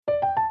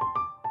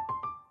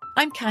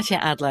I'm Katya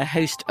Adler,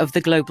 host of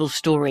The Global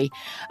Story.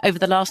 Over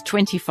the last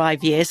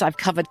 25 years, I've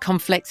covered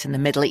conflicts in the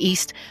Middle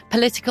East,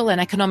 political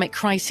and economic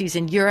crises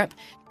in Europe,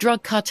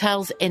 drug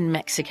cartels in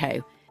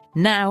Mexico.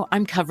 Now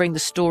I'm covering the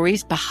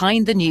stories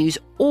behind the news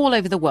all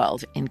over the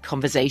world in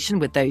conversation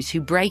with those who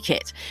break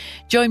it.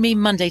 Join me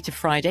Monday to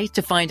Friday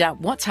to find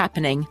out what's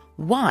happening,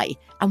 why,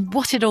 and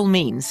what it all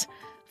means.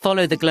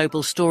 Follow The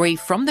Global Story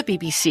from the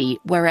BBC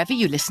wherever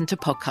you listen to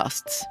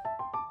podcasts.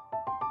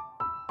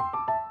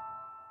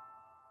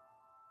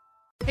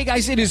 Hey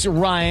guys, it is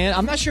Ryan.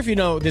 I'm not sure if you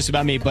know this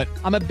about me, but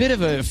I'm a bit of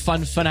a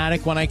fun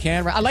fanatic when I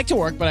can. I like to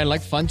work, but I like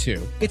fun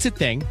too. It's a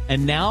thing.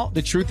 And now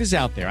the truth is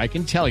out there. I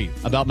can tell you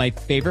about my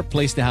favorite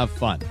place to have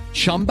fun.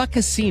 Chumba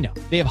Casino.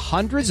 They have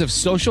hundreds of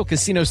social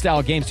casino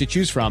style games to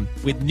choose from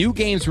with new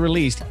games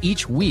released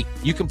each week.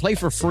 You can play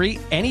for free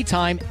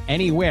anytime,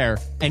 anywhere.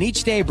 And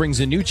each day brings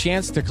a new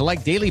chance to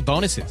collect daily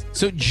bonuses.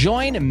 So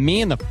join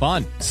me in the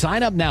fun.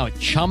 Sign up now at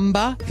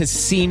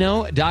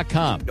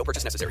ChumbaCasino.com. No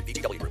purchase necessary.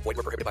 VGW Group. Void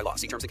where prohibited by law.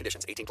 See terms and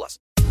conditions. 18+.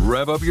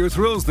 Rev up your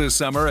thrills this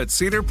summer at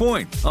Cedar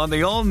Point on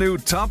the all-new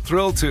Top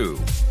Thrill 2.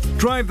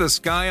 Drive the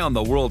sky on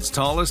the world's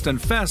tallest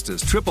and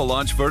fastest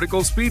triple-launch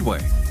vertical speedway.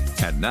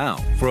 And now,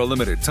 for a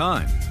limited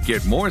time,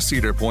 get more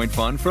Cedar Point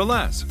fun for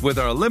less with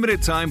our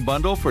limited-time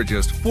bundle for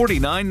just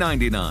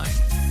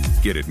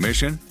 $49.99. Get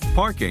admission,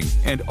 parking,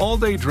 and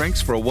all-day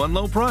drinks for one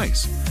low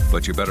price.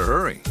 But you better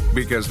hurry,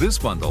 because this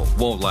bundle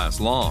won't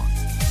last long.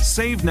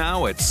 Save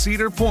now at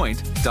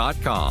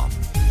cedarpoint.com.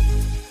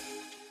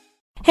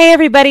 Hey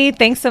everybody,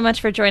 thanks so much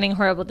for joining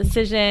Horrible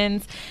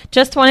Decisions.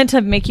 Just wanted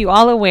to make you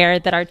all aware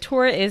that our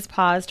tour is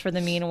paused for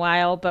the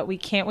meanwhile, but we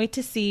can't wait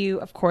to see you.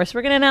 Of course,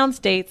 we're going to announce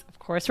dates. Of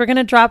course, we're going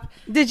to drop.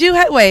 Did you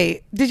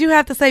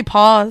have to say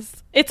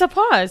pause? It's a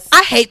pause.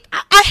 I hate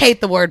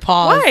the word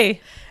pause.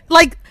 Why?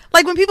 Like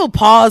when people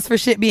pause for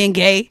shit being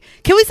gay.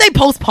 Can we say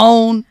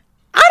postpone?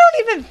 I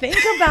don't even think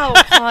about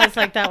pause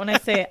like that when I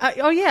say it.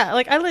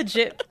 I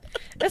legit.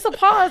 It's a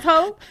pause,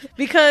 ho,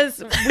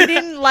 because we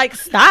didn't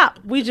stop.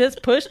 We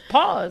just pushed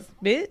pause,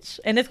 bitch,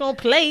 and it's gonna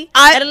play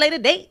at a later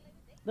date.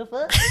 The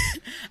fuck?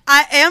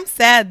 I am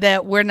sad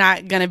that we're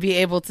not gonna be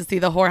able to see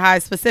the Whore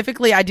Hive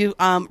specifically. I do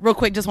real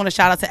quick just want to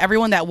shout out to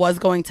everyone that was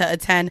going to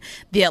attend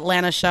the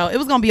Atlanta show. It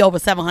was gonna be over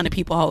 700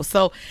 people host,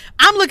 so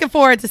I'm looking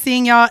forward to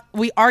seeing y'all.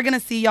 We are gonna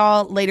see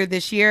y'all later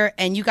this year,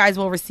 and you guys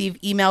will receive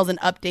emails and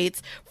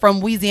updates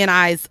from Weezy and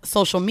I's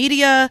social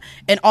media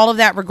and all of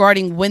that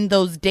regarding when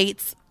those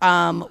dates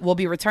will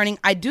be returning.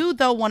 I do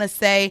though want to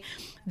say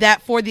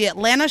that for the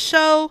Atlanta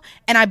show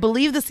and I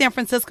believe the San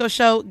Francisco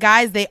show,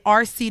 guys, they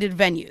are seated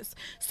venues.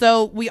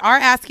 So we are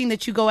asking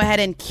that you go ahead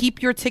and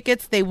keep your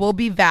tickets. They will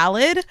be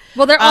valid.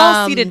 Well, they're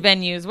all seated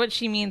venues. What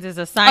she means is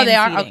assigned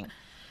seating.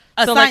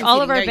 So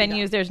all of our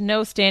venues, there's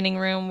no standing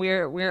room.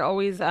 We're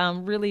always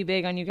really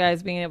big on you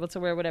guys being able to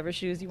wear whatever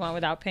shoes you want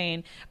without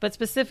pain. But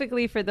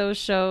specifically for those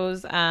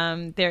shows,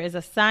 there is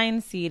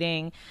assigned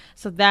seating.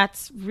 So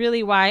that's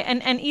really why.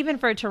 And even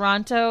for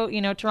Toronto,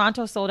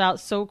 Toronto sold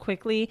out so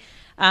quickly.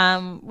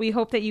 We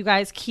hope that you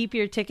guys keep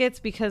your tickets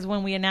because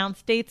when we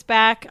announce dates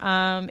back,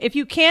 if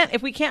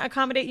we can't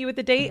accommodate you with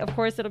the date, of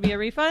course, it'll be a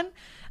refund.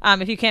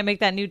 If you can't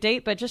make that new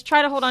date, but just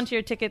try to hold on to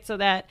your tickets so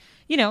that,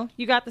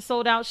 you got the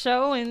sold out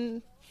show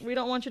and we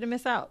don't want you to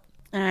miss out.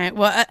 All right.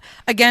 Well,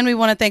 again, we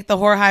want to thank the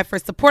Whore Hive for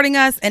supporting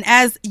us. And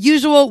as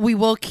usual, we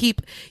will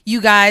keep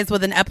you guys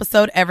with an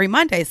episode every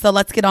Monday. So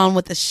let's get on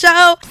with the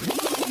show.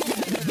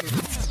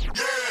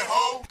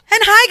 And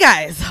hi,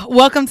 guys.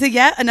 Welcome to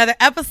yet another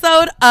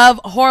episode of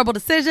Horrible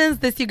Decisions.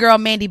 This your girl,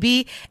 Mandy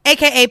B,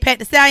 a.k.a. Pet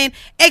the Stallion,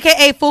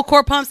 a.k.a. Full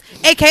Court Pumps,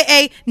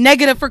 a.k.a.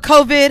 Negative for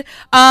COVID.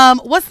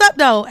 What's up,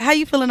 though? How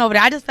you feeling over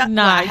there? I just felt...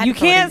 you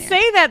can't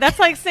say that. That's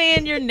like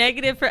saying you're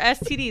negative for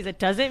STDs. It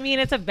doesn't mean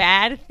it's a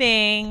bad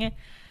thing.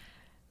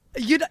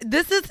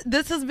 This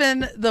has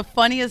been the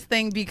funniest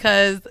thing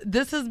because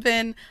this has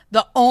been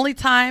the only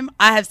time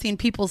I have seen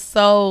people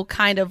so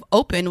kind of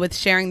open with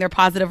sharing their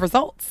positive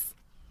results.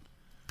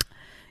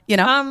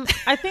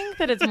 I think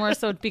that it's more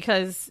so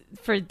because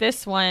for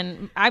this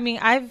one, I mean,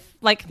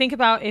 think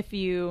about if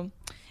you've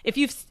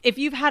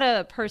had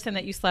a person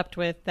that you slept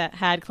with that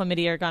had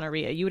chlamydia or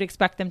gonorrhea, you would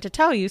expect them to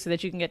tell you so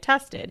that you can get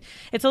tested.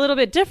 It's a little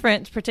bit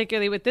different,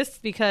 particularly with this,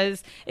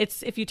 because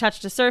it's if you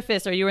touched a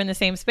surface or you were in the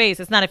same space.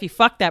 It's not if you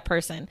fucked that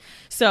person.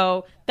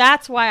 So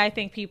that's why I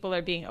think people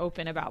are being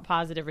open about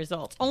positive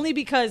results. Only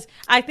because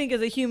I think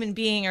as a human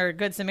being or a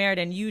good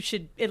Samaritan, you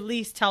should at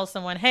least tell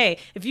someone, hey,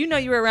 if you know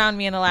you were around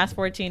me in the last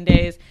 14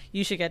 days,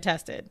 you should get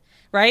tested.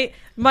 Right?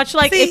 Much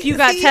like if you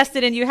got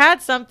tested and you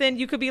had something,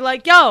 you could be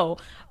like, yo,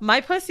 my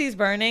pussy's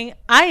burning.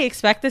 I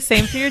expect the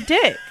same for your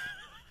dick.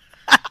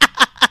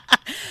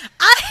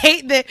 I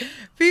hate that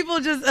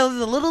people just was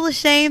a little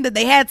ashamed that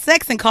they had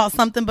sex and caught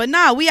something. But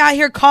nah, we out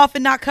here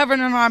coughing, not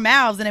covering our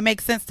mouths, and it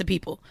makes sense to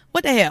people.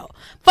 What the hell?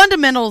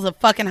 Fundamentals of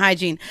fucking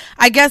hygiene.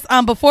 I guess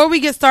before we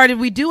get started,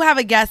 we do have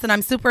a guest, and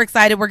I'm super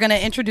excited. We're going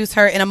to introduce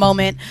her in a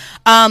moment.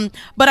 But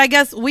I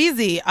guess,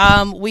 Weezy,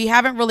 we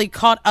haven't really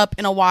caught up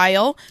in a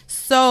while.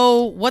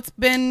 So what's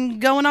been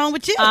going on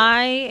with you?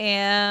 I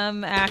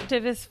am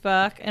active as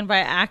fuck. And by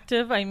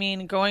active, I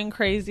mean going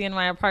crazy in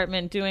my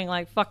apartment, doing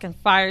like fucking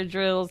fire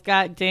drills.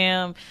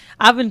 Goddamn.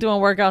 I've been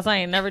doing workouts I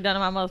ain't never done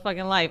in my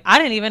motherfucking life. I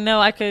didn't even know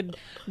I could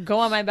go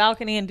on my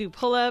balcony and do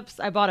pull-ups.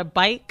 I bought a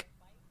bike.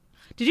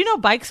 Did you know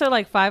bikes are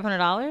like $500?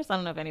 I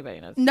don't know if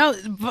anybody knows. No,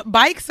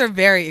 bikes are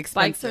very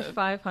expensive.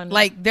 Bikes are $500.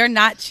 Like, they're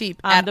not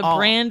cheap at all. The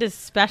brand is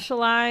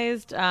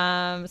Specialized.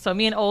 So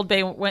me and Old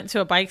Bay went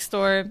to a bike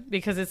store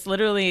because it's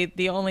literally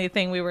the only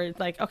thing we were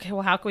like, okay,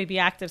 well, how can we be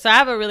active? So I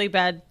have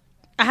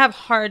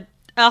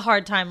a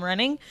hard time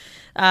running.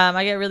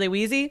 I get really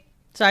wheezy.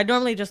 So I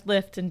normally just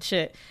lift and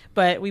shit.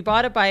 But we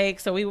bought a bike,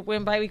 so we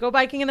go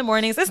biking in the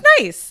mornings. It's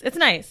nice. It's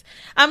nice.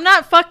 I'm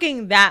not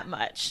fucking that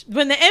much.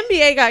 When the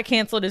NBA got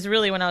canceled is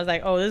really when I was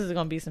like, oh, this is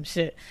going to be some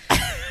shit.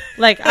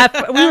 Like,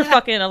 we were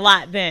fucking a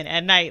lot then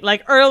at night,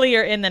 like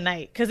earlier in the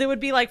night. Because it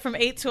would be like from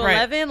 8 to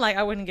 11, like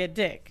I wouldn't get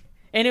dick.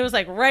 And it was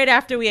like right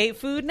after we ate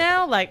food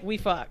now, like we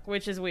fuck,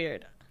 which is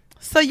weird.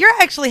 So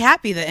you're actually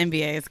happy the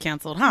NBA is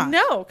canceled, huh?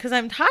 No, because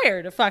I'm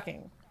tired of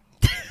fucking.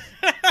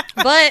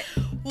 But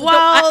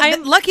well,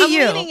 I'm lucky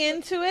you. I'm leaning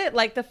into it.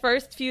 Like the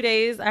first few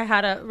days, I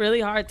had a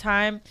really hard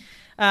time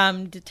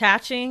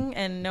detaching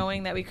and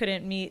knowing that we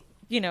couldn't meet,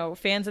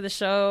 fans of the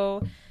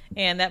show,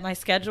 and that my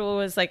schedule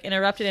was like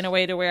interrupted in a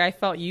way to where I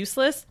felt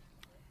useless.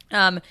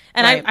 And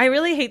right. I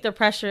really hate the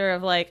pressure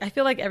of like, I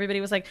feel like everybody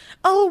was like,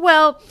 oh,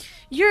 well,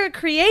 you're a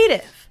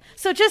creative,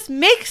 so just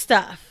make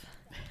stuff.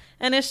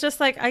 And it's just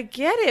like, I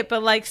get it,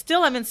 but like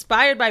still I'm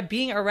inspired by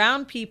being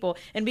around people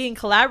and being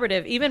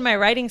collaborative. Even my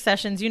writing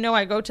sessions,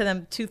 I go to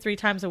them 2-3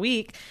 times a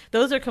week.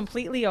 Those are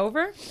completely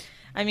over.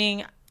 I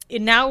mean,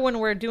 now when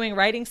we're doing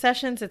writing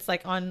sessions, it's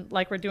like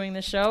we're doing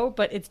the show,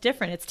 but it's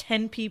different. It's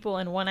 10 people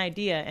and one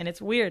idea, and it's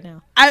weird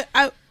now.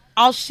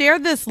 I'll share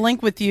this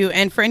link with you.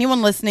 And for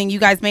anyone listening, you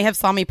guys may have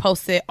saw me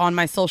post it on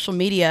my social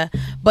media,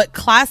 but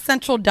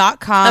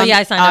ClassCentral.com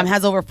I signed up.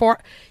 has over 4.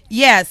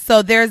 Yeah,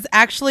 so there's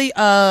actually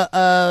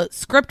a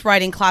script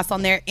writing class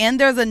on there, and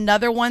there's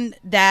another one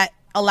that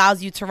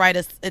allows you to write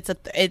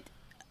it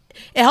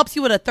helps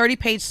you with a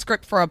 30-page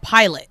script for a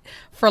pilot,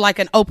 for like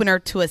an opener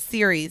to a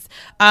series.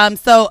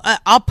 So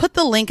I'll put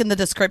the link in the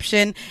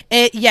description.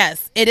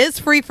 Yes, it is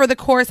free for the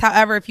course.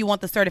 However, if you want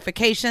the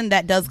certification,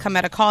 that does come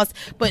at a cost.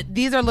 But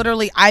these are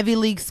literally Ivy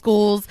League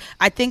schools.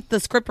 I think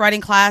the script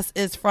writing class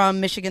is from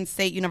Michigan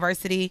State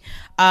University.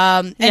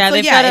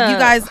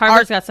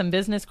 Harvard's got some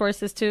business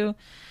courses too.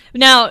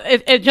 Now,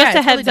 if just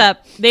a heads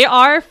up, they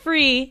are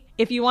free.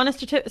 If you want a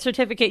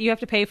certificate, you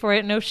have to pay for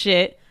it. No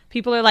shit.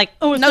 People are like,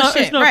 oh, it's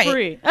not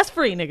free. That's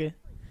free, nigga.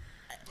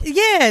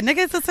 Yeah, nigga,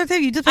 it's a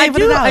certificate. You just pay for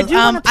the I do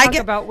want to talk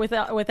about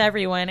with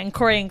everyone, and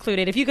Corey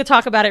included. If you could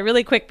talk about it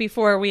really quick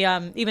before we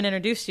even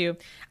introduce you.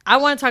 I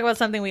want to talk about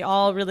something we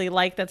all really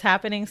like that's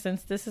happening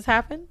since this has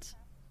happened.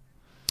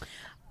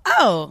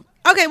 Oh,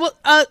 okay.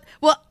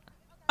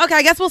 Okay,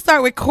 I guess we'll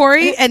start with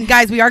Corey. And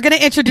guys, we are going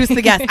to introduce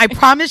the guest. I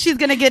promise she's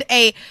going to get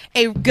a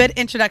good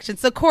introduction.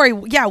 So Corey,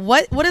 yeah,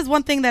 what is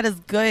one thing that is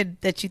good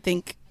that you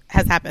think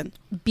has happened?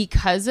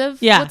 Because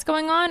of what's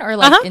going on, or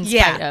like in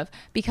spite of?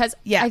 Because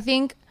I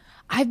think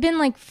I've been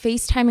like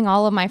FaceTiming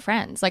all of my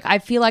friends. Like I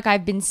feel like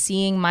I've been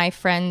seeing my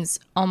friends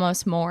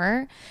almost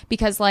more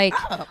because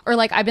or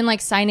like I've been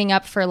like signing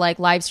up for like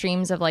live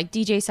streams of like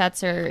DJ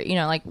sets or,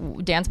 like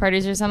dance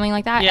parties or something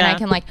like that. Yeah. And I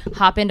can like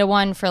hop into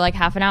one for like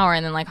half an hour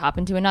and then like hop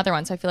into another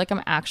one. So I feel like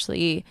I'm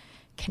actually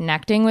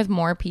connecting with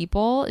more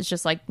people. It's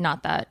just like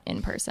not that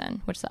in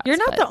person, which sucks. You're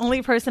not the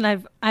only person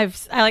I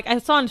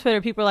saw on Twitter.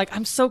 People are like,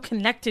 I'm so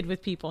connected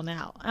with people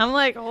now. I'm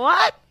like,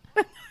 what?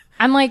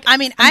 I'm like, I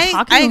mean,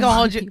 I ain't gonna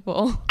hold you.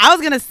 People. I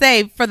was gonna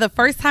say, for the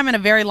first time in a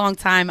very long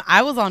time,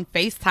 I was on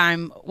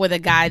FaceTime with a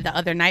guy the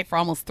other night for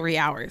almost 3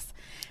 hours,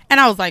 and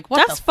I was like,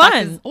 "What? That's the fuck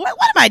fun. What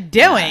am I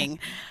doing?"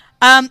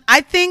 Yeah. I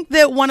think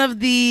that one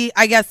of the,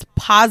 I guess,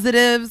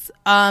 positives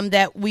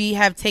that we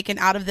have taken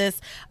out of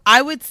this,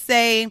 I would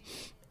say,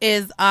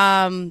 is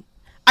I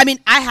mean,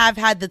 I have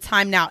had the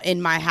time now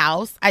in my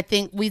house. I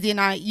think Weezy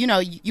and I,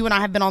 you and I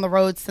have been on the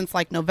road since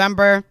like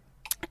November.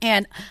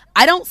 And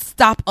I don't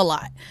stop a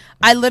lot.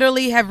 I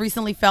literally have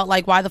recently felt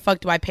like, why the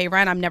fuck do I pay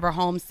rent? I'm never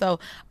home. So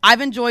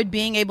I've enjoyed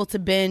being able to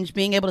binge,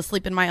 being able to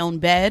sleep in my own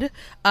bed.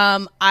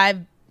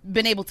 I've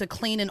been able to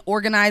clean and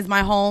organize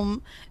my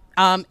home,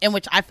 in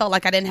which I felt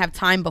like I didn't have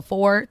time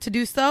before to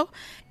do so.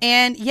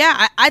 And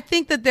yeah, I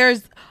think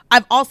that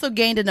I've also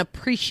gained an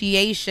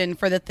appreciation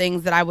for the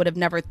things that I would have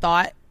never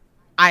thought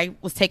I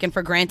was taken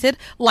for granted,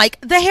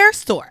 like the hair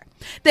store.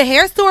 The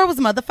hair store was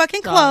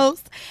motherfucking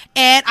closed,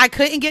 and I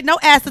couldn't get no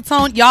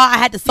acetone. Y'all, I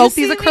had to soak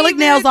these acrylic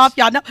nails off.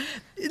 Y'all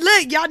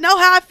know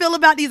how I feel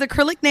about these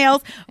acrylic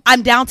nails.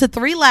 I'm down to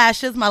 3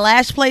 lashes. My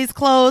lash place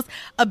closed.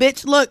 A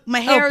bitch, look, my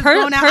hair is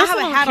going out. I have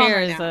a hat on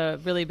right now. Personal care is a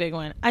really big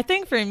one. I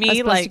think for me, I was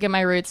supposed to get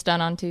my roots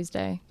done on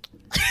Tuesday.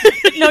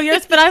 No,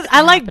 yours, but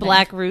I like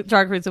dark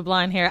roots with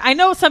blonde hair. I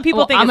know some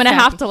people think I'm gonna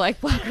have to like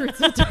black roots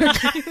with dark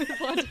roots with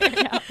blonde hair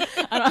now.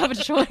 I don't have a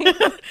choice.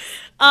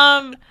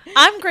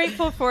 I'm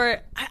grateful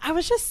for. I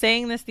was just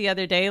saying this the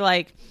other day.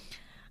 Like,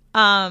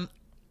 I've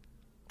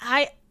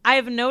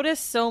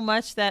noticed so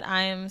much that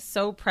I am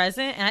so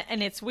present,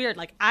 and it's weird.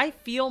 Like, I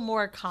feel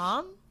more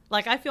calm.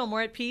 Like, I feel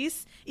more at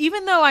peace,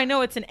 even though I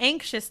know it's an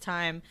anxious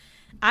time.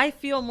 I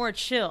feel more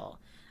chill.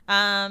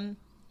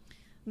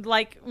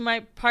 Like my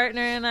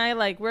partner and I,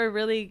 like, we're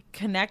really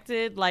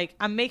connected. Like,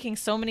 I'm making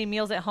so many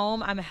meals at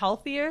home. I'm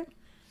healthier.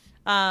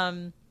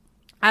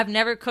 I've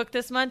never cooked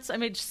this much. I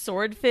made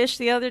swordfish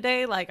the other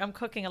day. Like, I'm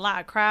cooking a lot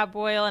of crab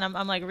boil, and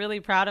I'm like really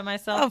proud of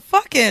myself. A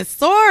fucking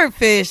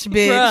swordfish,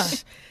 bitch.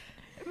 Bruh.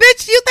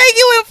 Bitch, you think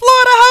you in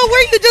Florida, hoe?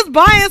 Where you just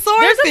buying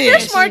swordfish? There's a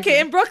fish market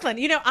in Brooklyn.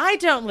 You know, I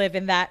don't live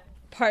in that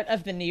part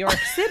of the New York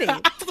City,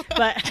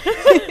 but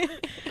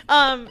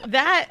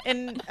that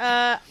and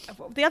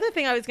the other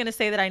thing I was going to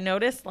say that I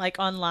noticed, like,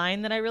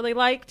 online that I really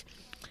liked,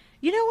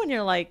 you know, when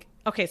you're like,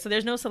 okay, so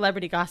there's no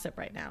celebrity gossip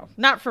right now,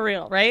 not for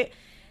real, right?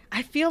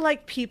 I feel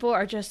like people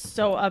are just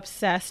so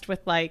obsessed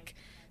with, like,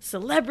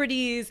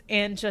 celebrities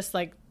and just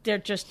like their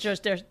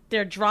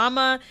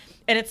drama,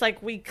 and it's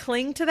like we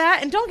cling to that.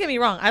 And don't get me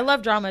wrong, I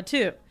love drama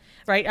too.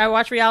 Right, I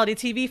watch reality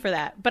TV for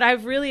that, but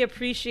I've really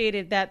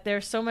appreciated that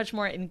there's so much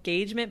more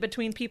engagement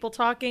between people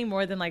talking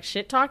more than like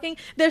shit talking.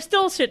 There's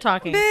still shit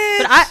talking,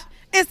 but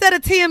instead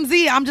of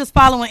TMZ, I'm just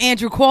following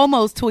Andrew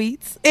Cuomo's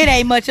tweets. It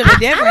ain't much of a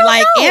difference.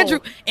 Like know.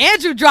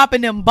 Andrew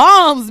dropping them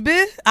bombs,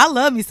 bitch. I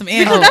love me some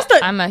Andrew.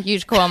 I'm a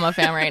huge Cuomo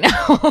fan right now.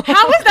 How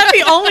is that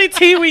the only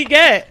tea we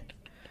get?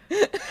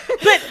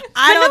 But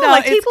I don't know.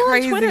 Like, people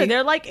on Twitter,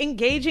 they're like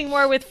engaging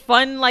more with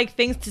fun, like,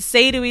 things to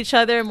say to each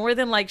other more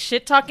than like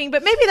shit talking.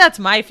 But maybe that's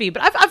my feed.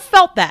 But I've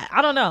felt that.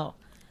 I don't know.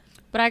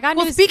 But I got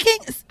news.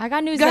 I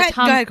got news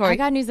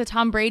that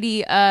Tom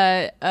Brady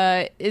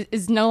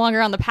is no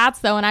longer on the Pats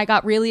though, and I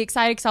got really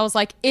excited because I was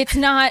like, it's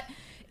not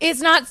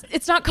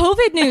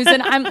COVID news,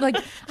 and I'm like,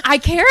 I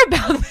care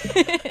about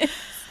this.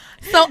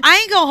 So I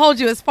ain't gonna hold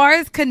you. As far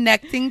as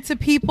connecting to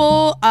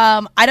people,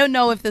 I don't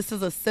know if this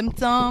is a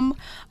symptom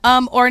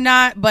or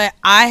not, but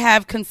I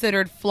have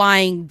considered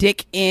flying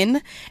dick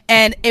in.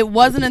 And it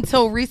wasn't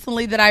until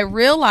recently that I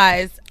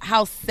realized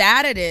how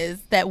sad it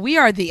is that we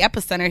are the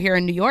epicenter here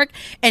in New York,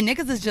 and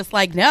niggas is just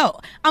like, no.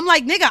 I'm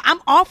like, nigga, I'm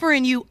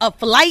offering you a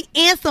flight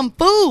and some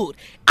food.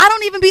 I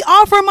don't even be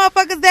offering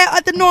motherfuckers that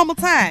at the normal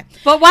time.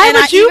 But why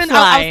would you fly?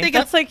 I was thinking,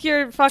 that's like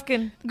your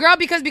fucking girl,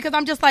 because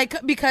I'm just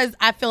like, because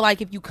I feel like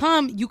if you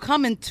come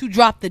in to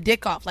drop the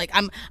dick off. Like,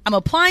 I'm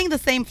applying the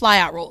same fly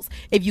out rules.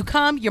 If you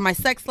come, you're my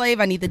sex slave.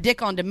 I need the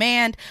dick on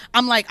demand.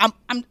 I'm like,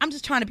 I'm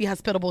just trying to be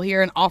hospitable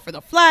here and offer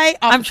the flight.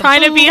 I'm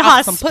trying to be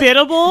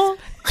hospitable.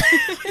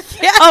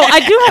 Yeah. Oh, I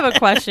do have a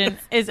question.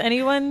 Is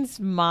anyone's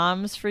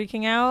moms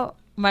freaking out?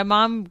 My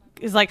mom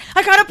is like,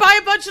 I gotta buy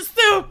a bunch of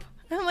soup.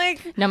 I'm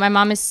like, no, my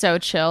mom is so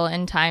chill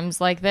in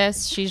times like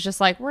this. She's just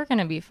like, we're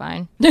gonna be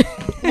fine.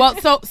 Well,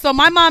 so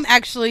my mom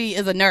actually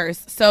is a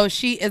nurse, so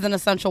she is an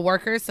essential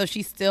worker, so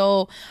she's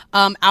still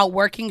out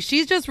working.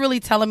 She's just really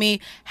telling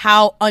me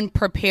how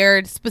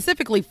unprepared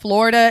specifically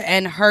Florida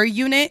and her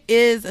unit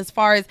is, as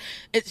far as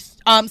it's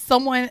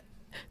someone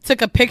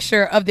took a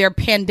picture of their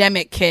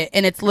pandemic kit,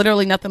 and it's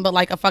literally nothing but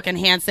like a fucking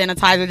hand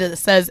sanitizer that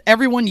says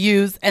everyone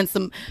use, and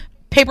some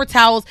paper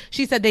towels.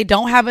 She said they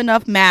don't have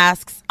enough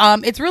masks.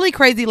 It's really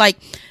crazy, like,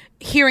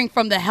 hearing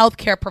from the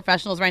healthcare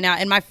professionals right now.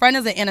 And my friend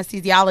is an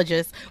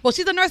anesthesiologist. Well,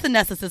 she's a nurse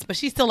anesthetist, but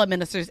she still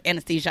administers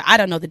anesthesia. I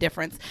don't know the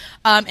difference.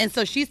 And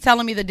so she's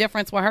telling me the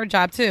difference with her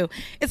job too.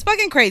 It's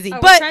fucking crazy.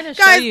 But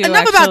guys,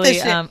 enough about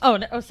this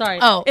shit. Sorry.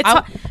 By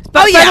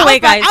the way,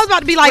 guys, I was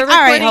about to be like, all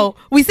right, ho,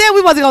 we said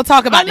we wasn't gonna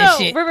talk about this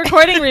shit. We're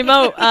recording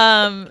remote,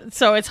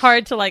 so it's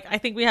hard to, like, I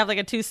think we have like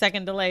a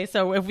 2-second delay.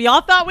 So if we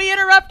all thought we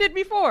interrupted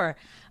before.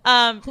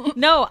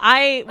 No,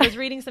 I was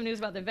reading some news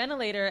about the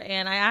ventilator,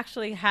 and I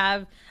actually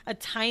have a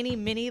tiny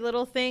mini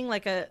little thing,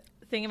 like a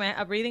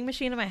breathing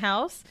machine in my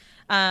house.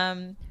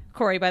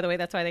 Corey, by the way,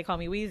 that's why they call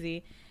me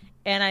Wheezy.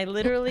 And I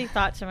literally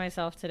thought to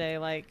myself today,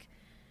 like,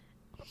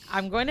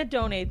 I'm going to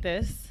donate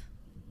this.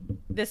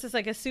 This is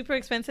like a super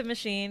expensive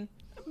machine.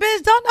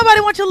 Bitch, don't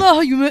nobody want your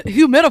little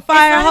humidifier. It's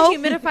not a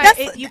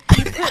humidifier. You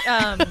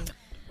put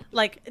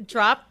like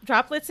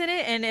droplets in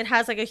it, and it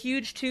has like a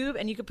huge tube,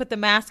 and you could put the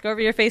mask over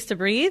your face to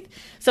breathe.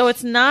 So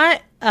it's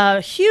not a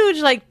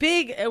huge, like,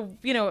 big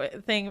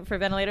thing for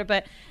ventilator,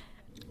 but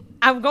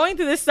I'm going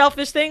through this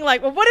selfish thing,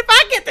 like, well, what if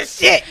I get this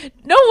shit?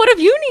 No, what if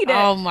you need it?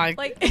 Oh my,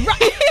 like,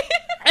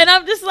 and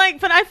I'm just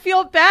like, but I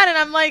feel bad, and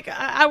I'm like,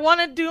 I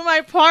want to do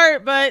my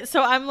part, but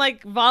so I'm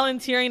like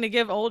volunteering to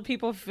give old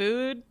people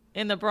food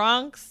in the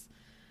Bronx.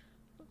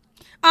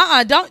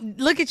 Don't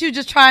look at you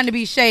just trying to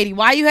be shady.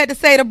 Why you had to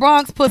say the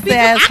Bronx, pussy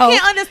asshole? I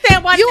can't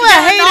understand why you a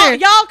hater.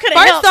 Y'all could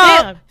have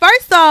helped him.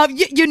 First off,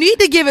 you need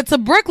to give it to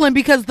Brooklyn,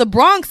 because the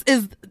Bronx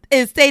is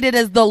stated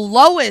as the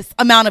lowest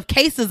amount of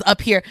cases up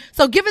here.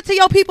 So give it to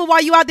your people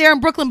while you out there in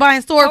Brooklyn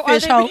buying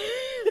swordfish, ho.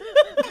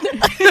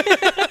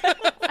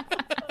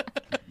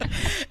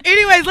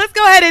 Anyways, let's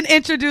go ahead and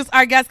introduce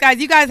our guest, guys.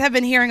 You guys have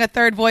been hearing a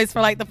third voice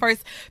for like the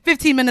first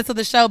 15 minutes of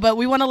the show, but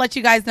we want to let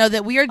you guys know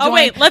that we are joined. Oh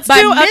wait, let's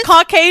do a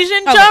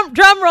Caucasian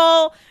drum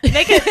roll.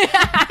 Make it.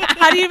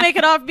 How do you make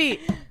it offbeat?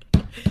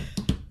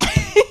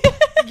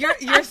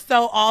 You're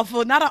so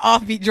awful. Not an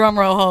offbeat drum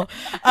roll.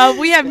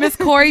 We have Miss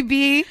Corey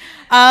B.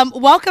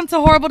 Welcome to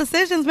Horrible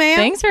Decisions, ma'am.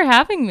 Thanks for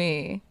having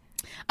me.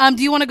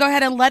 Do you want to go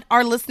ahead and let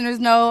our listeners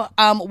know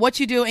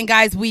what you do? And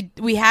guys,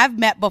 we have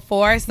met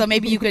before, so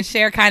maybe you could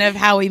share kind of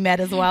how we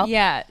met as well.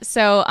 Yeah.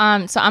 So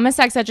I'm a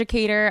sex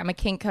educator. I'm a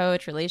kink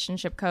coach,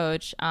 relationship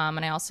coach,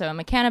 and I also am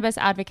a cannabis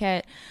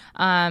advocate.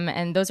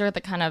 And those are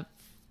the kind of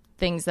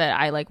things that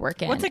I like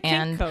work in. What's a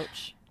kink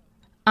coach?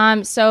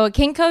 So a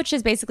kink coach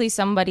is basically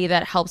somebody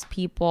that helps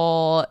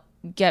people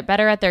get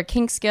better at their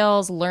kink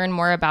skills, learn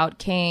more about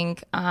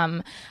kink.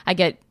 I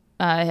get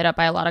hit up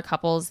by a lot of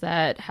couples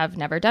that have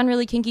never done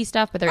really kinky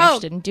stuff, but they're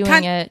interested in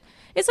doing it.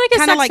 It's like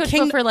a sex like coach,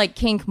 but for like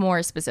kink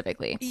more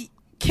specifically.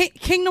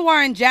 King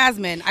Noir and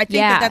Jasmine. I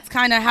think that's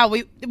kind of how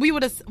we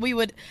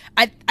would.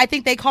 I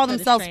think they call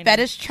themselves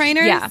fetish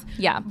trainers.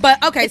 Yeah.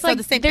 But okay, it's so like,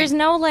 the same. There's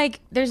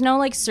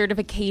no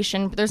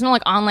certification. There's no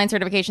like online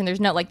certification.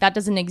 There's no like that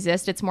doesn't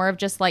exist. It's more of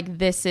just like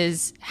this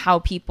is how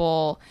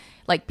people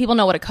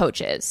know what a coach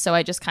is. So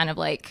I just kind of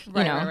like, you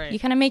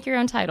kind of make your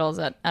own titles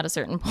at a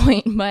certain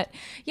point. But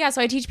yeah,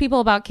 so I teach people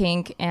about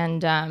kink.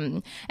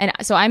 And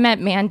so I met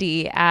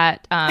Mandy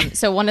at,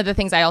 so one of the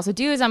things I also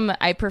do is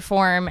I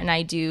perform and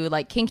I do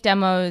like kink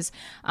demos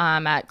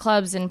at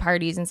clubs and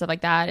parties and stuff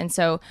like that. And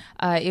so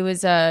it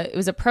was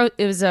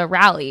a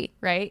rally,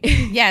 right?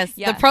 Yes.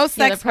 The pro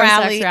sex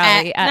rally.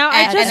 Now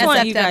I just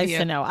want you guys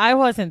to know, I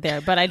wasn't there,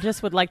 but I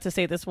just would like to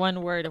say this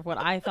one word of what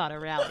I thought a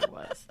rally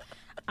was.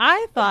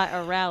 I thought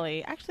a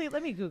rally, actually,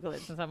 let me Google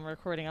it since I'm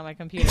recording on my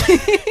computer.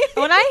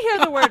 When I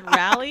hear the word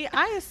rally,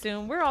 I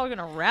assume we're all going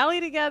to rally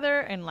together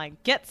and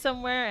like get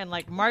somewhere and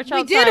like march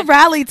outside. We did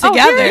rally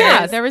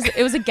together.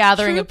 It was a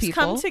gathering of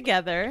people. Come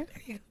together.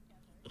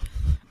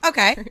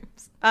 Okay.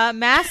 A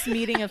mass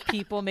meeting of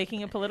people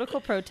making a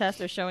political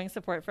protest or showing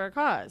support for a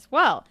cause.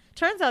 Well,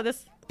 turns out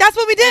that's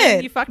what we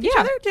did. You fucked each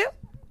other too?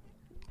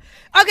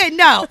 Okay,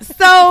 no.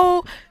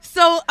 So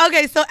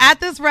at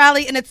this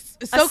rally, and it's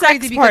so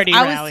crazy because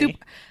I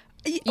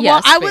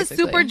was I was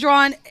super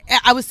drawn.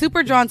 I was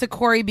super drawn to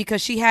Corey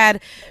because she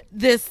had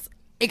this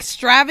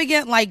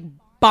extravagant like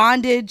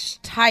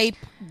bondage type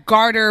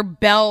garter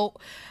belt.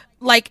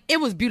 Like it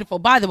was beautiful.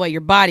 By the way,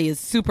 your body is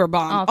super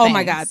bomb. Oh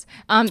my god.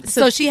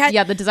 So she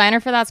had the designer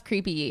for that's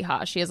Creepy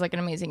Yeehaw. She has like an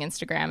amazing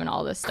Instagram and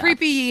all this stuff.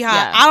 Creepy Yeehaw.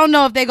 Yeah. I don't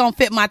know if they're gonna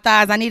fit my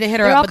thighs. I need to hit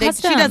her up. But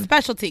she does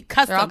specialty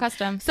custom. They're all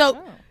custom.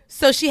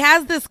 So she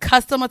has this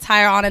custom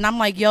attire on, and I'm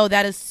like, yo,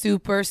 that is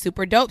super,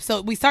 super dope. So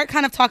we start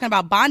kind of talking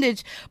about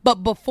bondage, but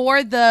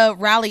before the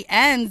rally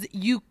ends,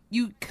 you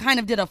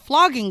kind of did a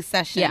flogging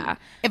session,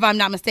 if I'm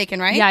not mistaken,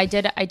 right? Yeah,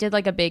 I did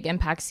like a big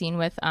impact scene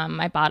with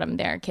my bottom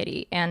there,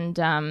 Kitty, and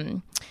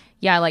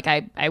like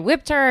I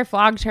whipped her,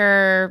 flogged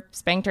her,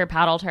 spanked her,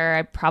 paddled her.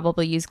 I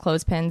probably used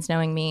clothespins,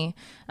 knowing me.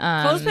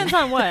 Clothespins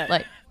on what?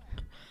 Like.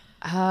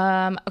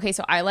 Okay,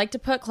 so I like to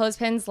put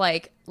clothespins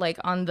like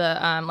on the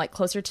like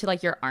closer to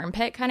like your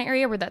armpit kind of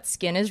area where that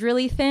skin is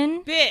really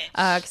thin. Bitch.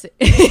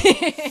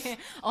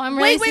 I'm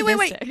really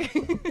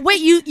wait.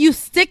 You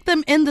stick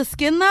them in the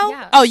skin though?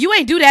 Yeah. Oh, you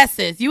ain't do that,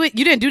 sis. You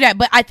didn't do that.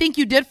 But I think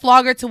you did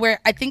flog her to where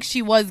I think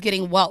she was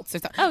getting welts or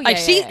something. Oh, yeah,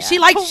 she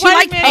liked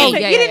pain. You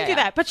didn't do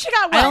that, but she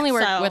got welts. I only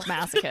work with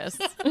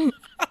masochists.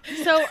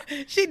 So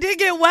she did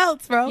get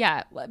welts, bro.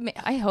 Yeah,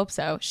 I hope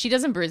so. She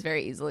doesn't bruise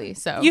very easily.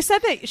 So you said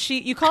that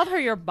you called her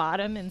your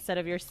bottom instead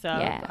of your sub.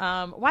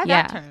 Yeah. Why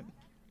that term?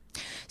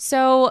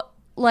 So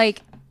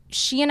like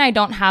she and I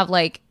don't have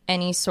like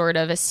any sort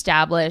of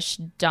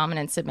established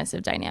dominant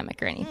submissive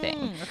dynamic or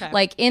anything. Okay.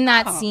 Like in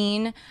that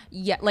scene,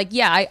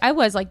 I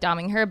was like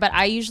doming her, but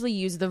I usually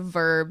use the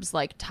verbs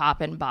like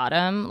top and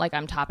bottom. Like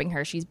I'm topping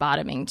her, she's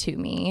bottoming to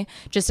me,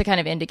 just to kind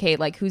of indicate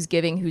like who's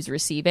giving, who's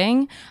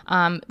receiving.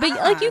 But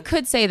like you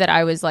could say that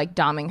I was like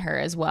doming her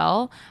as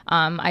well.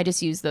 I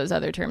just use those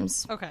other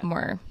terms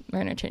more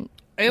interchangeable.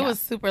 It was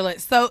super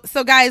lit. So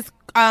guys,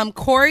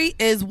 Corey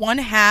is one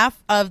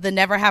half of the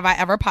Never Have I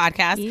Ever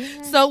podcast.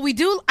 Yeah. So we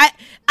do, I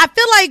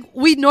feel like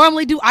we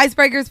normally do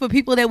icebreakers for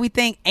people that we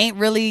think ain't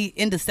really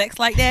into sex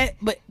like that.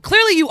 But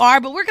clearly you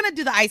are, but we're going to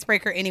do the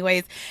icebreaker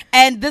anyways.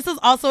 And this is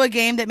also a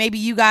game that maybe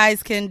you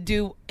guys can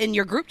do in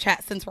your group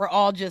chat since we're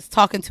all just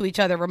talking to each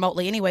other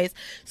remotely anyways.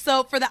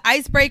 So for the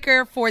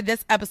icebreaker for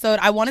this episode,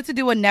 I wanted to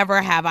do a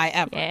Never Have I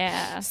Ever.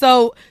 Yeah.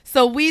 So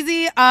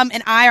Weezy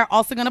and I are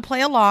also going to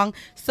play along.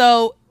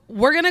 So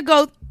we're going to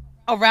go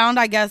around,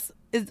 I guess.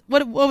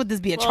 What would this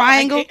be? A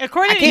triangle?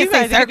 According to you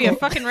guys, it could be a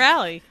fucking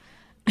rally.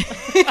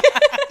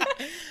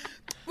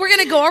 We're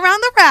going to go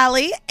around the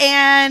rally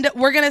and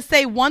we're going to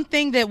say one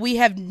thing that we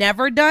have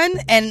never done.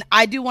 And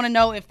I do want to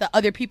know if the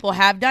other people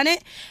have done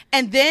it.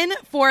 And then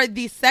for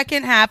the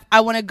second half, I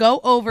want to go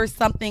over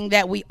something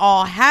that we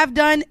all have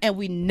done and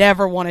we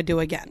never want to do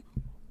again.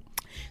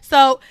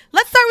 So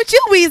let's start with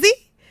you, Weezy.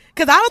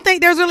 because I don't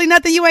think there's really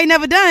nothing you ain't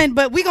never done,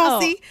 but we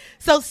gonna see.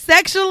 So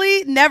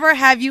sexually, never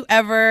have you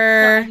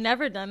ever... So I've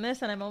never done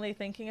this, and I'm only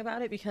thinking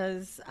about it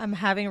because I'm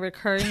having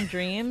recurring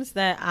dreams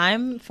that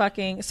I'm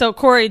fucking... So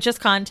Corey, just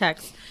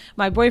context.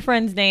 My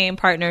boyfriend's name,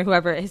 partner,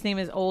 whoever, his name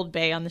is Old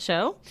Bay on the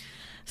show.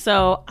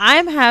 So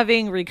I'm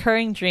having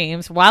recurring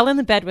dreams while in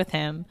the bed with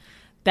him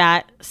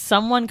that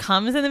someone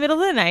comes in the middle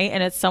of the night,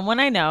 and it's someone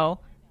I know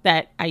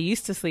that I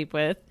used to sleep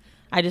with.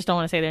 I just don't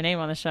want to say their name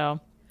on the show.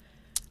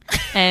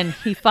 And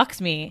he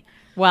fucks me.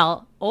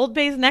 Well, Old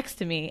Bay's next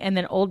to me, and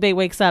then Old Bay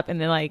wakes up and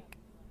they like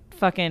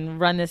fucking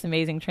run this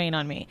amazing train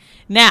on me.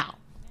 Now,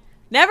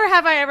 never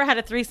have I ever had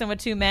a threesome with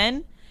two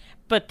men,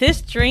 but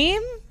this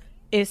dream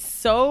is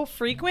so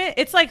frequent.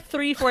 It's like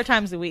 3-4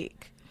 times a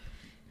week.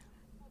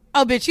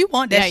 Oh, bitch, you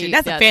want that shit.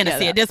 That's a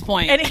fantasy at this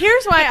point. And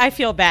here's why I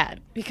feel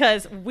bad.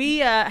 Because we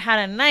had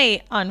a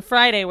night on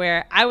Friday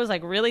where I was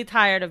like really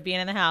tired of being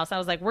in the house. I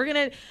was like,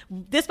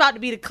 this about to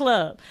be the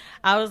club.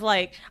 I was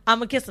like, I'm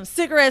going to get some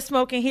cigarette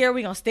smoke in here.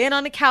 We're going to stand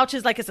on the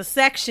couches like it's a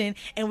section.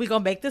 And we're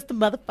going to make this the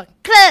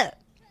motherfucking club.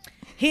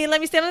 He didn't let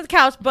me stand on the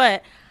couch.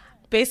 But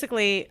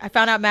basically, I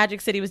found out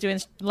Magic City was doing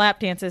lap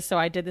dances. So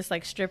I did this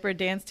like stripper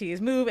dance to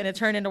his move. And it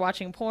turned into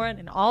watching porn.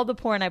 And all the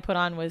porn I put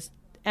on was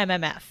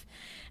MMF.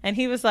 And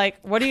he was like,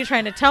 what are you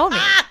trying to tell me?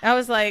 I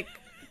was like,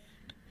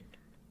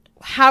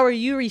 how are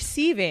you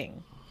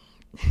receiving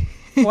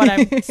what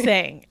I'm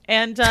saying?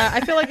 And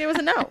I feel like it was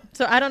a no.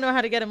 So I don't know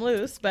how to get him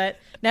loose, but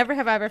never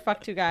have I ever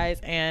fucked two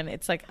guys. And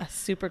it's like a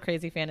super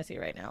crazy fantasy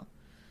right now.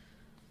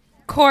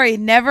 Corey,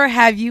 never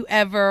have you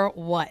ever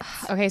what?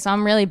 Okay, so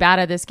I'm really bad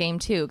at this game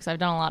too because I've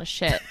done a lot of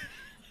shit.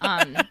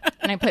 And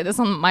I play this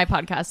on my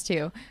podcast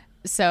too.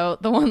 So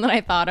the one that I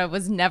thought of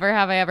was never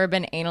have I ever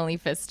been anally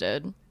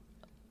fisted.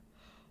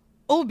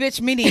 Oh,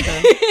 bitch, me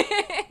neither.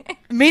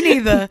 Me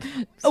neither.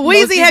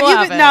 Weezy,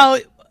 have you been?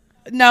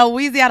 No,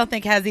 Weezy, I don't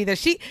think has either.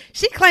 She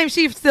claims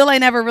she still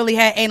ain't ever really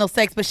had anal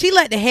sex, but she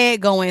let the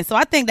head go in, so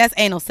I think that's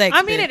anal sex.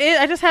 I mean, it is.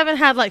 I just haven't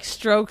had like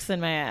strokes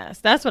in my ass.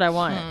 That's what I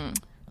want.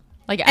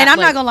 And I'm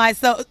not gonna lie.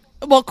 So,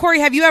 well, Corey,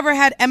 have you ever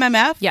had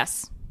MMF?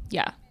 Yes.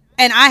 Yeah.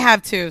 And I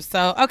have too.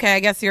 So, okay,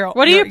 I guess you're.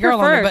 What do you prefer,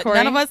 prefer, but Corey?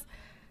 None of us.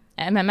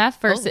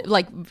 MMF versus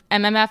like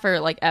MMF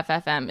or like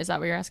FFM? Is that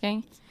what you're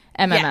asking?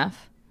 MMF. Yeah.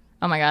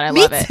 Oh my god, I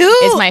Me love it. too.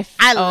 It's my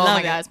love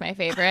my god, it's my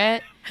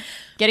favorite.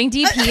 Getting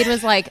DP'd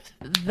was like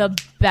the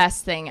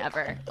best thing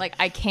ever. Like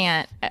I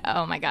can't.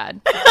 Oh my god,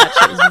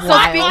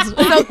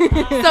 that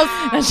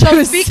shit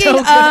was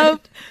wild.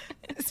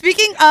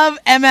 Speaking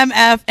of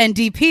MMF and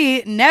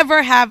DP,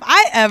 never have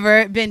I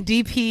ever been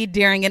DP'd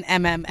during an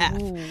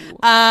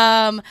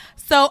MMF.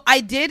 So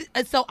I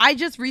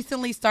just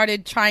recently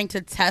started trying to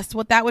test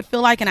what that would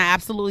feel like, and I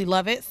absolutely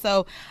love it.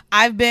 So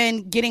I've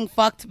been getting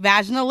fucked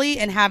vaginally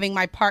and having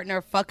my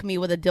partner fuck me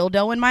with a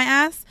dildo in my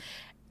ass.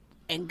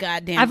 And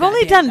I've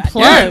only done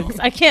plugs.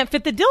 I can't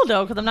fit the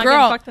dildo because I'm not getting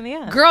fucked in the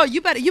ass. Girl,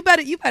 you better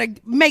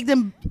make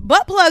them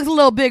butt plugs a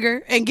little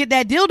bigger and get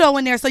that dildo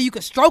in there so you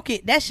can stroke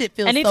it. That shit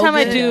feels Anytime so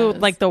good. I do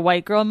like the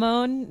white girl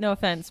moan, no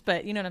offense,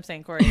 but you know what I'm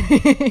saying, Corey.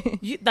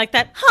 You, like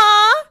that,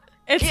 huh?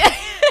 It's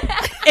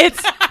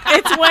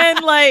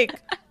when like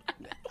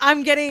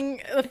I'm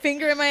getting a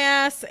finger in my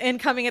ass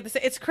and coming at the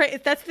same. It's crazy.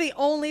 That's the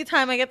only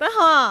time I get the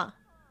huh.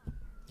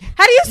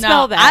 How do you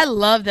spell that? I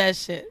love that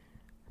shit.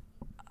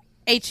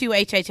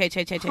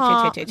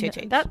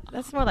 HUHHHHHHHHH.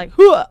 That's more like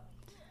huh.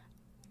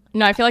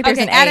 No, I feel like there's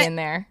an A in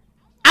there.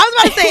 I was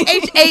about to say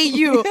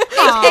HAU.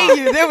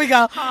 HAU. There we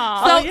go.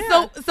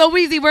 So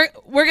Weezy,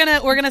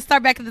 we're gonna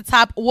start back at the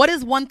top. What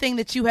is one thing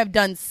that you have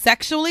done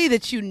sexually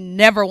that you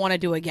never want to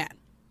do again?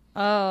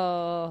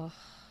 Oh,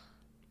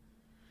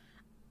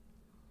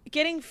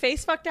 getting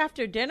face fucked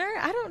after dinner?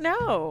 I don't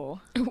know.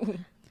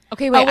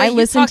 Okay, wait. I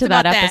listened to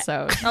that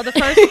episode. Oh, the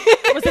first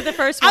was it the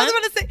first one? I was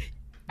going to say.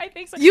 I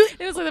think so. It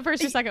was like the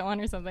first or second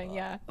one or something.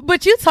 Yeah.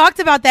 But you talked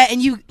about that,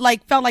 and you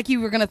like felt like you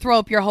were gonna throw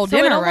up your whole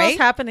dinner, right? It almost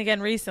happened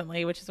again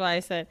recently, which is why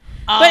I said.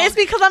 But it's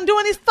because I'm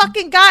doing these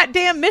fucking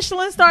goddamn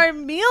Michelin star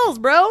meals,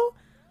 bro.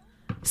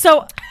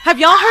 So have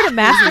y'all heard of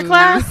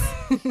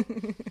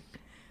Masterclass?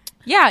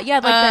 Yeah,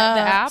 like the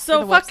app.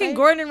 So fucking website?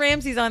 Gordon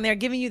Ramsay's on there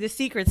giving you the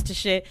secrets to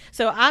shit.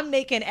 So I'm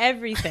making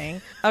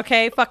everything,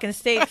 okay? Fucking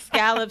steak,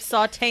 scallops,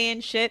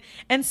 sauteing shit.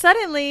 And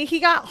suddenly he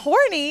got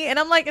horny, and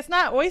I'm like, it's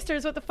not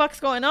oysters. What the fuck's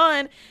going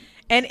on?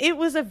 And it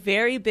was a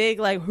very big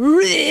like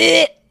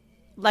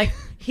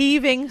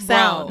heaving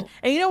sound. Whoa.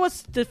 And you know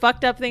what's the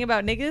fucked up thing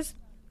about niggas?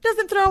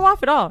 Doesn't throw them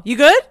off at all. You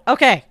good?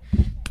 Okay.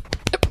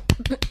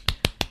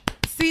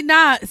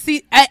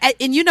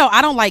 And you know,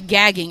 I don't like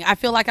gagging. I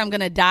feel like I'm going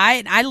to die,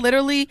 and I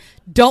literally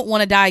don't want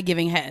to die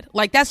giving head.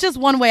 Like, that's just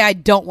one way I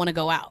don't want to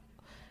go out.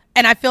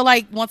 And I feel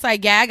like once I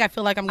gag, I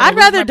feel like I'm going to I'd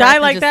rather die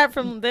like that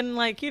than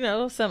like, you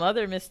know, some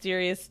other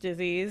mysterious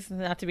disease,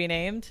 not to be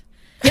named.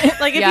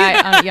 Like, if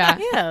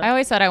yeah. I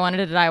always said I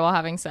wanted to die while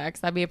having sex.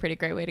 That'd be a pretty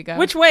great way to go.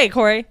 Which way,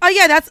 Corey? Oh,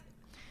 yeah, that's...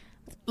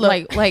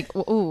 Like,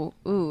 ooh.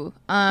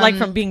 Like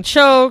from being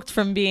choked,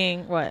 from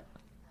being what?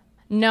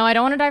 No, I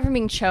don't want to die from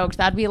being choked.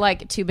 That'd be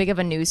like too big of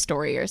a news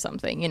story or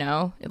something, you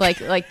know, like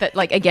that,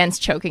 like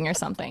against choking or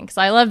something. Because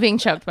I love being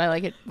choked, but I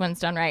like it when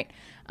it's done right.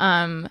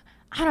 I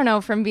don't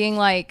know, from being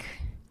like,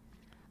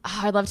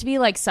 I'd love to be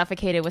like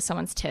suffocated with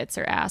someone's tits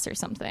or ass or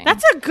something.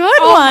 That's a good one.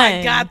 Oh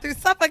my God, through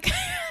suffocation.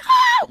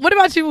 What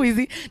about you,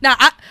 Weezy? Now,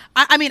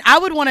 I mean, I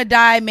would want to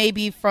die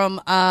maybe from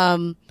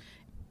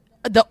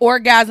the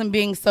orgasm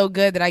being so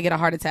good that I get a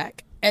heart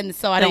attack, and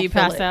so I don't. You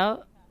feel pass it.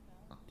 out.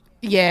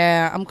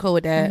 Yeah, I'm cool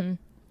with that. Mm-hmm.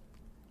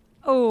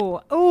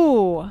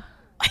 Oh,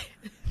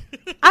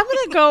 I'm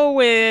gonna go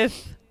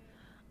with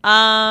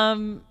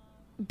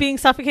being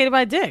suffocated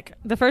by a dick.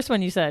 The first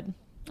one you said.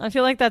 I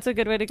feel like that's a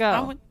good way to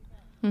go.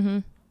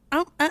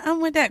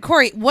 I'm with that.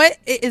 Corey, what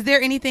is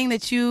there anything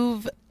that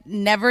you've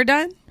never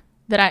done?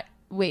 Is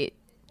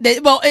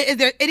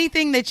there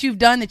anything that you've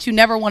done that you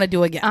never want to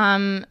do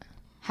again?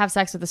 Have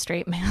sex with a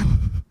straight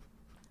man.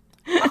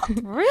 Oh,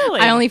 really?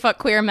 I only fuck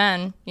queer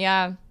men.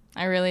 Yeah.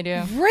 I really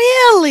do.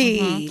 Really?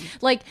 Mm-hmm.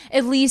 Like,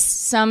 at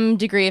least some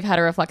degree of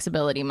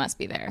heteroflexibility must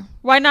be there.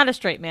 Why not a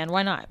straight man?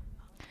 Why not?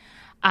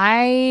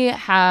 I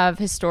have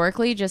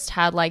historically just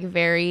had, like,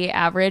 very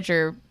average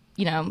or,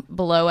 you know,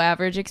 below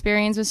average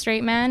experience with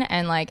straight men.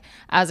 And, like,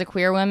 as a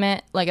queer woman,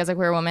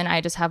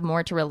 I just have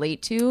more to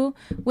relate to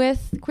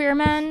with queer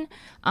men.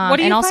 What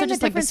do you and also find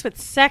just the like difference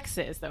with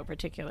sexes, though,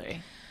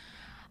 particularly?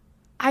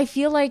 I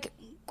feel like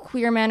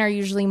queer men are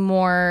usually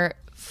more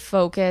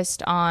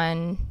focused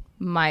on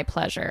my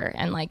pleasure,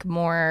 and like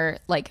more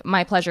like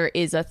my pleasure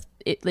is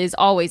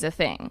always a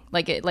thing,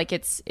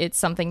 it's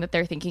something that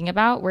they're thinking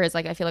about, whereas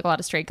like I feel like a lot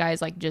of straight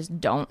guys like just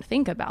don't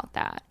think about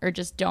that, or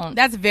just don't.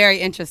 That's very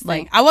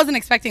interesting. I wasn't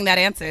expecting that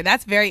answer.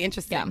 That's very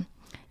interesting.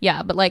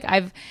 Yeah, but like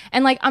I'm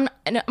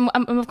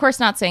of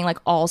course not saying like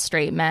all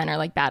straight men are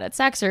like bad at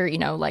sex, or, you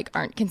know, like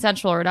aren't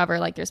consensual or whatever.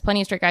 Like there's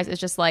plenty of straight guys. It's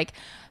just like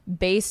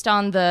based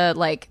on the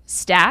like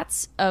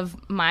stats of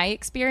my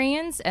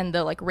experience and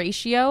the like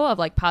ratio of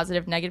like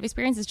positive negative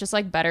experience, it's just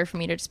like better for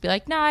me to just be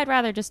like, no, I'd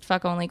rather just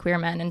fuck only queer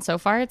men. And so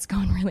far it's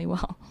going really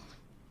well.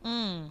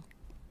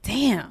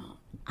 Damn.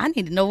 I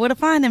need to know where to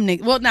find them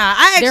niggas. Well,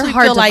 I actually they're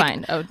hard feel to like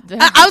find.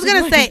 I was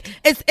gonna say,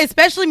 it's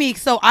especially me.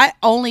 So I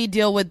only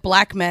deal with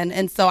black men,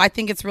 and so I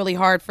think it's really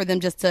hard for them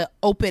just to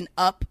open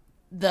up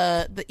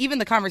the even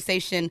the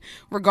conversation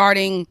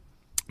regarding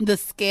the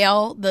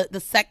scale,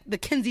 the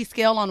Kinsey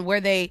scale on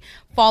where they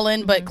fall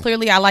in. But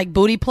clearly, I like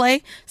booty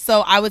play,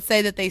 so I would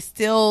say that they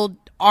still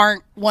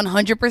aren't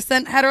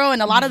 100% hetero,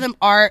 and a lot of them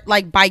are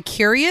like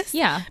bi-curious.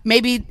 Yeah,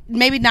 maybe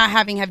not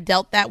have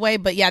dealt that way,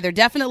 but yeah, they're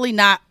definitely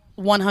not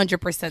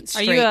 100%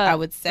 straight. I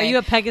would say. Are you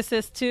a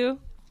Pegasus too,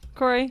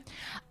 Corey?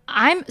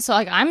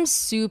 I'm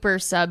super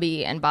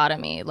subby and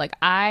bottomy. Like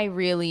I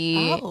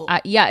really,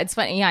 it's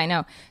funny. Yeah, I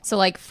know. So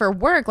like for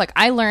work, like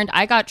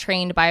I got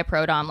trained by a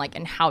pro dom like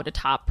in how to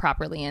top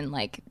properly, and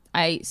like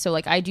I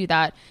do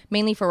that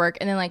mainly for work.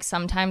 And then like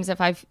sometimes if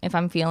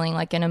I'm feeling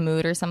like in a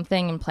mood or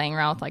something and playing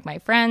around with like my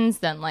friends,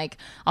 then like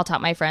I'll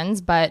top my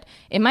friends. But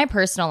in my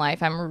personal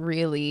life, I'm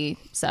really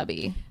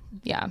subby.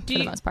 Yeah, for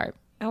the most part.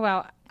 Oh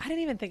wow, I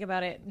didn't even think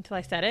about it until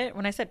I said it.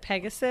 When I said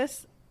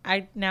Pegasus,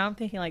 I'm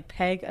thinking like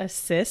peg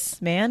assist,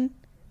 man.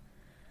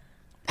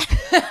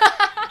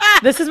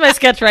 This is my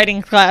sketch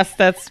writing class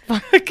that's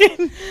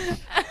fucking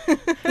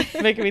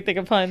making me think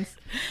of puns.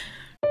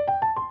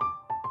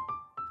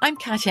 I'm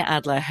Katya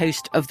Adler,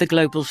 host of The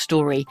Global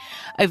Story.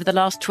 Over the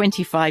last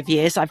 25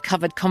 years, I've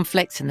covered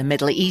conflicts in the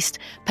Middle East,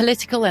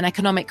 political and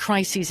economic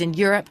crises in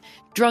Europe,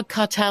 drug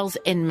cartels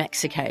in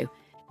Mexico.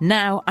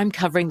 Now I'm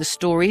covering the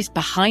stories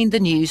behind the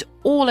news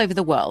all over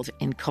the world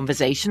in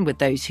conversation with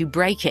those who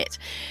break it.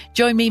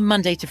 Join me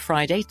Monday to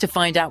Friday to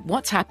find out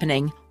what's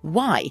happening,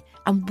 why,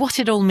 and what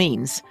it all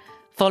means.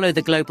 Follow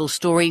The Global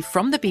Story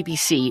from the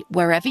BBC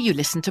wherever you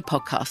listen to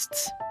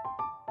podcasts.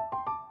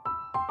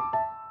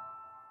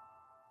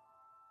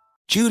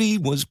 Judy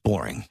was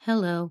boring.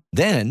 Hello.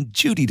 Then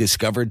Judy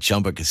discovered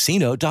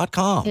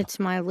ChumbaCasino.com. It's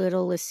my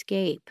little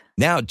escape.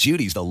 Now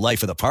Judy's the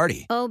life of the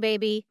party. Oh,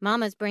 baby,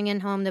 mama's bringing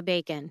home the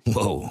bacon.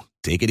 Whoa,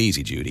 take it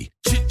easy, Judy.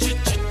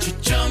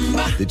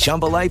 The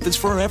Chumba life is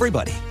for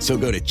everybody. So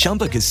go to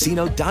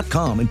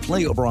ChumbaCasino.com and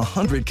play over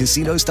 100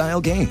 casino-style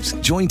games.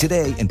 Join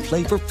today and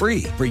play for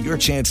free for your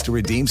chance to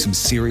redeem some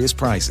serious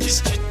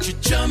prizes.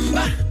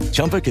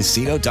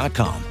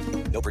 ChumbaCasino.com.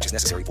 No purchase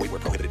necessary. Void where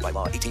prohibited by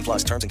law. 18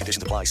 plus terms and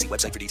conditions apply. See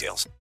website for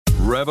details.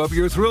 Rev up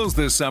your thrills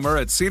this summer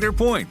at Cedar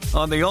Point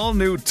on the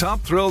all-new Top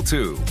Thrill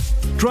 2.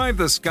 Drive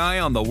the sky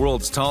on the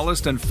world's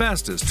tallest and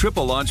fastest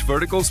triple-launch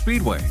vertical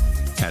speedway.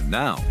 And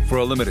now, for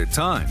a limited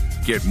time,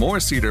 get more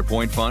Cedar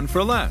Point fun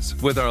for less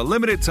with our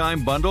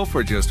limited-time bundle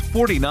for just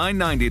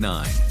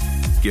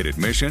 $49.99. Get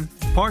admission,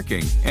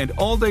 parking, and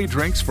all-day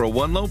drinks for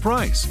one low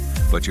price.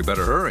 But you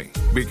better hurry,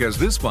 because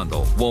this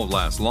bundle won't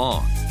last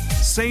long.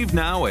 Save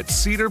now at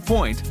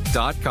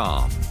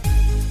cedarpoint.com.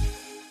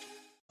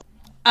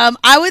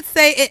 I would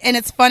say, and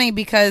it's funny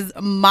because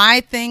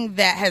my thing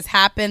that has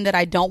happened that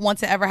I don't want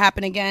to ever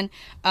happen again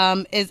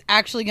is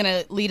actually going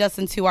to lead us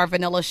into our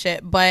vanilla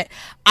shit. But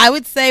I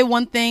would say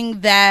one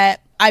thing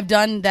that I've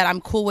done that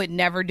I'm cool with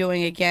never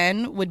doing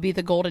again would be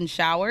the golden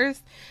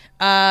showers.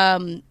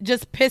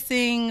 Just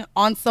pissing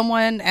on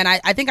someone, and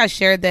I think I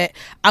shared that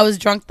I was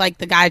drunk like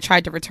the guy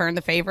tried to return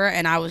the favor,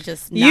 and I was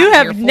just not You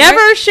have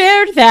never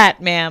shared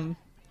that, ma'am.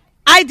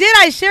 I did.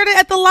 I shared it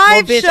at the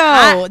live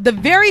show, the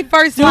very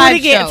first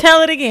live show.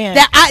 Tell it again.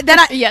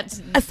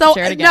 Yes. So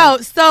share it again. no.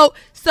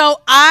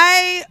 So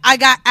I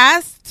got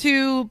asked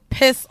to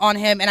piss on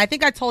him, and I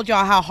think I told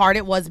y'all how hard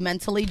it was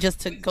mentally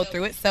just to go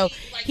through it. So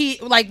he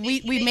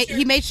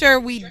made sure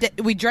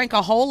we drank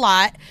a whole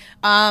lot.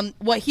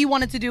 What he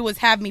wanted to do was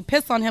have me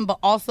piss on him, but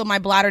also my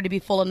bladder to be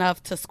full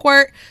enough to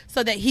squirt,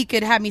 so that he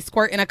could have me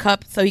squirt in a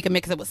cup so he could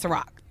mix it with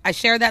Ciroc. I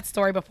shared that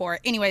story before.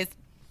 Anyways.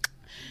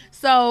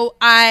 So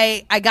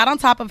I got on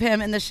top of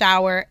him in the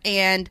shower,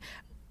 and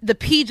the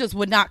pee just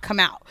would not come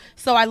out.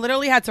 So I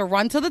literally had to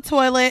run to the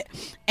toilet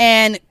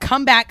and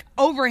come back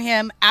over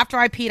him after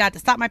I peed. I had to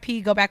stop my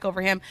pee, go back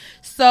over him.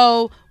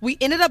 So we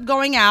ended up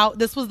going out.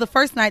 This was the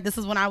first night. This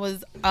is when I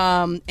was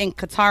in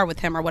Qatar with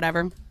him or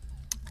whatever.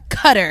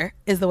 Qatar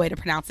is the way to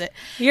pronounce it.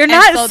 You're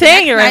not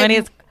saying it right.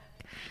 It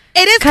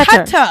is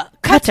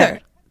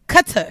Qatar.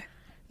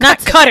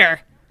 Not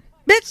Cutter.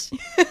 Bitch,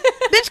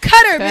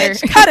 cutter,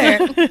 bitch, cutter.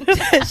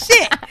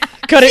 Shit.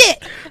 Cutter.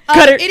 Shit.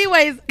 Cutter.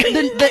 Anyways,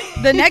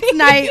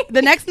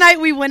 the next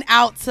night we went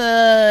out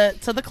to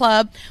the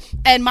club,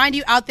 and mind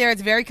you, out there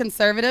it's very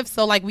conservative,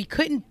 so like we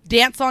couldn't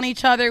dance on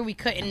each other, we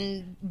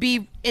couldn't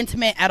be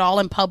intimate at all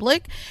in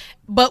public,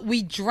 but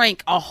we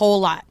drank a whole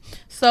lot.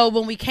 So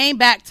when we came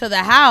back to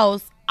the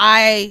house,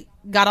 I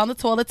got on the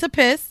toilet to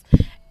piss,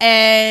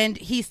 and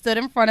he stood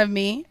in front of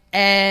me.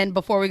 And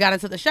before we got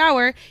into the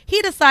shower,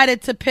 he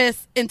decided to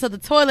piss into the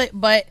toilet,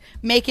 but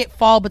make it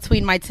fall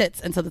between my tits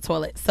into the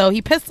toilet. So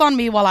he pissed on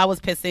me while I was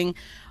pissing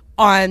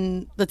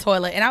on the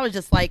toilet. And I was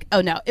just like,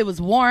 oh no, it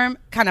was warm,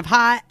 kind of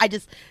hot. I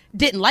just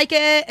didn't like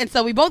it. And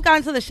so we both got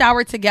into the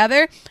shower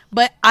together.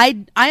 But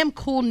I am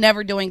cool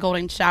never doing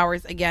golden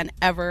showers again,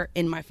 ever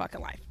in my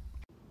fucking life.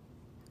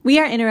 We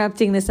are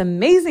interrupting this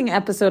amazing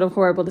episode of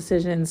Horrible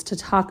Decisions to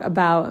talk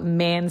about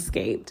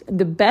Manscaped,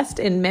 the best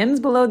in men's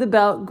below the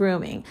belt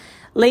grooming.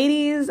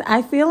 Ladies,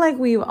 I feel like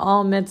we've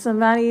all met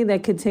somebody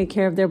that could take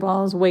care of their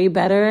balls way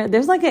better.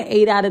 There's like an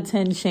 8 out of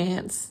 10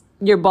 chance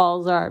your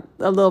balls are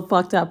a little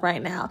fucked up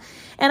right now.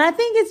 And I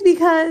think it's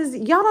because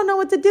y'all don't know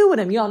what to do with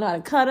them. You don't know how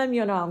to cut them.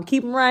 You don't know how to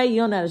keep them right.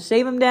 You don't know how to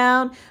shave them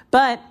down.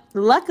 But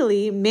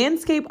luckily,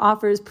 Manscaped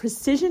offers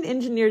precision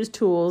engineered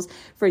tools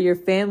for your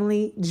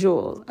family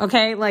jewels.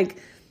 Okay? Like,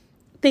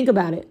 think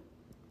about it.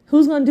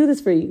 Who's going to do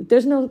this for you?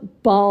 There's no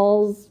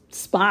balls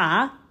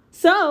spa.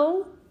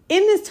 So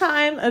in this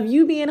time of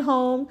you being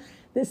home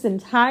this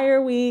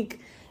entire week,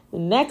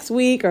 next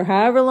week, or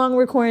however long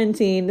we're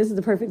quarantined, this is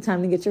the perfect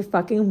time to get your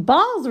fucking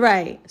balls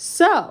right.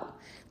 So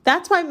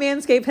that's why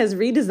Manscaped has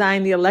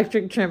redesigned the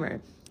electric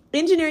trimmer.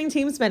 Engineering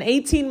team spent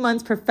 18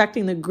 months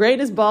perfecting the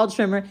greatest ball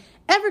trimmer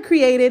ever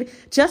created.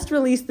 Just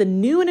released the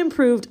new and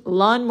improved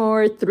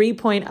Lawnmower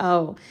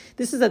 3.0.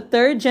 This is a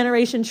 3rd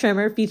generation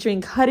trimmer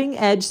featuring cutting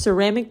edge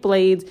ceramic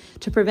blades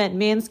to prevent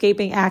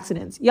manscaping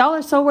accidents. Y'all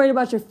are so worried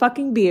about your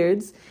fucking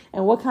beards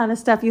and what kind of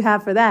stuff you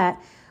have for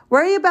that.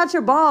 Worry about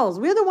your balls.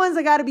 We're the ones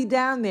that got to be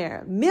down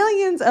there.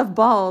 Millions of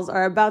balls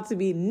are about to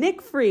be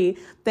nick-free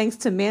thanks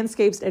to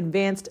Manscaped's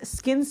advanced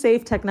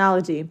skin-safe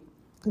technology.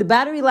 The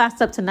battery lasts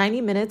up to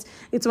 90 minutes.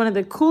 It's one of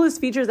the coolest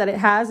features that it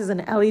has is an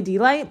LED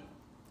light,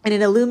 and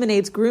it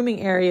illuminates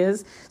grooming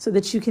areas so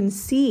that you can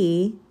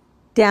see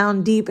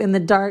down deep in the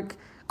dark,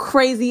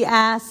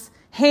 crazy-ass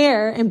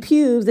hair and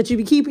pubes that you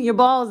be keeping your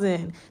balls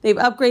in. They've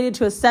upgraded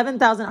to a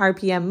 7,000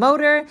 RPM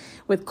motor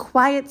with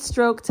quiet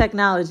stroke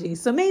technology.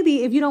 So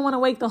maybe if you don't want to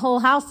wake the whole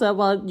house up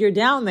while you're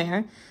down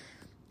there,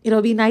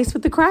 it'll be nice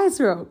with the quiet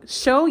stroke.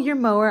 Show your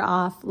mower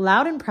off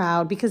loud and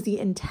proud because the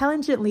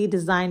intelligently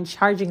designed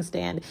charging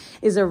stand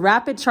is a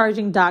rapid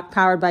charging dock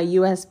powered by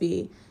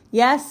USB.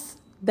 Yes,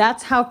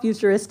 that's how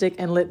futuristic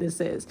and lit this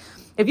is.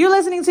 If you're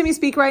listening to me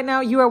speak right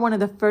now, you are one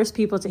of the first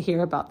people to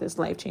hear about this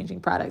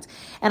life-changing product,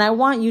 and I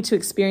want you to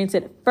experience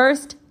it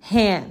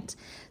firsthand.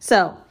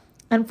 So,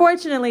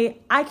 unfortunately,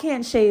 I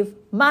can't shave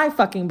my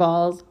fucking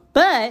balls,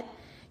 but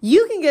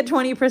you can get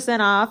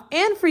 20% off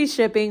and free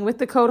shipping with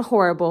the code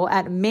HORRIBLE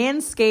at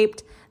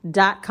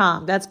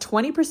manscaped.com. That's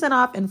 20%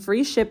 off and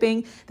free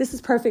shipping. This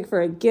is perfect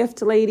for a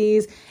gift,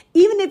 ladies.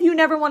 Even if you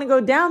never want to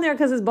go down there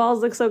because his balls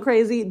look so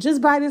crazy,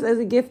 just buy this as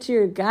a gift to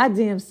your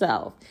goddamn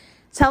self.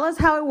 Tell us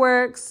how it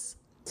works,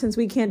 since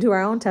we can't do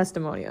our own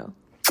testimonial.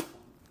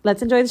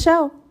 Let's enjoy the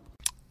show.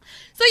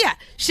 So yeah,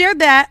 shared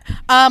that.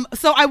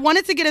 So I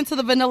wanted to get into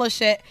the vanilla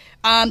shit.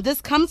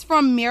 This comes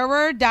from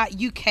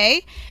mirror.uk.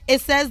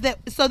 It says that,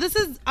 so this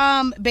is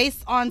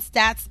based on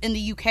stats in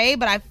the UK,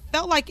 but I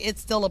felt like it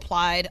still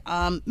applied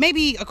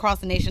maybe across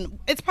the nation.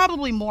 It's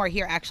probably more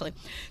here actually.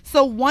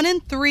 So 1 in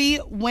 3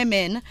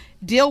 women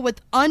deal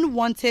with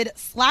unwanted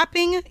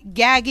slapping,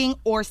 gagging,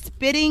 or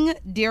spitting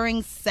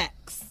during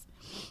sex.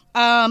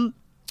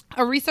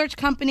 A research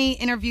company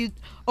interviewed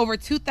over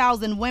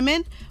 2,000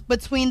 women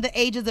between the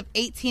ages of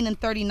 18 and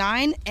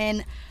 39,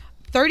 and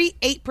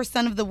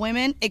 38% of the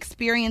women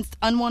experienced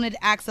unwanted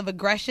acts of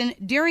aggression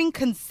during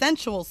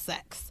consensual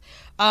sex.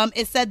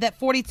 It said that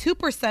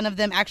 42% of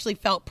them actually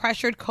felt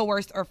pressured,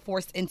 coerced, or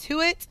forced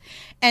into it.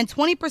 And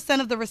 20%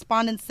 of the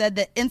respondents said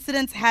that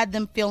incidents had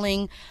them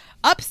feeling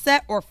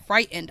upset or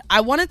frightened.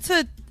 I wanted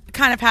to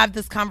kind of have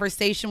this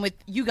conversation with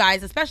you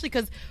guys, especially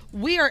because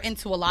we are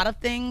into a lot of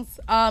things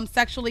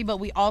sexually, but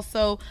we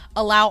also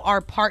allow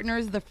our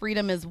partners the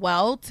freedom as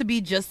well to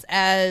be just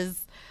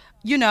as,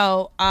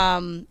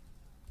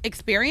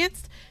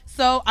 experienced.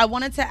 So I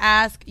wanted to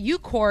ask you,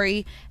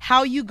 Corey,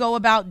 how you go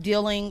about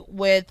dealing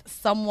with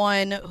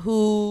someone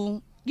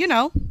who,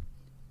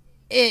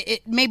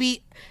 it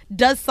maybe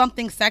does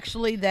something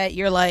sexually that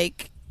you're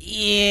like,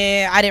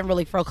 yeah, I didn't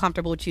really feel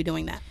comfortable with you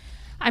doing that.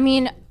 I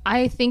mean,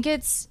 I think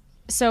it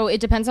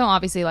depends on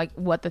obviously like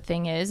what the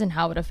thing is and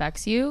how it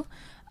affects you.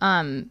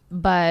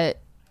 But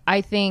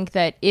I think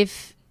that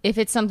if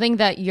it's something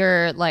that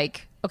you're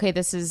like, okay,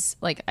 this is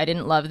like, I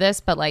didn't love this,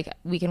 but like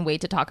we can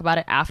wait to talk about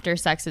it after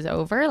sex is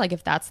over. Like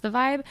if that's the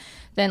vibe,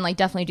 then like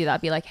definitely do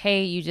that. Be like,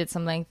 hey, you did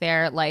something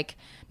there. Like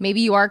maybe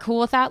you are cool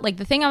with that. Like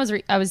the thing I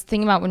was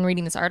thinking about when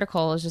reading this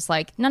article is just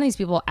like, none of these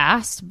people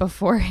asked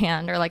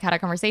beforehand or like had a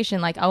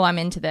conversation like, oh, I'm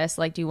into this.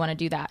 Like, do you want to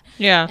do that?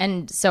 Yeah.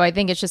 And so I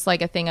think it's just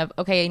like a thing of,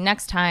 okay,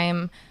 next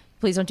time,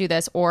 please don't do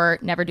this or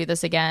never do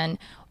this again.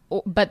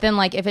 But then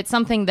like if it's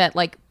something that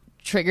like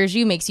triggers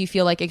you, makes you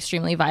feel like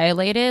extremely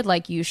violated,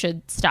 like you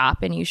should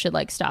stop, and you should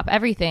like stop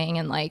everything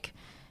and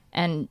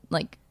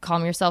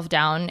calm yourself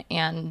down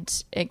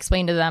and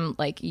explain to them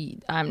like,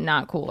 I'm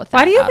not cool with that.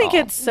 Why do you think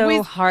it's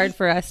so hard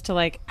for us to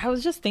like, I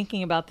was just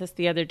thinking about this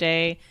the other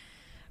day.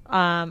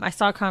 I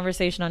saw a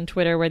conversation on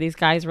Twitter where these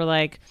guys were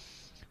like,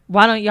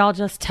 why don't y'all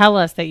just tell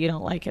us that you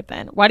don't like it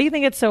then? Why do you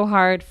think it's so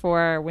hard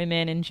for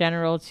women in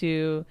general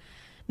to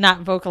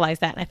not vocalize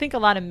that? And I think a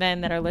lot of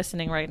men that are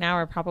listening right now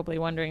are probably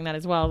wondering that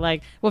as well.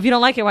 Like, well, if you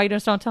don't like it, why you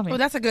just don't tell me? Well,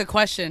 that's a good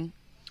question.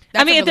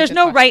 I mean, there's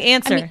no right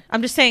answer.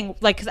 I'm just saying,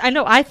 like, because I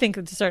know I think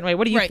it's a certain way.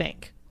 What do you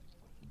think?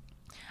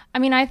 I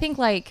mean, I think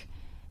like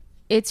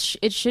you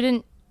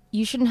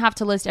shouldn't have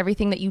to list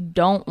everything that you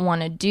don't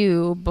want to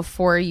do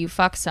before you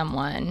fuck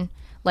someone.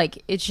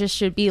 Like it just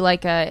should be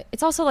like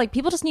it's also like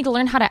people just need to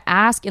learn how to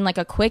ask in like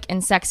a quick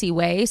and sexy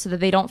way so that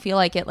they don't feel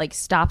like it like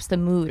stops the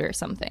mood or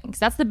something. Because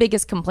that's the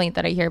biggest complaint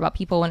that I hear about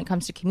people when it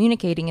comes to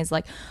communicating is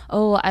like,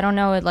 oh, I don't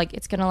know,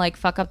 it's gonna like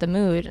fuck up the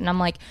mood. And I'm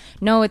like,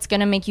 no, it's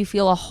gonna make you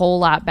feel a whole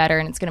lot better,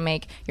 and it's gonna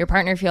make your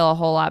partner feel a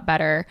whole lot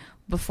better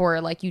before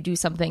like you do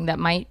something that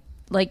might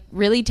like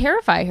really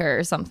terrify her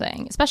or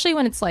something. Especially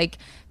when it's like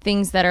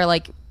things that are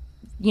like,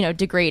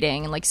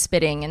 degrading and like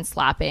spitting and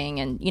slapping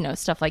and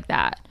stuff like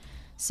that.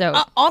 So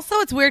also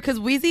it's weird because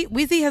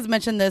Weezy has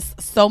mentioned this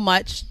so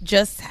much,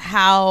 just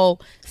how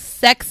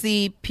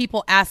sexy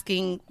people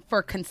asking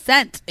for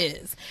consent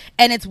is.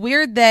 And it's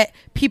weird that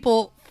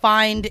people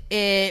find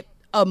it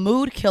a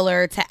mood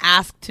killer to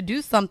ask to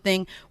do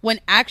something when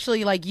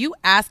actually like you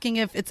asking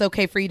if it's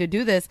okay for you to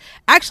do this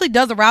actually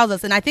does arouse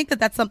us. And I think that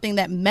that's something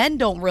that men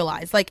don't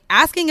realize. Like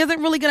asking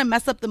isn't really going to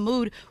mess up the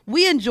mood.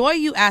 We enjoy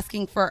you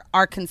asking for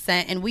our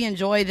consent, and we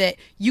enjoy that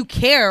you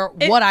care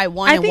what I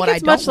want and what I don't want. I think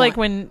it's much like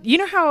when, you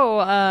know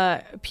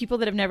how people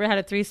that have never had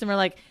a threesome are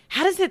like,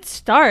 how does it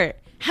start?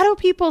 How do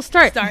people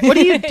start? What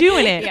do you do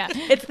in it? Yeah.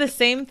 It's the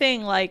same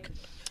thing. Like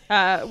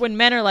when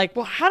men are like,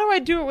 well, how do I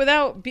do it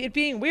without it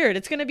being weird?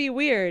 It's going to be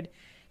weird.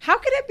 How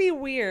could it be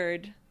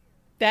weird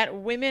that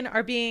women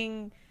are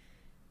being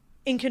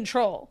in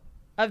control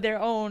of their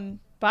own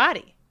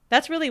body?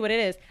 That's really what it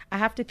is. I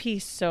have to pee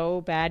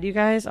so bad, you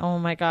guys. Oh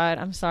my God.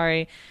 I'm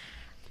sorry.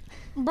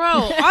 Bro,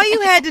 all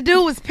you had to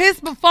do was piss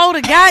before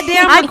the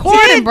goddamn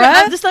recording, bro.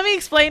 Just let me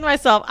explain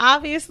myself.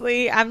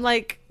 Obviously, I'm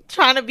like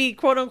trying to be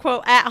quote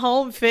unquote at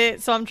home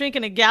fit, so I'm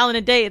drinking a gallon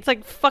a day. It's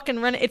like fucking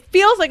running. It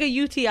feels like a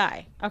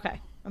UTI.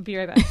 Okay. I'll be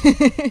right back.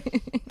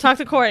 Talk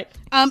to Corey.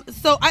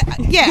 So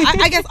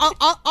I guess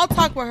I'll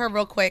talk with her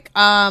real quick.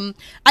 I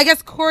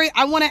guess Corey,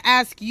 I want to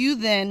ask you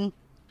then,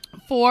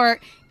 for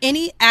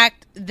any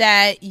act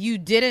that you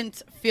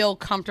didn't feel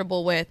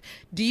comfortable with,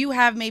 do you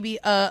have maybe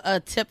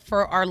a tip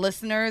for our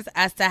listeners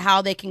as to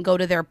how they can go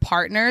to their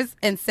partners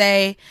and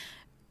say,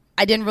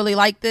 I didn't really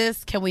like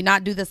this. Can we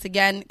not do this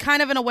again?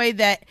 Kind of in a way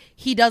that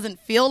he doesn't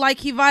feel like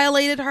he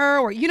violated her,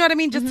 or you know what I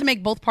mean? Just to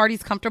make both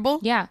parties comfortable.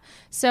 Yeah.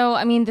 So,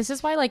 I mean, this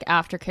is why like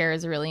aftercare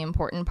is a really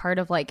important part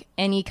of like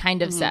any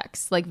kind of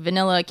sex, like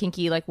vanilla,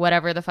 kinky, like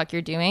whatever the fuck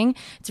you're doing.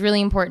 It's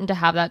really important to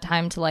have that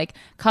time to like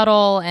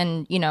cuddle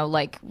and,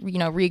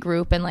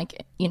 regroup and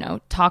like,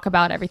 talk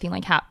about everything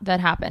like that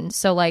happened.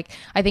 So like,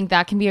 I think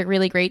that can be a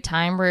really great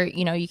time where,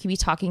 you can be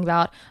talking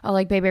about, oh,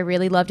 like, babe, I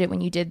really loved it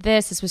when you did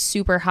this. This was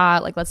super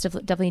hot. Like, let's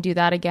definitely do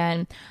that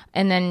again.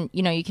 And then,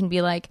 you can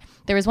be like,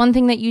 there was one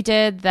thing that you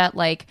did that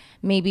like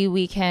maybe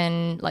we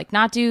can like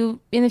not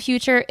do in the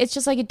future. It's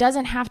just like, it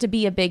doesn't have to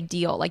be a big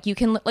deal. Like you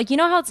can like,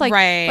 how it's like,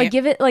 right, like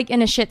give it like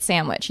in a shit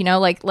sandwich,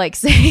 like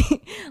say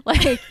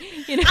like,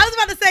 I was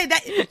about to say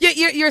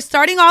that you're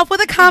starting off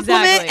with a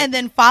compliment and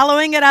then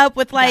following it up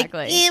with like,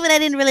 but I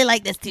didn't really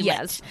like this too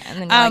much.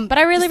 And then but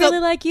I really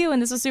like you,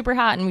 and this was super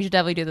hot, and we should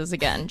definitely do this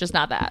again. Just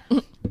not that.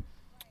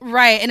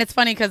 Right. And it's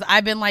funny because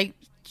I've been like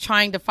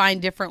trying to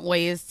find different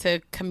ways to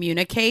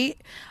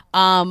communicate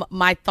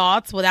my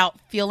thoughts without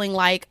feeling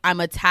like I'm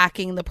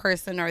attacking the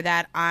person or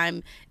that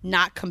I'm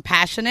not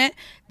compassionate.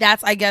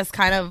 That's, I guess,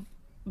 kind of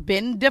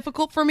been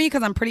difficult for me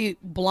because I'm pretty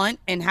blunt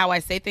in how I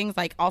say things.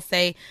 Like I'll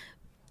say,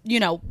 you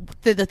know,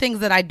 the things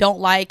that I don't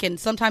like, and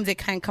sometimes it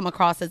can come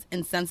across as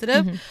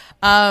insensitive.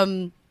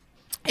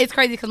 It's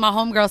crazy because my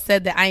homegirl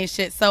said that I ain't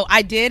shit. So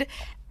I did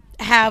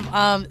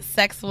have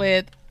sex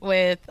with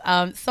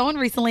someone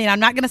recently, and I'm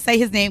not going to say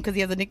his name because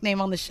he has a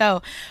nickname on the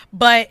show,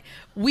 but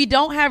we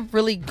don't have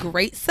really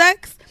great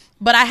sex,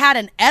 but I had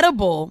an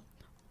edible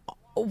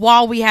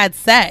while we had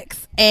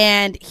sex,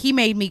 and he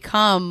made me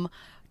come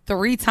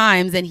 3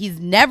 times, and he's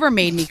never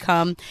made me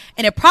come,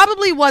 and it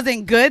probably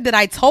wasn't good that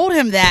I told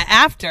him that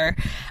after.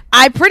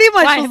 I pretty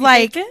much was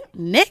like,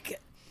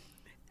 Nick,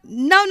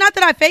 no, not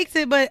that I faked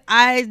it, but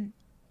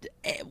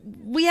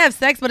we have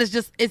sex, but it's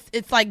just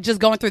it's like just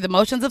going through the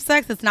motions of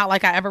sex. It's not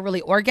like I ever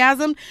really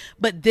orgasmed,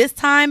 but this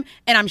time,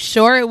 and I'm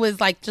sure it was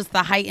like just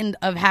the heightened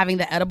of having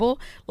the edible,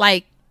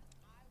 like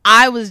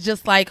I was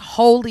just like,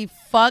 holy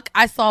fuck,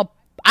 I saw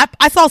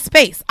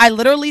space. I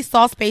literally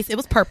saw space. It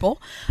was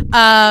purple.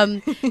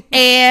 And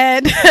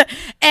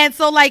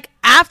so like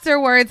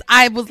afterwards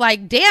I was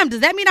like, damn,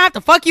 does that mean I have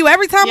to fuck you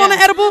every time on the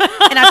edible?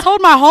 And I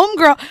told my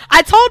homegirl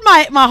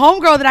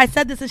that I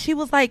said this, and she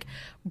was like,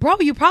 bro,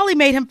 you probably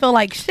made him feel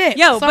like shit.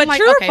 Yo, so but like,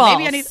 true or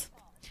false?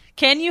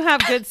 Can you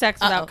have good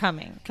sex without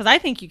coming? Because I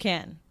think you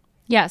can.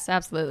 Yes,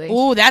 absolutely.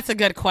 Ooh, that's a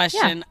good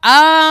question.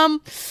 Yeah.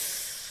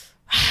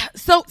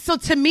 So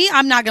to me,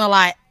 I'm not gonna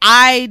lie,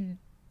 I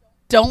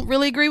don't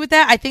really agree with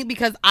that. I think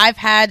because I've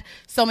had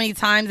so many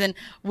times, and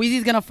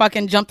Weezy's gonna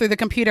fucking jump through the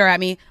computer at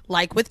me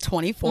like with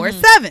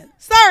 24/7.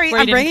 Sorry,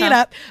 I'm bringing it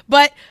up,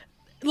 but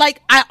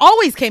like I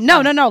always came. No,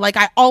 like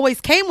I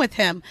always came with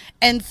him,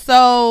 and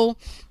so.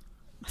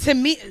 To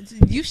me,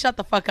 you shut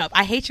the fuck up.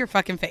 I hate your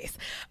fucking face.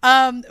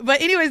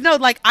 But anyways, no,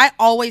 like I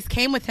always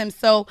came with him.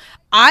 So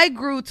I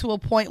grew to a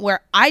point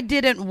where I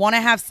didn't want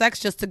to have sex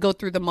just to go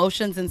through the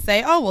motions and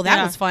say, oh, well,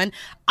 that was fun.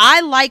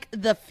 I like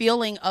the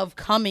feeling of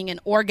coming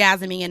and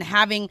orgasming and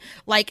having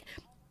like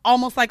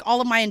almost like all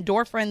of my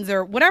endorphins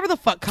or whatever the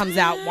fuck comes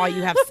out while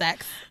you have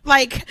sex.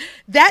 Like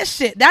that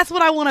shit. That's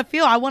what I want to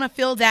feel. I want to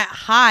feel that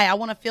high. I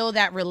want to feel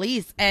that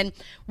release. And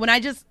when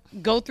I just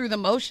go through the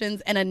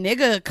motions and a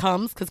nigga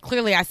comes, because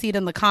clearly I see it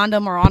in the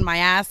condom or on my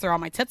ass or on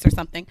my tits or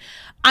something,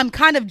 I'm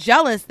kind of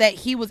jealous that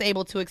he was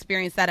able to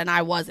experience that and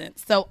I wasn't.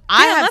 So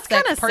I have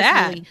sex personally.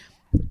 Sad.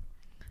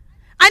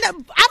 I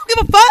know. I don't give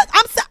a fuck.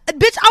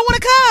 Bitch, I want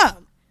to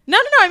come. No.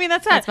 I mean,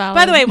 that's sad.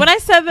 By the way, when I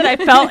said that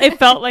it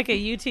felt like a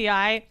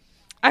UTI,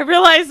 I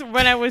realized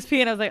when I was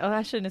peeing, I was like, oh,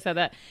 I shouldn't have said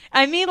that.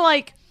 I mean,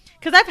 like,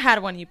 because I've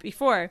had one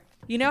before.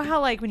 You know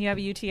how, like, when you have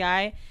a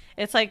UTI,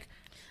 it's like,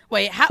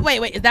 Wait,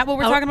 is that what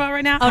we're talking about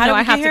right now? Oh, no,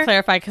 I have to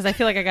clarify because I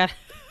feel like I got...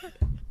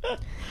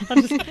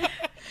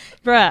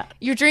 Bruh.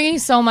 You're drinking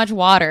so much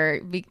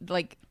water.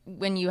 Like,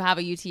 when you have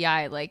a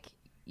UTI, like,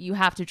 you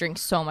have to drink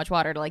so much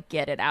water to, like,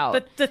 get it out.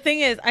 But the thing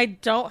is, I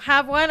don't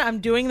have one.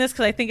 I'm doing this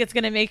because I think it's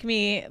going to make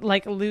me,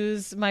 like,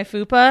 lose my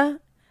fupa.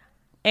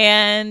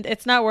 And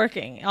it's not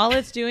working. All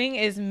it's doing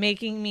is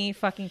making me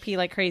fucking pee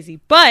like crazy.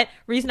 But,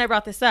 reason I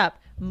brought this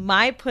up,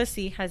 my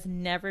pussy has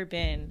never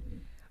been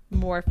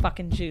more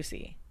fucking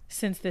juicy.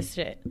 Since this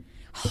shit.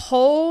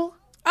 But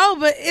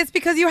it's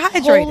because you're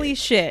hydrated. Holy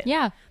shit.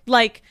 Yeah.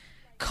 Like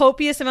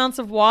copious amounts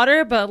of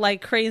water, but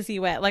like crazy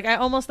wet. Like I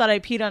almost thought I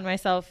peed on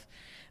myself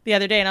the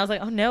other day and I was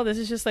like, oh no, this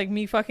is just like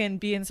me fucking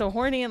being so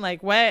horny and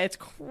like wet. It's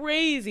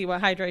crazy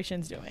what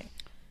hydration's doing.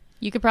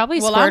 You could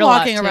probably squirt a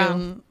lot too.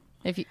 Around.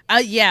 If you,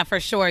 yeah, for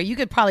sure. You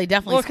could probably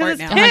definitely squirt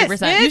now.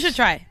 Piss, 100%. You should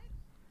try.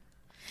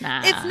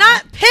 Nah. It's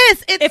not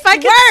piss. It's if I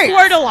can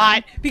squirt a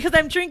lot because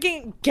I'm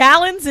drinking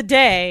gallons a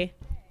day.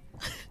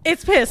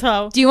 It's piss,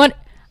 ho. Do you want?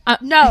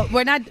 No,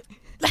 we're not.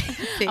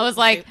 I was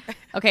like,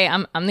 okay,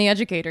 I'm the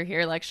educator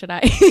here. Like, should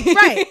I?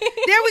 Right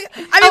there we go.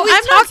 I mean, we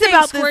talked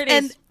about this,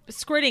 and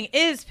squirting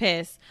is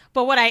piss.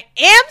 But what I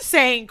am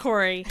saying,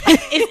 Corey, is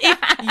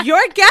if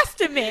your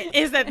guesstimate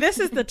is that this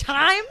is the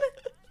time,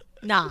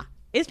 nah,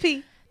 it's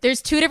pee.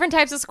 There's 2 different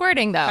types of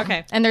squirting, though.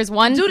 Okay. And there's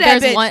one. Do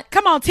that, bitch. One.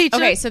 Come on, teacher.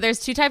 Okay, so there's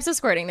 2 types of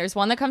squirting. There's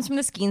one that comes from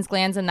the Skene's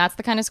glands, and that's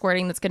the kind of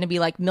squirting that's going to be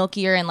like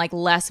milkier and like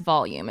less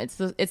volume. It's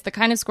the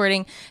kind of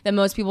squirting that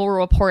most people will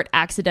report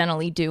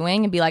accidentally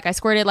doing and be like, I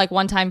squirted like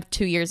one time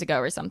 2 years ago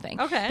or something.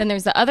 Okay. Then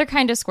there's the other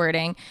kind of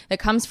squirting that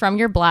comes from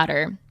your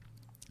bladder.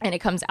 and it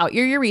comes out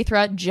your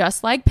urethra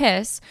just like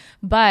piss.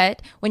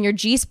 But when your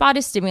G-spot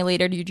is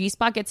stimulated, your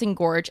G-spot gets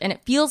engorged and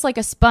it feels like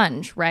a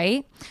sponge,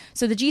 right?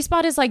 So the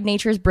G-spot is like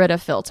nature's Brita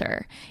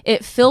filter.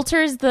 It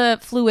filters the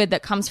fluid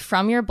that comes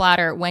from your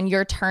bladder when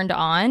you're turned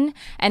on,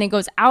 and it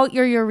goes out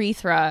your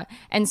urethra.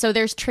 And so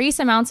there's trace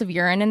amounts of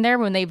urine in there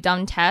when they've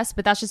done tests,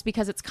 but that's just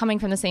because it's coming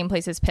from the same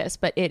place as piss,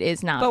 but it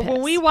is not piss. But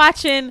when we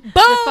watching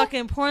the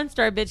fucking porn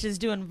star bitches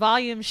doing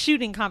volume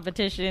shooting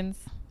competitions,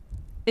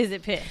 is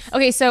it piss?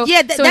 Okay, so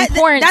yeah, so in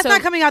porn, that's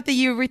not coming out the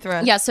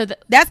urethra. Yeah, so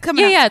that's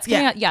coming out. Yeah, it's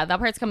coming out. Yeah, that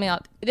part's coming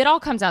out. It all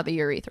comes out the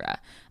urethra.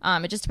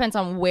 It just depends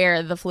on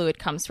where the fluid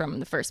comes from in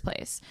the first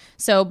place.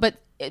 So, but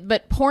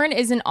porn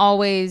isn't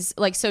always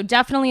like, so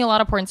definitely a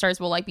lot of porn stars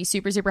will like be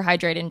super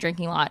hydrated and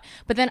drinking a lot.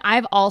 But then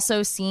I've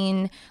also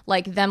seen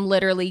like them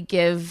literally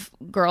give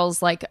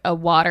girls like a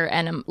water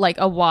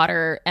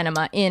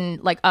enema in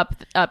like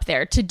up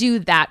there to do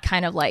that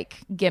kind of like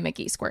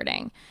gimmicky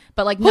squirting.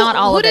 But like not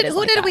all of it is who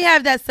like did that. we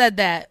have that said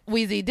that,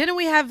 Wheezy? Didn't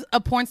we have a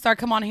porn star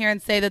come on here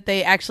and say that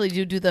they actually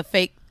do the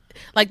fake,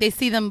 like they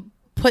see them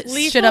put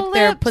Lethal shit up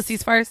their lips?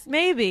 pussies first?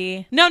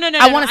 Maybe. No.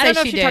 I want to say don't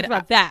know she if she did. talked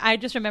about that. I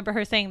just remember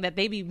her saying that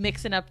they be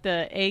mixing up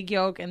the egg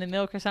yolk and the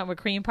milk or something with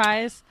cream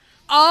pies.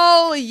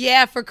 Oh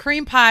yeah, for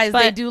cream pies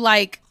they do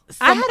like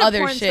some I had other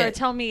a porn shit. star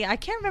tell me, I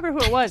can't remember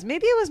who it was.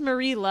 Maybe it was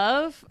Marie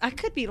Love. I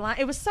could be lying.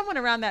 It was someone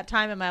around that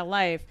time in my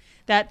life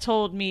that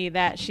told me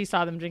that she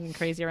saw them drinking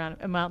crazy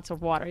amounts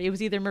of water. It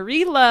was either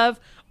Marie Love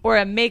or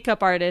a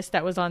makeup artist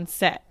that was on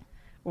set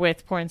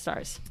with porn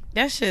stars.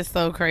 That shit's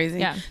so crazy.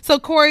 Yeah. So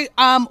Corey,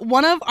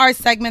 one of our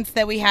segments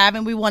that we have,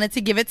 and we wanted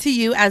to give it to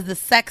you as the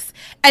sex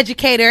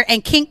educator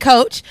and kink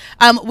coach,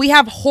 we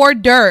have hors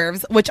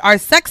d'oeuvres, which are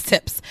sex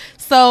tips.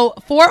 So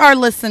for our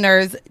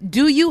listeners,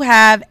 do you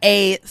have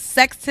a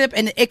sex tip?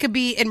 And it could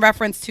be in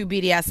reference to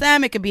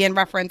BDSM. It could be in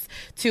reference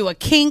to a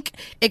kink.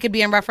 It could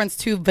be in reference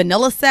to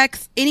vanilla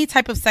sex, any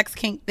type of sex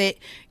kink that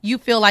you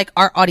feel like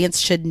our audience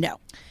should know.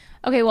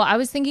 Okay, well, I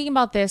was thinking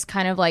about this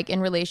kind of like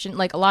in relation,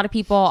 like a lot of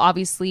people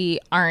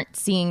obviously aren't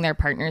seeing their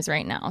partners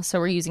right now. So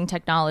we're using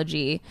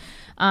technology.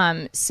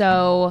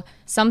 So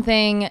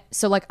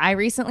like I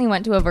recently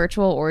went to a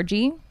virtual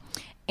orgy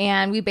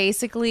and we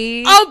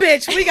basically... Oh,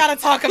 bitch, we got to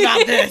talk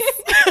about this.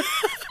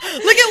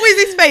 Look at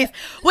Weezy's face.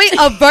 Wait,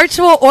 a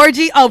virtual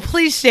orgy? Oh,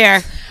 please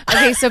share.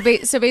 Okay, so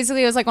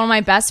basically it was like one of my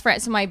best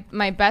friends. So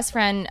my best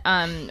friend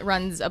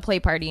runs a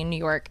play party in New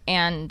York,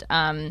 and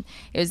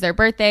it was their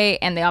birthday,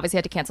 and they obviously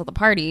had to cancel the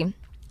party.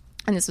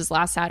 And this was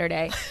last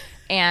Saturday.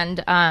 And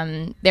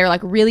they were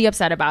like really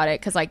upset about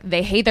it because like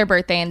they hate their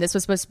birthday, and this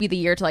was supposed to be the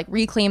year to like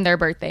reclaim their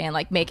birthday and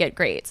like make it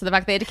great. So the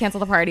fact they had to cancel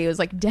the party was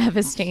like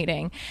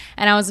devastating.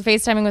 And I was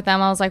FaceTiming with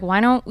them. I was like, why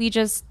don't we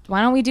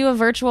do a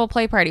virtual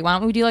play party? Why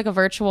don't we do like a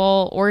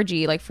virtual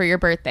orgy like for your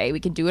birthday?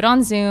 We can do it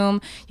on Zoom.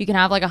 You can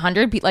have like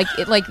 100 people.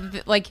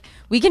 Like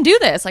we can do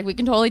this. Like we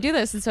can totally do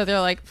this. And so they're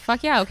like,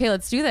 fuck yeah, okay,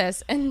 let's do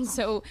this. And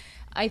so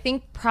I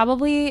think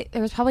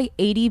there was probably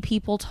 80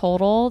 people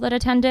total that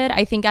attended.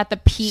 I think at the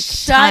peak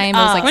time it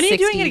was like when are you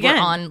 60 doing it again?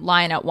 were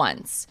online at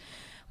once.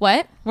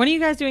 What? When are you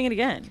guys doing it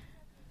again?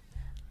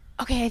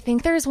 Okay, I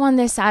think there's one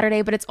this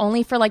Saturday, but it's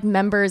only for like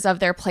members of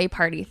their play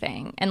party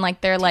thing. And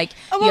like they're like,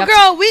 oh, well,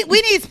 girl,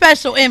 we need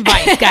special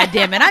invites,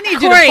 goddammit. I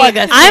need you to plug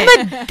us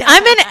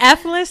I'm an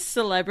F-list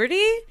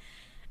celebrity.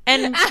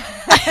 And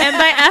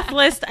by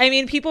F-list, I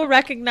mean people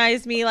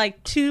recognize me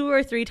like 2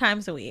 or 3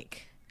 times a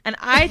week. And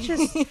I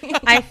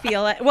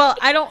feel it. Well,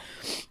 I don't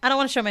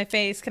want to show my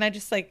face. Can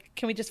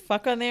we just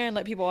fuck on there and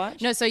let people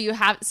watch? No, so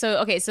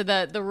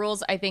the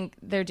rules I think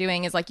they're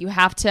doing is like you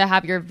have to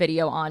have your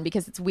video on,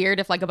 because it's weird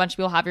if like a bunch of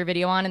people have your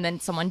video on and then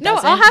someone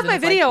doesn't. No, I'll have my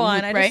video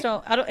like, on. I right?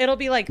 just don't, it'll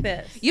be like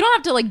this. You don't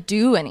have to like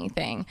do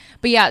anything.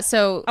 But yeah,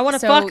 so I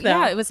want to fuck them.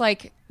 Yeah, it was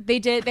like they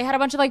had a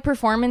bunch of like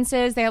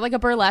performances. They had like a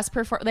burlesque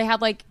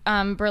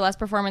burlesque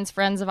performance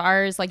friends of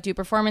ours like do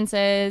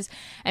performances,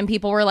 and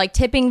people were like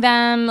tipping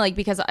them like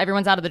because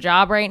everyone's out of the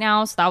job right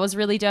now, so that was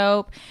really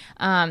dope.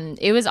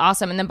 It was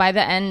awesome. And then by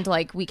the end,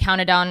 like we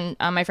counted down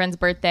my friend's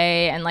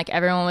birthday, and like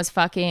everyone was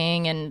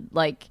fucking, and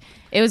like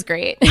it was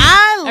great.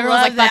 I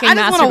love that. I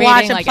just want to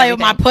watch and like, play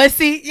everything. with my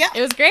pussy. Yeah,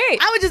 it was great.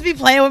 I would just be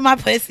playing with my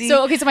pussy.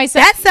 So okay, so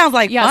that sounds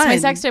like fun. So my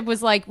sex tip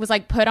was like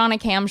put on a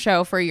cam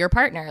show for your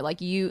partner.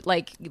 Like you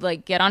like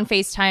get on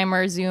FaceTime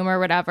or Zoom or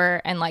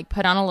whatever, and like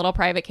put on a little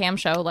private cam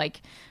show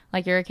like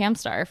you're a cam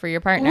star for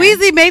your partner.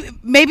 Weezy,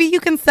 maybe you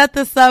can set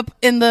this up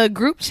in the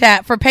group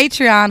chat for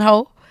Patreon,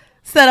 ho.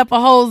 Set up a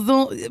whole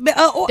Zoom.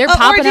 They're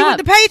popping up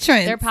with the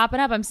patrons. They're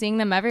popping up. I'm seeing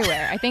them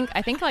everywhere. I think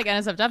like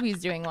NSFW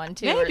is doing one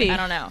too. Maybe. I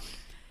don't know.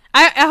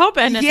 I hope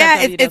NSFW.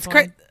 Yeah, it's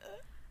crazy.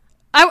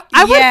 I would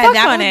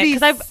fuck on it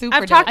because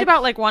I've talked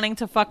about like wanting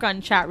to fuck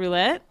on chat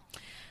roulette.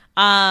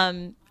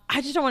 I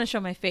just don't want to show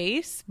my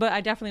face, but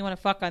I definitely want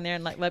to fuck on there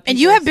and like let people. And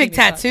you have see big me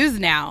tattoos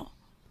now.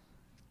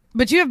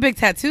 But you have big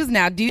tattoos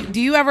now.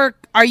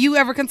 Are you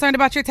ever concerned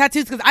about your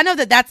tattoos? Because I know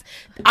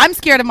I'm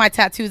scared of my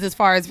tattoos as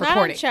far as recording.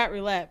 Not on chat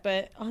roulette,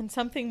 but on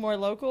something more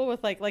local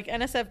with like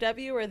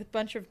NSFW or a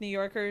bunch of New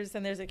Yorkers,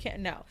 and there's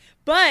no.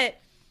 But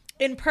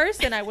in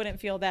person, I wouldn't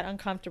feel that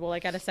uncomfortable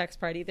like at a sex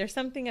party. There's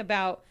something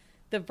about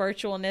the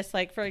virtualness.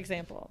 Like, for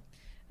example,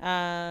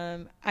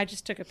 I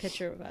just took a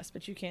picture of us,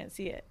 but you can't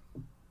see it.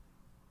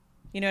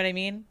 You know what I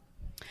mean?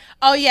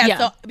 Oh yeah.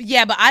 So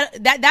yeah, but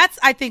that's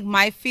I think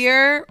my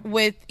fear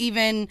with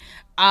even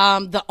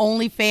the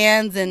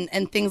OnlyFans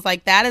and things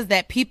like that is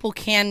that people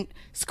can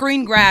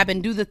screen grab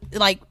and do the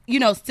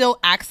still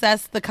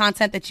access the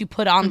content that you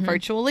put on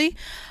virtually.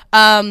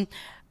 I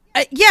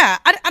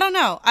don't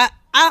know.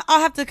 I'll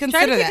have to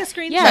consider that. Try to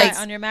take a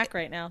screenshot on your Mac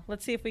right now.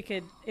 Let's see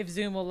if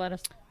Zoom will let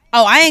us.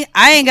 Oh, I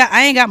ain't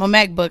got my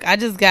MacBook. I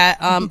just got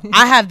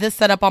I have this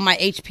set up on my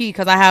HP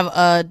because I have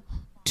a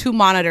 2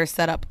 monitor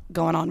setup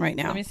going on right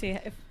now. Let me see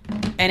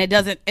and it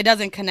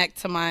doesn't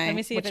connect to my. Let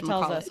me see if it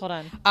tells us. Hold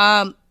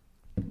on.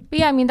 But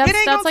yeah, I mean that's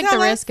like the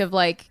risk of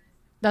like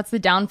that's the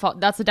downfall.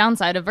 That's the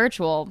downside of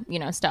virtual,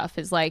 stuff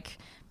is like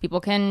people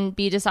can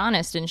be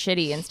dishonest and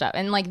shitty and stuff.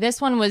 And like this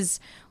one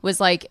was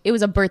like it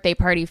was a birthday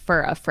party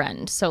for a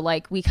friend, so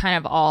like we kind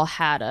of all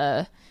had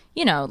a.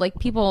 Like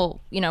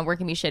people, work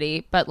can be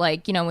shitty, but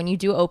like, when you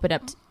do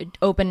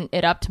open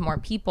it up to more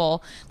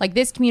people, like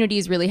this community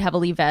is really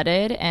heavily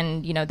vetted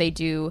and, they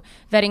do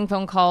vetting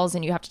phone calls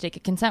and you have to take a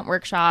consent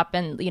workshop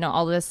and,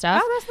 all of this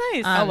stuff. Oh, that's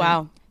nice. Oh,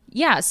 wow.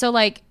 Yeah. So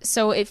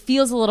it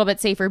feels a little bit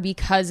safer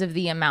because of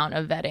the amount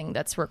of vetting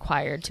that's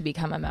required to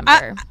become a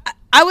member.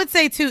 I would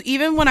say too,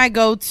 even when I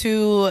go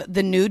to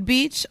the nude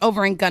beach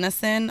over in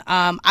Gunnison,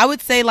 I would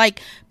say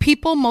like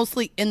people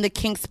mostly in the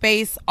kink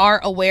space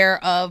are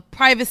aware of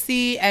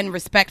privacy and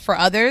respect for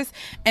others.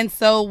 And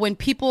so when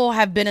people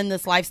have been in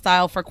this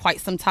lifestyle for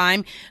quite some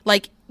time,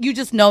 like you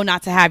just know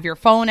not to have your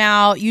phone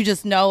out. You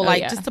just know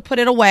just to put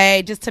it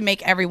away, just to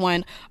make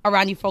everyone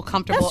around you feel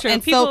comfortable. That's true.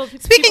 And so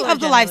speaking of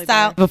the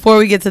lifestyle, before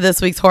we get to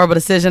this week's horrible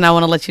decision, I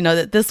want to let you know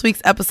that this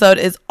week's episode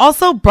is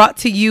also brought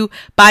to you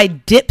by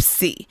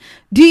Dipsea.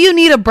 Do you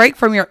need a break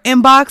from your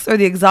inbox or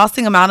the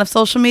exhausting amount of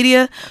social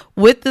media?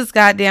 With this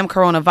goddamn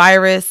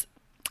coronavirus,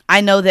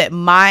 I know that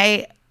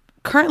my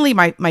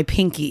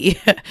pinky,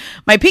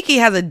 my pinky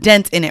has a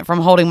dent in it from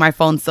holding my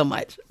phone so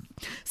much.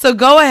 So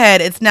go ahead.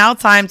 It's now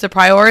time to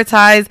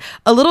prioritize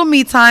a little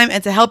me time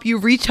and to help you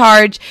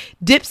recharge.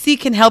 Dipsea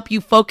can help you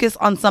focus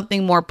on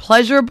something more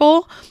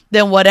pleasurable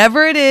than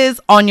whatever it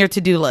is on your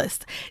to-do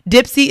list.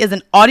 Dipsea is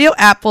an audio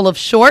app full of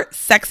short,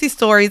 sexy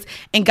stories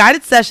and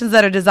guided sessions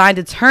that are designed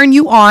to turn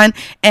you on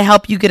and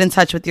help you get in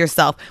touch with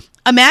yourself.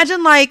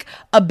 Imagine like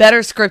a better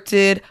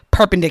scripted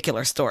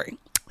perpendicular story.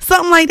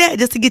 Something like that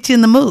just to get you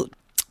in the mood.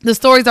 The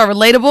stories are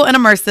relatable and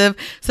immersive,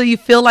 so you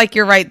feel like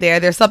you're right there.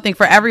 There's something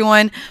for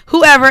everyone,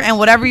 whoever and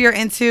whatever you're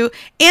into,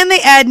 and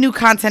they add new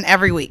content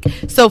every week.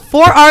 So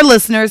for our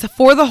listeners,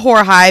 for the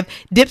Whore Hive,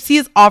 Dipsea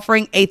is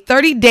offering a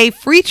 30-day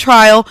free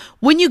trial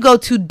when you go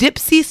to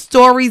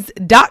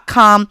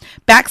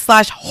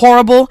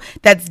dipseastories.com/horrible.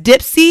 That's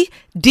Dipsea,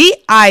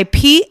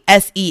 DIPSEA,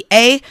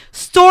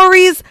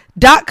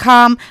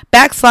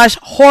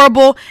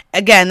 stories.com/horrible.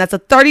 Again, that's a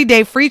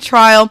 30-day free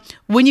trial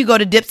when you go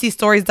to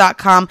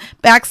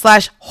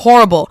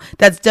dipseastories.com/horrible.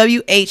 That's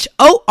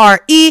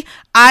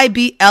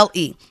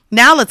WHOREIBLE.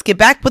 Now let's get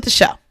back with the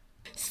show.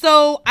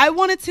 So I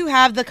wanted to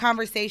have the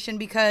conversation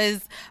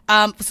because,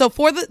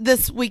 for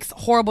this week's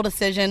horrible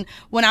decision,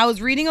 when I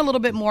was reading a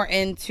little bit more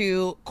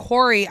into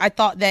Corey, I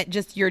thought that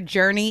just your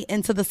journey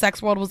into the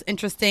sex world was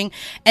interesting.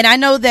 And I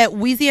know that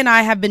Weezy and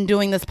I have been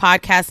doing this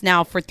podcast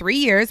now for 3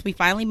 years. We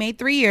finally made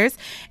 3 years.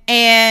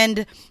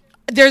 And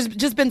there's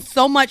just been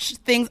so much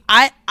things.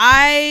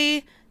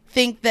 I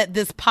think that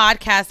this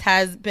podcast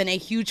has been a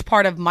huge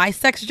part of my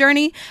sex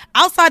journey.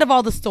 Outside of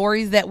all the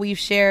stories that we've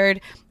shared,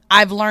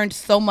 I've learned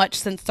so much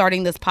since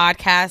starting this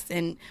podcast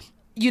and,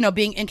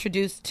 being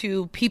introduced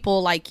to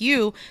people like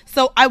you.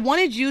 So I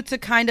wanted you to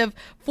kind of,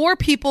 for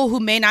people who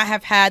may not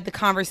have had the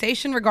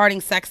conversation regarding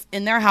sex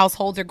in their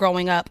households or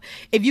growing up,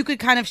 if you could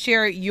kind of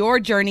share your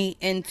journey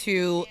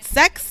into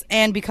sex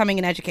and becoming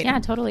an educator. Yeah,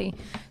 totally.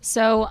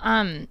 So,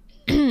 I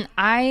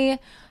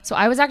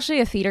was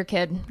actually a theater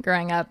kid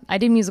growing up. I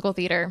did musical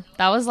theater.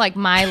 That was like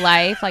my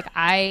life. Like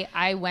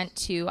I went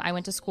to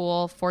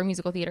school for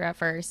musical theater at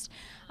first.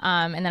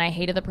 And then I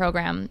hated the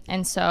program.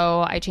 And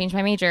so I changed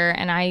my major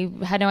and I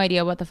had no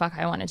idea what the fuck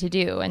I wanted to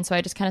do. And so I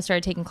just kind of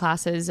started taking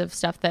classes of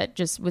stuff that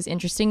just was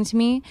interesting to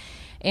me.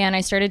 And I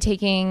started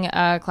taking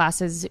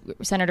classes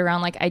centered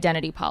around like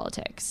identity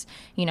politics,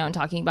 and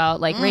talking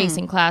about like race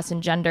and class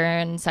and gender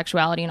and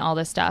sexuality and all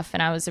this stuff.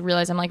 And I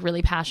realized I'm like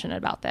really passionate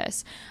about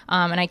this.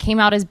 And I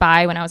came out as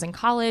bi when I was in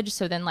college.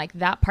 So then like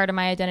that part of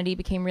my identity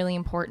became really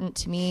important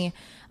to me.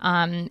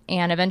 And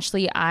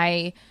eventually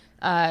I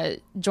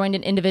joined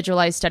an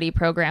individualized study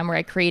program where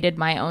I created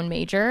my own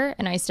major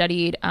and I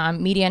studied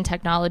media and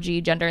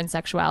technology, gender and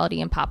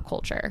sexuality, and pop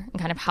culture, and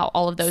kind of how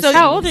all of those things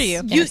how old are you?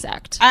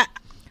 Intersect.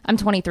 I'm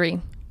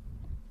 23.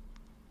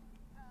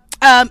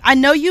 I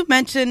know you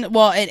mentioned,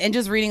 and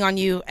just reading on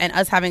you and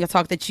us having a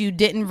talk, that you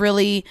didn't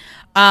really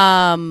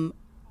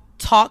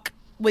talk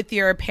with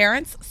your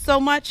parents so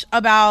much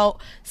about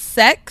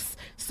sex.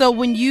 So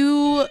when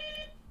you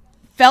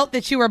felt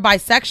that you were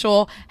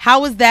bisexual,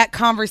 how was that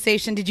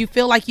conversation? Did you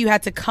feel like you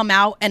had to come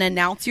out and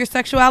announce your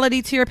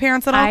sexuality to your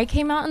parents at all? I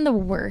came out in the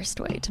worst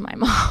way to my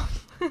mom.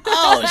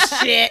 Oh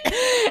shit.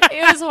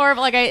 It was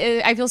horrible. Like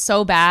I feel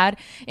so bad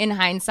in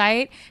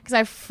hindsight because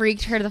I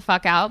freaked her the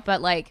fuck out.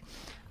 But like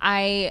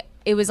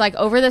it was like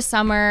over the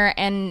summer,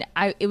 and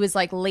it was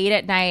like late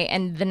at night,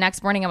 and the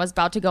next morning I was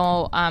about to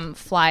go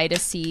fly to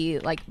see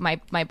like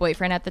my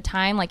boyfriend at the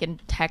time, like in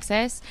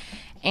Texas.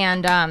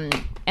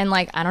 And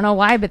like, I don't know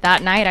why, but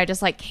that night I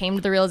just like came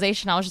to the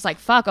realization. I was just like,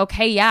 fuck,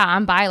 okay, yeah,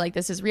 I'm bi, like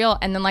this is real.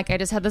 And then like I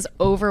just had this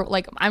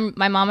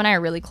my mom and I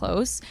are really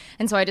close,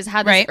 and so I just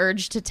had this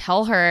urge to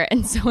tell her,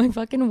 and so I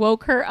fucking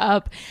woke her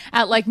up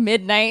at like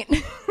midnight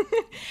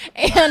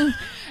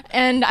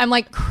and I'm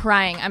like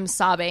crying, I'm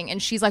sobbing,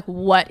 and she's like,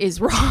 what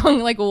is wrong?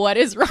 Like, what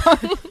is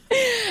wrong?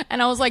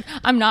 And I was like,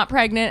 I'm not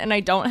pregnant and I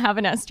don't have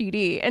an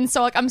STD. And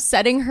so like I'm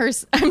setting her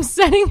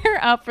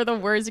up for the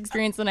worst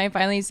experience. And I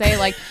finally say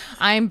like,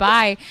 I'm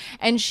bi.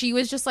 And she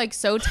was just like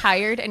so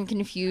tired and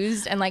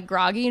confused and like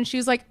groggy, and she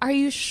was like, are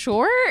you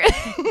sure?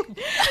 And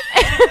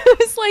I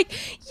was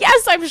like,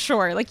 yes, I'm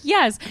sure, like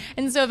yes.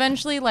 And so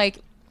eventually like,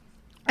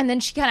 and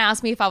then she kind of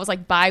asked me if I was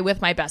like bi with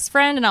my best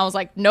friend, and I was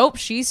like, nope,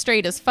 she's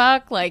straight as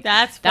fuck. Like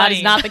that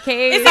is not the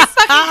case. Is it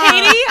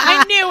fucking Katie?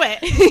 I knew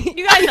it.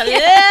 You guys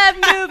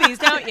love movies,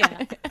 don't you?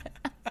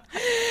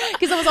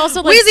 Because I was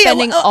also like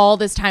spending all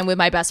this time with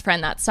my best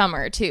friend that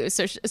summer too.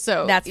 So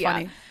that's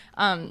funny.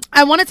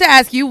 I wanted to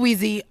ask you,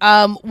 Weezy,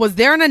 was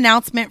there an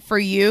announcement for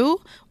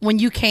you when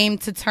you came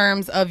to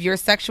terms of your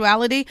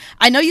sexuality?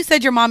 I know you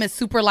said your mom is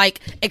super like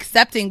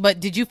accepting,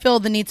 but did you feel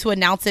the need to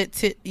announce it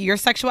to your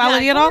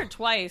sexuality at all?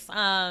 Twice.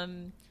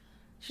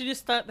 She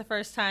just thought the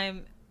first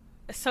time.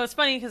 So it's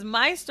funny because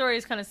my story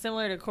is kind of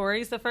similar to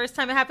Corey's. The first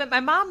time it happened,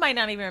 my mom might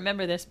not even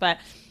remember this, but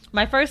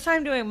my first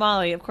time doing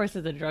Molly, of course,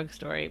 is a drug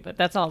story, but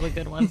that's all the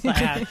good ones I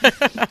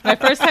have. My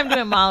first time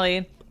doing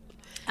Molly,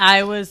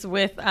 I was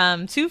with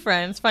two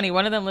friends. Funny,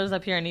 one of them lives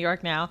up here in New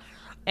York now,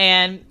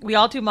 and we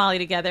all do Molly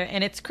together.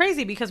 And it's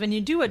crazy because when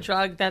you do a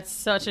drug that's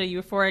such a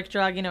euphoric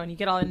drug, you know, and you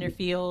get all in your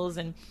feels,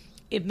 and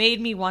it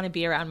made me want to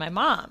be around my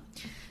mom.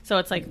 So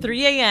it's like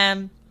 3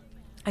 a.m.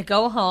 I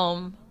go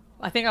home.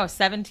 I think I was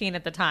 17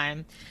 at the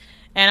time.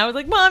 And I was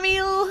like, Mommy,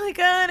 oh my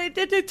God, I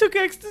took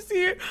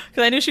ecstasy.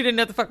 Because I knew she didn't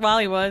know what the fuck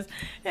Molly was.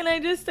 And I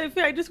just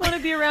want to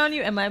be around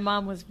you. And my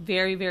mom was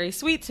very, very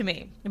sweet to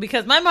me.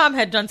 Because my mom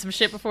had done some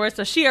shit before,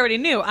 so she already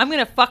knew I'm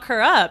going to fuck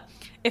her up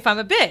if I'm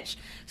a bitch.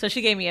 So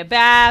she gave me a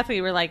bath. We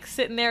were like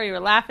sitting there. We were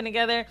laughing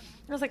together.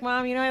 I was like,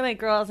 Mom, you know I like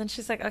girls. And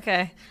she's like,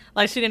 okay.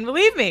 Like she didn't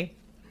believe me.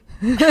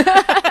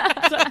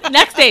 So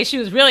next day, she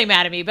was really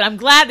mad at me. But I'm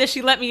glad that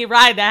she let me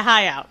ride that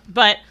high out.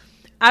 But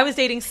I was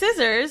dating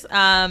Scissors,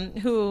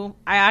 who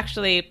I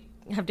actually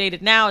have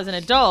dated now as an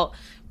adult.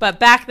 But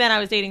back then I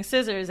was dating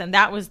Scissors, and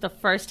that was the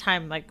first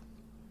time like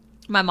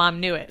my mom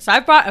knew it. So I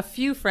brought a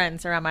few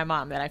friends around my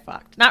mom that I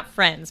fucked. Not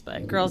friends,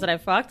 but girls that I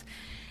fucked.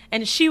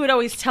 And she would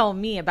always tell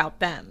me about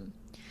them.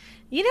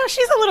 You know,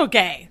 she's a little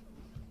gay.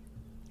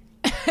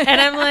 And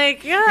I'm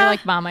like, yeah. You're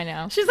like, Mom, I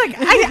know. She's like,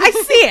 I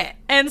see it.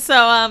 And so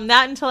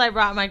not until I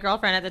brought my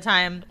girlfriend at the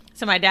time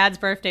to my dad's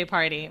birthday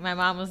party, my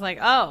mom was like,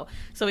 oh.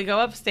 So we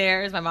go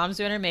upstairs. My mom's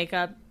doing her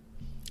makeup.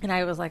 And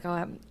I was like, oh,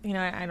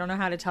 I don't know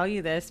how to tell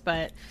you this,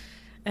 but...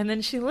 And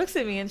then she looks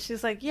at me and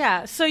she's like,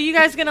 yeah, so you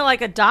guys going to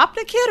like adopt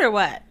a kid or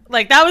what?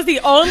 Like that was the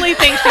only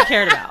thing she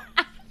cared about.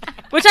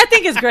 Which I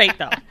think is great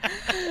though.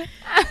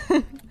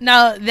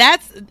 No,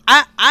 that's...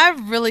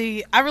 I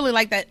really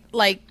like that,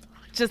 like,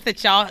 just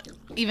that y'all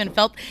even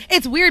felt...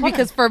 It's weird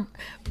because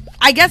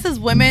I guess as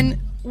women...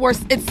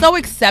 it's so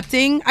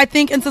accepting, I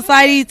think, in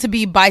society to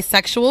be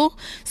bisexual.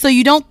 So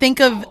you don't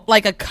think of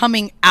like a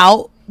coming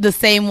out the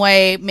same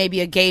way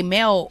maybe a gay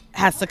male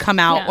has to come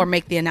out or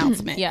make the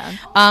announcement.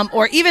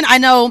 Or even I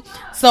know,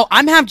 so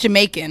I'm half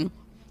Jamaican,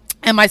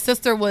 and my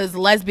sister was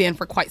lesbian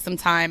for quite some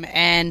time,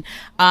 and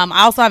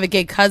I also have a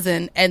gay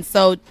cousin, and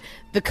so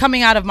the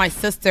coming out of my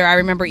sister, I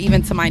remember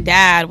even to my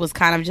dad, was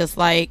kind of just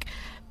like,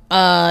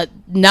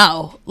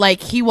 no,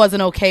 like he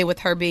wasn't okay with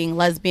her being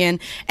lesbian.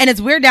 And it's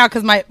weird now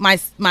because my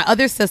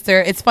other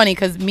sister, it's funny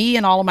because me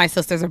and all of my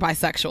sisters are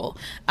bisexual.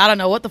 I don't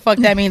know what the fuck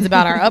that means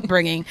about our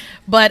upbringing,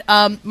 but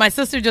my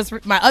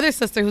other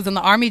sister who's in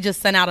the Army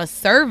just sent out a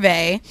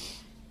survey,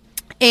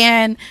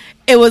 and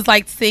it was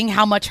like seeing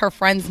how much her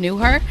friends knew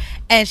her.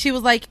 And she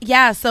was like,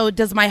 yeah, so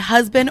does my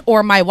husband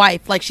or my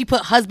wife? Like she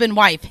put husband,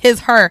 wife,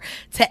 his, her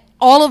to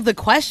all of the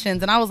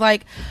questions. And I was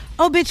like,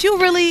 oh, bitch, you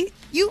really...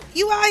 You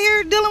out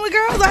here dealing with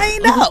girls? I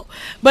ain't know.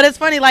 But it's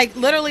funny, like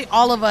literally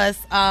all of us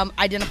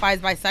identify as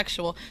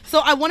bisexual.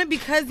 So I wanted,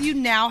 because you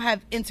now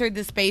have entered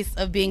the space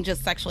of being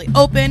just sexually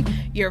open,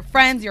 your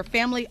friends, your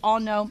family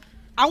all know.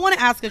 I want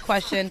to ask a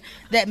question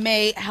that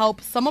may help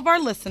some of our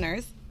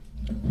listeners.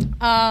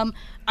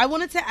 I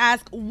wanted to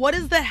ask, what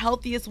is the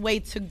healthiest way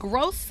to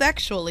grow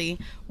sexually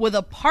with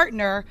a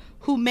partner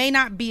who may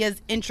not be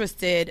as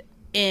interested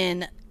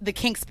in the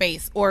kink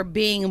space or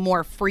being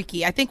more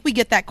freaky? I think we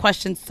get that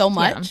question so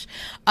much.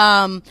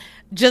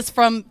 Just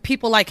from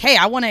people like, hey,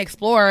 I want to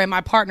explore and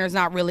my partner's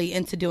not really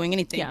into doing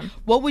anything. Yeah.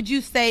 What would you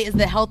say is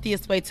the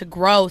healthiest way to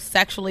grow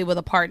sexually with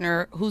a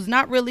partner who's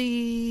not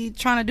really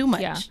trying to do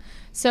much? Yeah.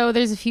 So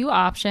there's a few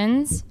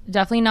options.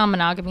 Definitely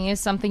non-monogamy is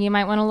something you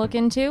might want to look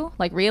into.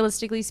 Like,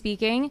 realistically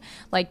speaking,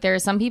 like, there are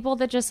some people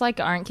that just like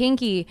aren't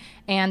kinky,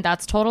 and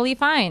that's totally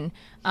fine.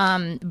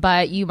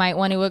 But you might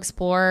want to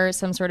explore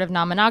some sort of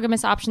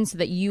non-monogamous option so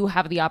that you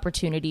have the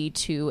opportunity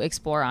to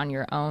explore on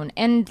your own.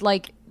 And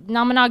like,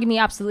 non-monogamy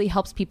absolutely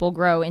helps people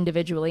grow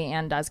individually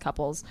and as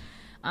couples.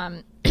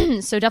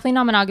 So definitely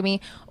non-monogamy.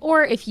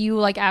 Or if you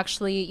like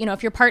actually, you know,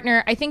 if your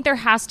partner, I think there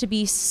has to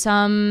be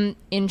some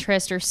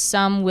interest or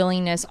some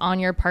willingness on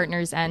your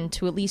partner's end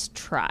to at least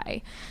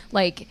try.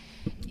 Like,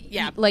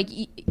 yeah, like,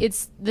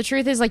 it's, the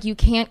truth is, like, you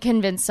can't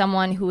convince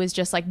someone who is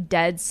just like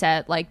dead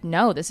set, like,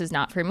 no, this is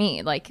not for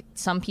me. Like,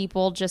 some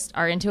people just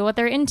are into what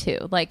they're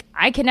into. Like,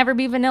 I can never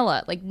be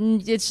vanilla. Like,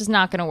 it's just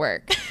not gonna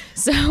work.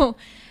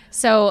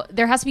 So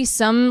there has to be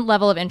some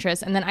level of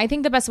interest. And then I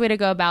think the best way to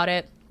go about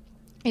it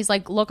is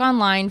like, look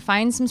online,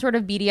 find some sort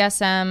of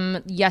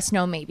BDSM yes,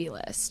 no, maybe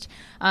list.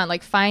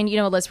 Like, find, you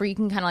know, a list where you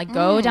can kind of like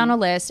go down a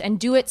list and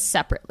do it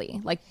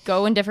separately. Like,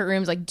 go in different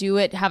rooms, like, do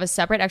it, have a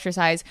separate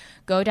exercise,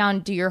 go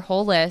down, do your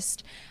whole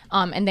list,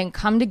 and then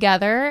come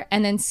together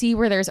and then see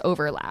where there's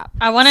overlap.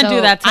 I want to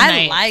do that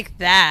tonight. I like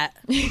that.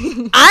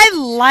 I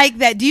like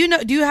that. Do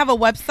you have a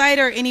website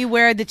or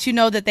anywhere that you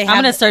know that they have?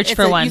 I'm going to search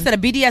for one. You said a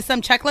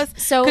BDSM checklist?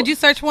 So could you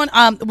search one?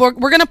 We're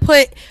going to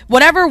put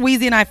whatever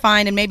Weezy and I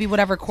find, and maybe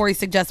whatever Corey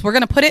suggests, we're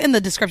going to put it in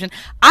the description.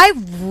 I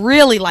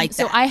really like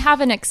that. So I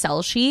have an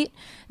Excel sheet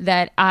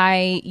that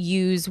I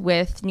use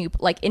with new,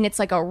 like, and it's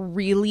like a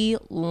really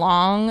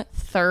long,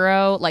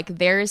 thorough, like,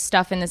 there's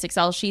stuff in this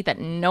Excel sheet that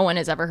no one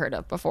has ever heard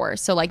of before.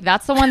 So like,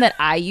 that's the one that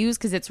I use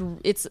because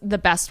it's the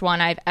best one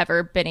I've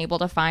ever been able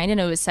to find,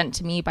 and it was sent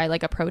to me by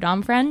like a pro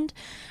dom friend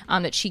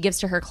that she gives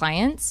to her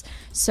clients.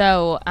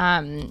 So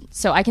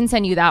so I can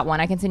send you that one.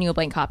 I can send you a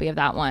blank copy of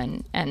that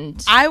one,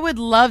 and I would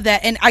love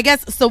that. And I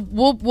guess so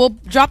we'll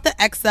drop the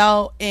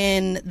Excel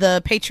in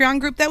the Patreon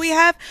group that we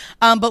have.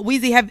 But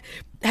Weezy,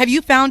 have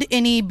you found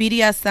any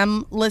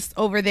BDSM lists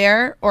over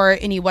there or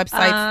any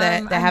websites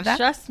that have that?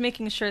 Just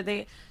making sure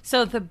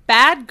so the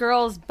Bad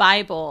Girls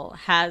Bible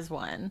has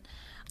one.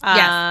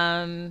 Yes.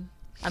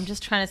 I'm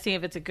just trying to see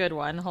if it's a good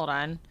one. Hold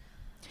on.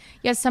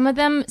 Yeah, some of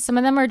them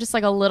are just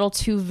like a little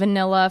too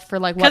vanilla for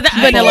like what people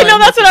vanilla. You know,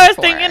 that's what I was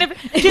thinking.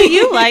 Do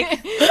you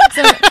like?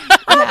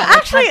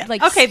 Actually,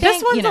 okay,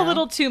 this one's a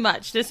little too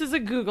much. This is a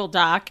Google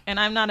Doc, and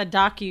I'm not a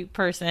docu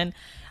person.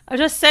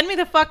 Just send me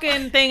the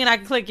fucking thing and I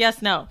can click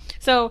yes, no.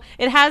 So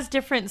it has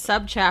different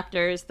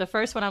subchapters. The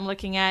first one I'm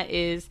looking at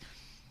is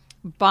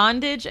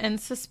bondage and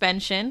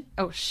suspension.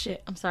 Oh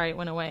shit, I'm sorry, it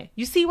went away.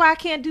 You see why I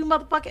can't do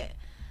motherfucking?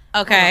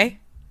 Okay.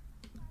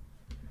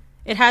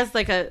 It has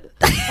like a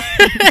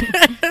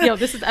yo,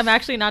 I'm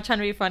actually not trying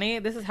to be funny.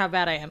 This is how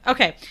bad I am.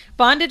 Okay.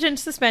 Bondage and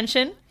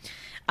suspension.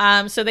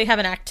 So they have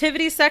an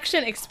activity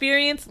section,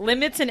 experience,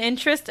 limits and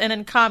interest, and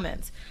then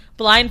comments.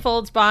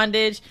 Blindfolds,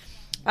 bondage,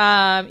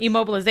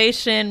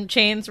 immobilization,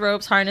 chains,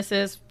 ropes,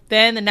 harnesses.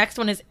 Then the next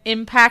one is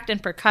impact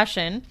and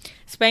percussion,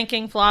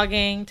 spanking,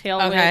 flogging, tail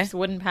whips,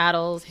 wooden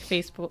paddles,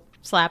 face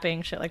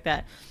slapping, shit like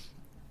that.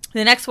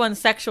 The next one's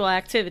sexual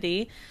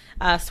activity,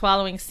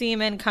 swallowing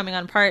semen, coming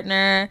on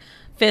partner,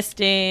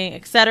 fisting,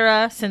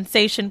 etc.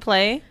 Sensation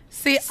play.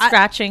 See,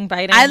 scratching,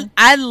 biting.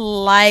 I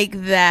like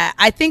that.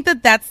 I think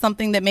that that's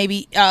something that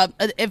maybe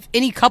if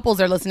any couples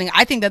are listening,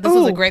 I think that this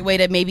is a great way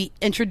to maybe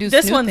introduce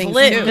this new one's things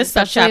lit. too. This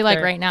especially like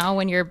right now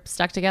when you're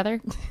stuck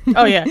together.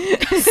 Oh yeah.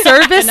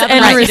 Service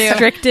and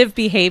restrictive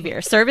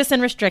behavior. Service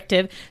and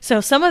restrictive.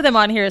 So some of them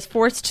on here is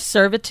forced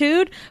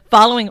servitude,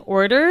 following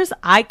orders,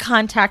 eye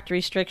contact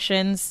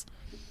restrictions,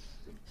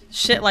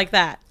 shit like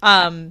that.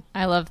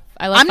 I love.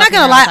 I'm not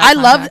gonna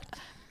lie.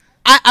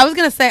 I was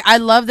going to say, I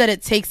love that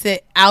it takes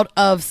it out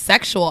of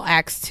sexual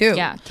acts, too.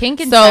 Yeah. Kink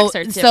and sex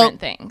are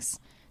different things.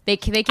 They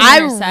can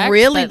intersect,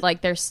 but,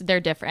 like, they're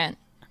different.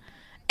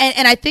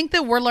 And I think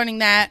that we're learning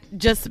that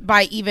just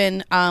by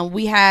even,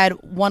 we had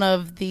one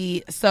of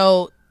the,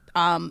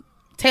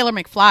 Taylor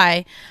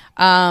McFly,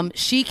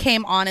 she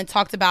came on and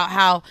talked about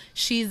how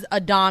she's a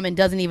dom and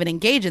doesn't even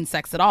engage in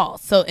sex at all.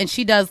 So, and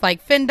she does,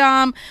 like,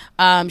 findom,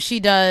 she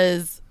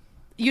does,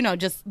 you know,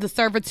 just the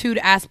servitude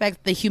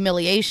aspect, the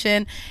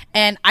humiliation.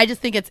 And I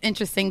just think it's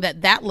interesting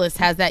that list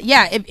has that.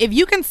 Yeah, if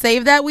you can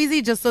save that,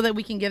 Weezy, just so that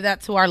we can give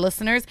that to our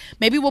listeners,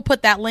 maybe we'll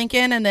put that link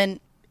in, and then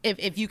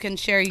if you can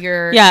share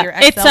your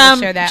Excel, we'll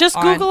share that just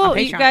Google, on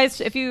you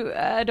guys, if you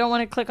don't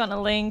want to click on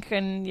a link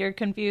and you're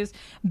confused,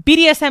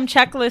 BDSM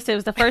checklist. It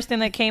was the first thing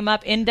that came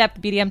up,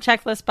 in-depth BDSM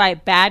checklist by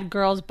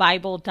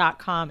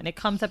badgirlsbible.com, and it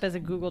comes up as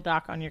a Google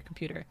Doc on your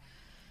computer.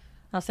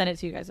 I'll send it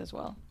to you guys as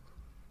well.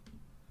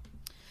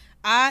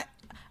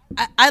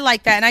 I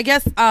like that. And I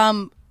guess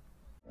from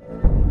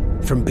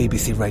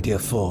BBC Radio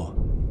 4,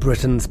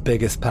 Britain's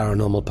biggest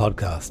paranormal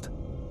podcast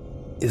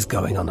is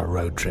going on a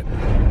road trip.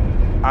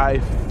 I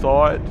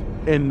thought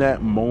in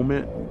that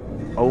moment,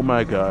 Oh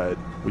my God,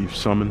 we've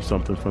summoned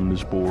something from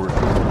this board.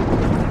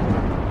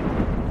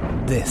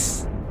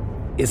 This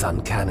is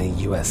Uncanny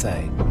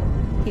USA.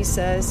 He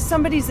says,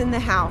 somebody's in the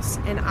house,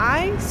 and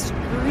I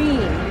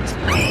screamed.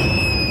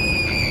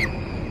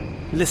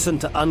 Listen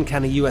to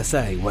Uncanny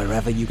USA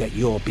wherever you get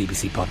your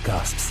BBC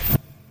podcasts,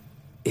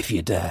 if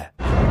you dare.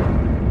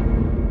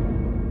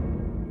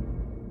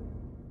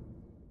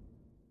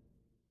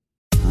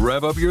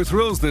 Rev up your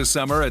thrills this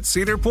summer at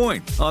Cedar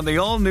Point on the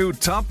all-new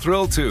Top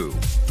Thrill 2.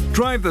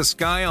 Drive the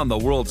sky on the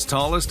world's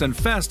tallest and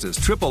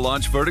fastest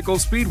triple-launch vertical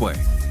speedway.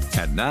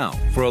 And now,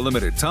 for a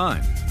limited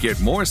time,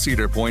 get more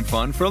Cedar Point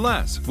fun for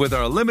less with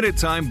our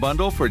limited-time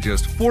bundle for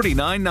just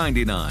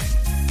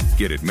 $49.99.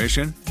 Get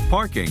admission,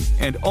 parking,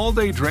 and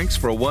all-day drinks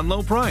for one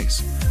low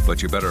price.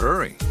 But you better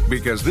hurry,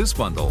 because this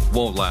bundle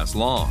won't last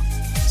long.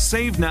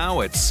 Save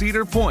now at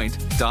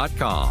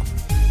cedarpoint.com.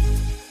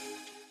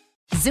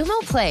 Xumo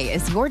Play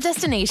is your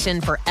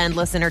destination for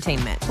endless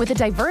entertainment. With a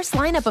diverse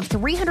lineup of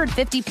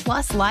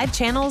 350-plus live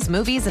channels,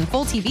 movies, and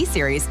full TV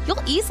series,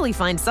 you'll easily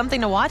find something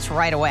to watch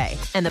right away.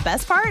 And the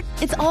best part?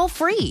 It's all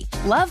free.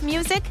 Love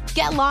music?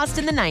 Get lost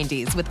in the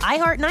 90s with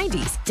iHeart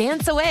 90s,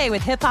 dance away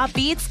with hip-hop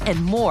beats,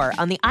 and more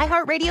on the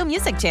iHeartRadio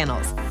music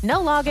channels. No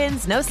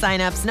logins, no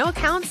signups, no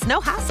accounts, no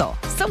hassle.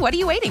 So what are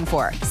you waiting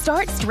for?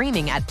 Start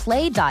streaming at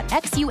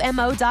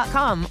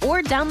play.xumo.com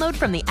or download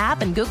from the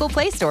app and Google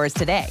Play stores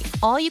today.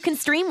 All you can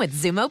stream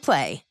with Xumo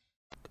Play.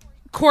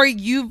 Corey,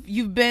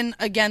 you've been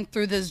again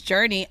through this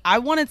journey. I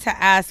wanted to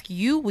ask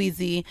you,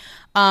 Weezy,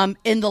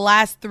 in the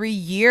last 3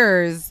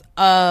 years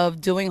of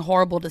doing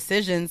Horrible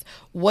Decisions,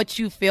 what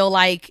you feel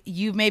like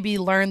you maybe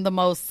learned the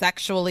most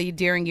sexually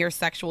during your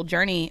sexual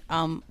journey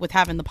with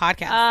having the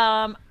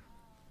podcast.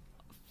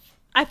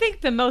 I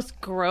think the most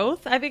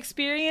growth I've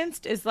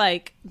experienced is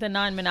like the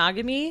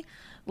non-monogamy.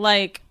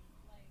 Like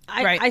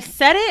I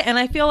said it and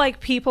I feel like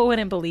people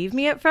wouldn't believe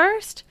me at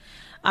first.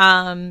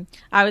 I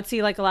would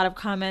see like a lot of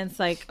comments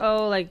like,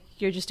 oh, like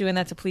you're just doing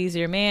that to please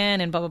your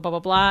man and blah, blah, blah, blah,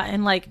 blah.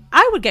 And like,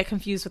 I would get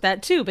confused with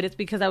that too, but it's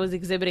because I was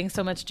exhibiting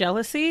so much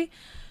jealousy.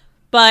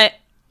 But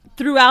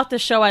throughout the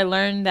show, I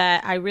learned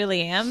that I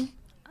really am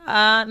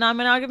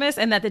non-monogamous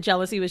and that the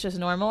jealousy was just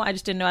normal. I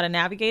just didn't know how to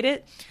navigate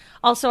it.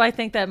 Also, I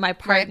think that my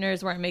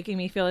partners weren't making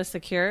me feel as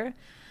secure.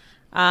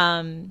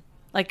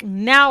 Like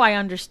now I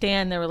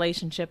understand the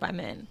relationship I'm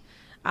in.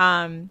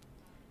 And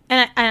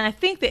I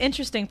think the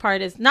interesting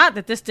part is not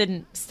that this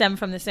didn't stem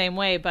from the same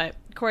way, but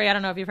Corey, I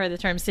don't know if you've heard the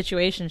term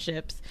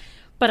situationships,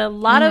 but a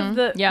lot of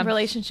the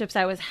relationships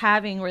I was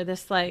having were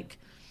this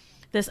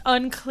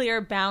unclear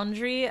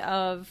boundary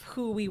of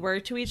who we were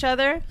to each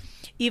other,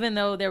 even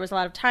though there was a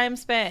lot of time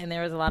spent and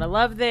there was a lot of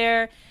love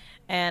there.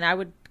 And I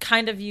would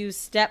kind of use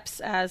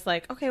steps as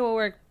like, okay, well,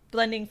 we're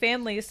blending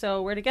families,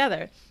 so we're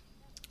together,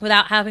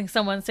 without having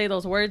someone say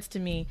those words to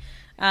me.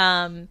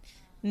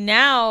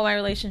 Now my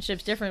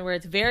relationship's different, where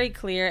it's very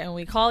clear and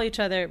we call each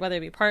other, whether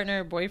it be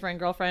partner, boyfriend,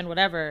 girlfriend,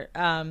 whatever.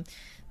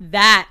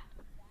 That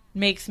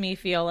makes me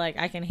feel like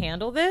I can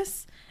handle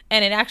this.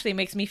 And it actually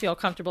makes me feel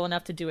comfortable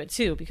enough to do it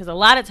too. Because a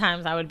lot of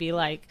times I would be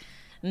like,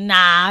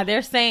 nah,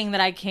 they're saying that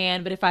I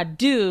can, but if I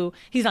do,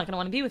 he's not going to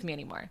want to be with me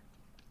anymore.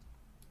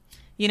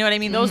 You know what I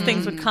mean? Those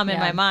things would come in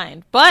my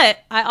mind. But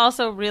I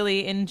also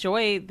really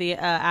enjoy the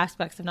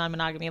aspects of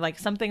non-monogamy. Like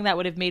something that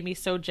would have made me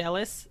so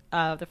jealous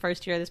the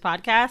first year of this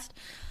podcast.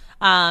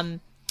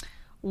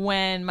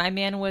 When my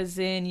man was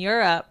in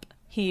Europe,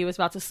 he was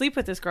about to sleep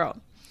with this girl.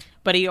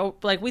 But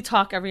we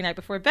talk every night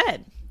before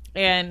bed.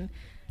 And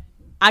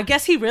I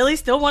guess he really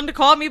still wanted to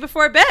call me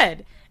before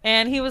bed.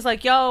 And he was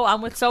like, yo,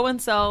 I'm with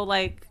so-and-so.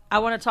 Like, I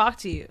want to talk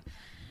to you.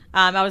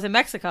 I was in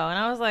Mexico, and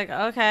I was like,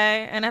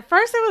 okay. And at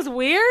first it was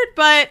weird,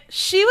 but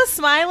she was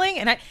smiling.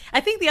 And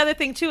I think the other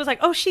thing, too, was like,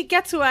 oh, she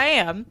gets who I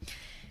am.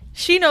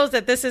 She knows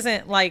that this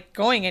isn't, like,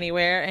 going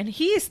anywhere, and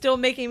he is still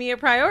making me a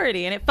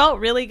priority, and it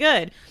felt really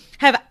good.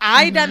 Have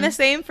I done the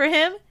same for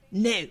him?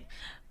 No.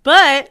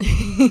 But,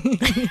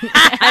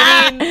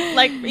 I mean,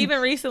 like, even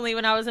recently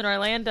when I was in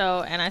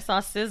Orlando and I saw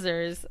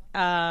Scissors,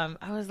 I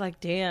was like,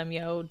 damn,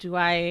 yo, do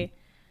I...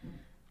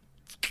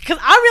 Because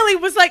I really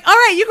was like, all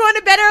right, you going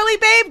to bed early,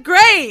 babe?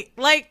 Great.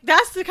 Like,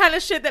 that's the kind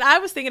of shit that I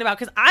was thinking about,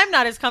 because I'm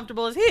not as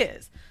comfortable as he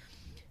is.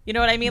 You know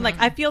what I mean? Like,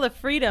 I feel the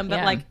freedom,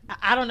 but like,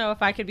 I don't know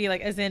if I could be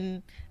like as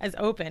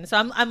open. So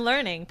I'm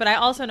learning, but I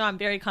also know I'm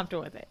very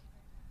comfortable with it.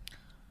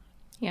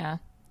 Yeah.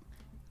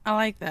 I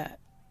like that.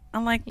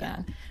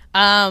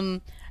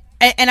 And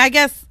I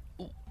guess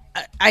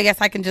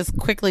I can just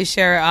quickly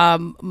share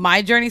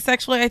my journey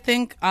sexually. I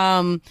think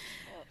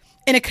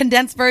in a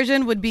condensed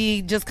version would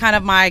be just kind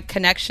of my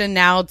connection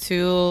now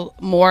to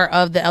more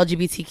of the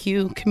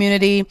LGBTQ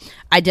community,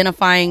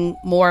 identifying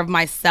more of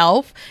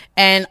myself,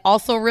 and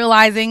also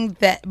realizing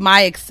that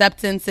my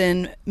acceptance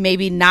in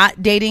maybe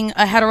not dating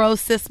a hetero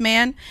cis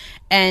man,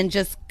 and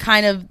just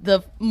kind of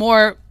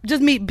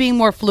me being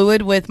more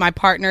fluid with my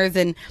partners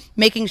and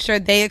making sure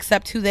they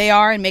accept who they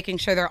are and making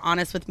sure they're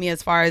honest with me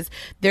as far as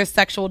their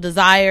sexual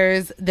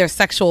desires, their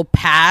sexual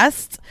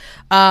past,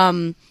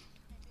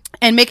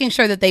 and making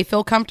sure that they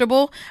feel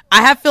comfortable.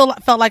 I have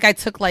felt like I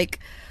took like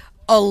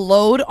a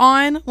load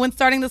on when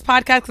starting this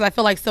podcast because I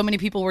feel like so many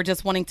people were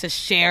just wanting to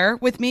share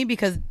with me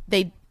because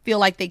they feel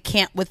like they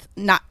can't with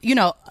not,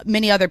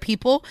 many other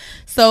people.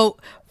 So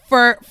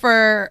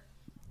for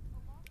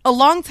a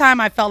long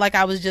time, I felt like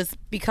I was just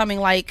becoming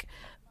like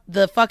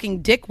the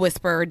fucking dick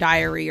whisperer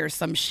diary or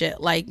some shit.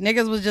 Like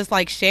niggas was just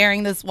like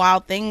sharing this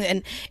wild thing,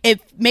 and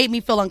it made me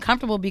feel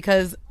uncomfortable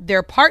because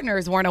their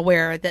partners weren't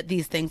aware that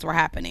these things were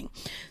happening.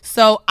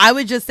 So I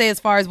would just say, as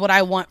far as what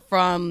I want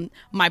from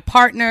my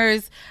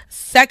partners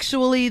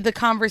sexually, the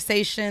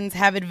conversations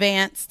have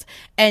advanced,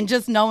 and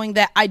just knowing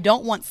that I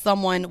don't want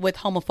someone with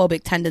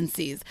homophobic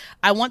tendencies.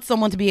 I want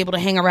someone to be able to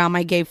hang around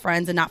my gay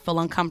friends and not feel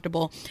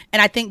uncomfortable.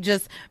 And I think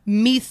just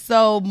me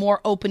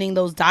more opening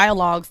those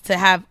dialogues to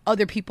have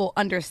other people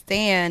understand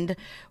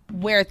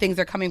where things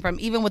are coming from.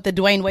 Even with the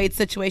Dwayne Wade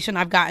situation,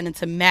 I've gotten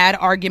into mad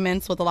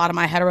arguments with a lot of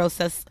my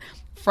cis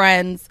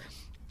friends,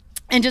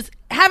 and just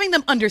having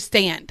them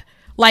understand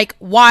like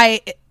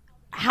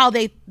how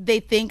they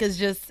think is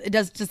just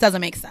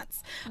doesn't make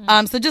sense.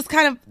 So just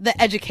kind of the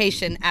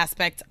education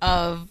aspect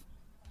of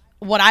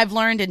what I've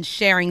learned and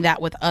sharing that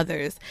with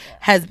others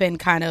has been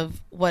kind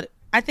of what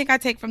I think I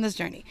take from this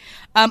journey.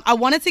 I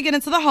wanted to get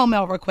into the home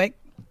mail real quick.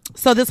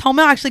 So this home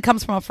mail actually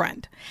comes from a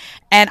friend,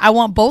 and I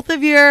want both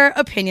of your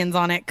opinions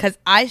on it because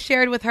I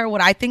shared with her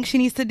what I think she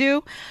needs to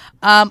do.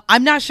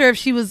 I'm not sure if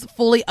she was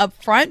fully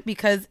upfront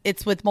because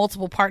it's with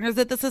multiple partners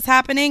that this is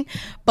happening,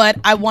 but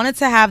I wanted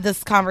to have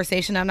this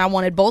conversation, and I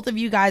wanted both of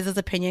you guys'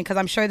 opinion because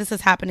I'm sure this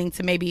is happening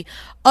to maybe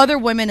other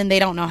women and they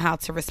don't know how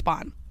to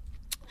respond.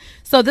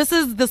 So this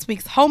is this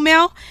week's home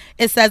mail.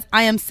 It says,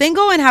 I am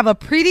single and have a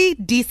pretty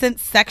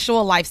decent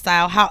sexual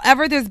lifestyle.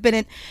 However, there's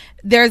been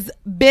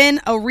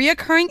a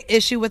reoccurring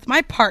issue with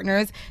my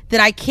partners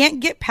that I can't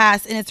get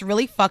past, and it's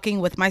really fucking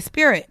with my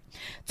spirit.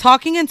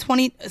 Starting in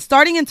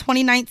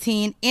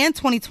 2019 and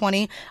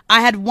 2020,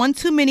 I had one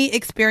too many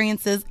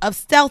experiences of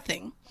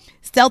stealthing.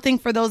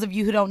 Stealthing, for those of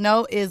you who don't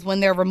know, is when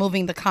they're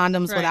removing the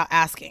condoms without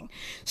asking.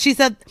 She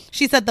said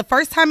the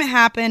first time it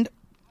happened,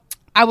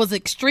 I was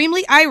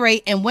extremely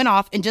irate and went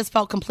off and just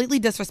felt completely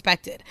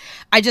disrespected.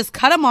 I just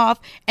cut him off,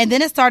 and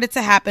then it started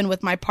to happen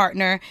with my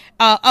partner.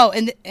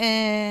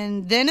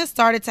 And then it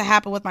started to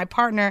happen with my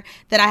partner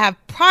that I have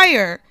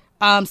prior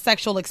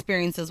sexual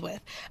experiences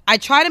with. I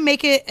try to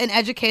make it an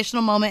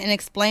educational moment and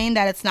explain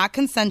that it's not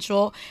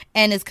consensual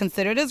and is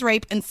considered as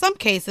rape in some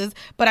cases,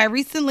 but I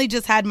recently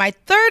just had my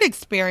third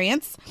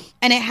experience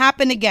and it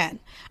happened again.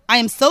 I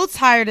am so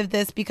tired of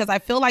this because I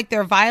feel like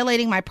they're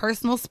violating my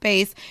personal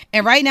space,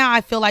 and right now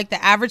I feel like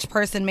the average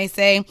person may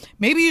say,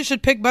 maybe you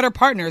should pick better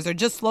partners or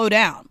just slow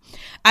down.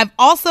 I've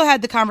also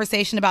had the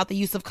conversation about the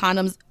use of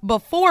condoms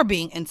before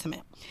being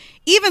intimate,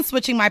 even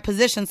switching my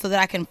position so that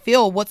I can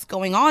feel what's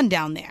going on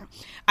down there.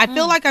 I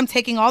feel like I'm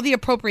taking all the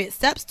appropriate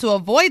steps to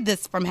avoid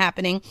this from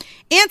happening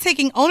and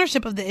taking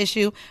ownership of the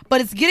issue, but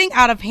it's getting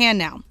out of hand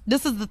now.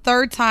 This is the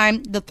third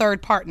time, the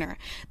third partner.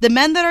 The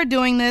men that are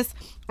doing this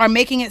are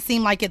making it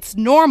seem like it's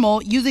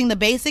normal, using the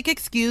basic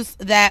excuse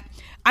that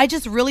I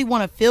just really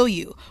want to feel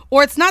you,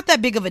 or it's not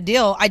that big of a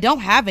deal, I don't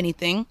have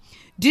anything.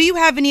 Do you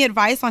have any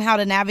advice on how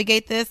to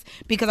navigate this?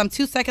 Because I'm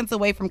 2 seconds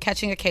away from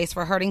catching a case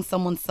for hurting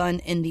someone's son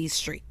in these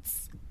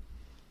streets.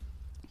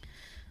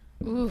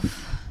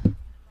 Oof.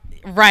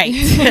 Right.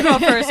 Go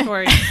first,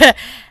 Corey.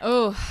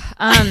 God,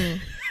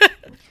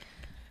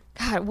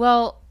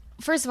 well,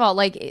 first of all,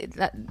 like,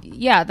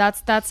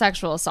 that's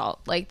sexual assault.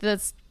 Like,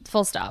 that's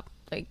full stop.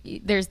 Like,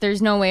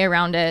 there's no way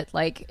around it.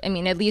 Like, I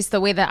mean, at least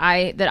the way that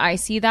I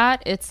see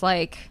that, it's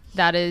like,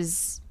 that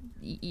is,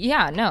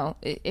 no.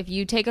 If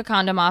you take a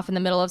condom off in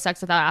the middle of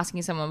sex without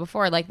asking someone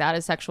before, like, that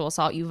is sexual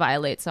assault. You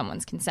violate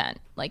someone's consent.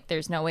 Like,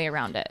 there's no way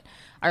around it.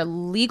 Our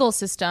legal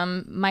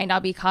system might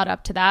not be caught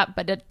up to that,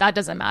 but that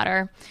doesn't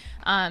matter.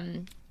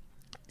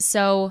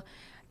 So,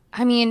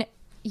 I mean,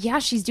 yeah,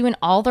 she's doing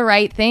all the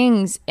right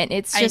things, and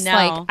it's just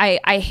like,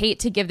 I hate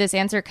to give this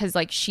answer because,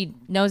 like, she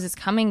knows it's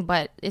coming,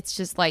 but it's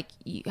just like,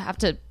 you have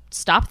to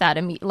stop that,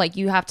 and like,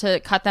 you have to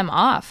cut them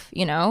off,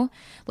 you know?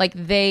 Like,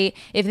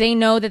 if they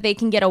know that they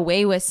can get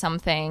away with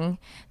something,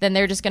 then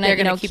they're just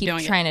gonna keep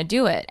trying to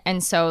do it.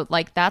 And so,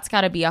 like, that's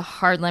got to be a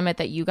hard limit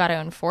that you got to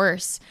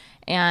enforce.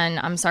 And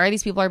I'm sorry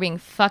these people are being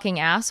fucking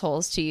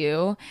assholes to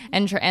you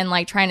and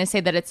like trying to say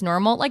that it's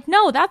normal. Like,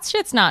 no, that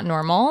shit's not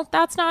normal.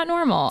 That's not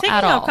normal Taking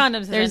at all. out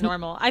condoms isn't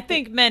normal. I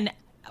think men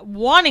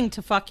wanting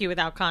to fuck you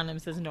without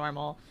condoms is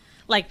normal.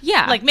 Like,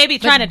 yeah, like maybe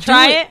trying to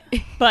try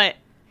it, but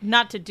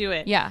not to do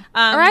it. Yeah.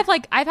 Or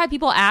I've had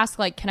people ask,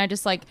 like, can I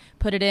just like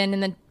put it in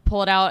and then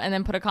pull it out and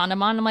then put a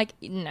condom on? I'm like,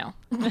 no.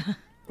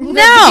 No,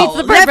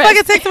 that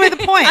fucking takes away the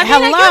point.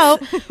 Hello,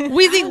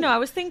 Weezy. No, I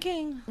was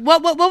thinking.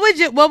 What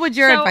would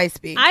your advice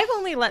be? I've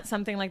only let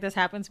something like this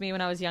happen to me when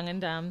I was young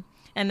and dumb,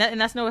 and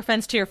that's no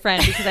offense to your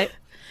friend because I.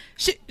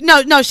 She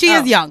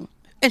is young,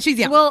 and she's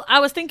young. Well,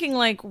 I was thinking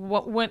like,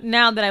 what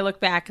now that I look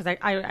back, because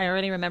I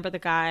already remember the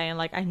guy, and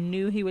like I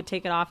knew he would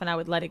take it off, and I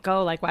would let it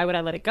go. Like, why would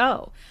I let it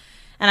go?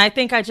 And I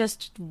think I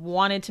just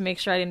wanted to make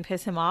sure I didn't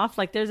piss him off.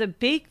 Like, there's a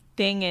big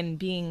thing in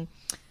being.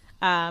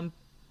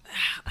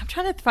 I'm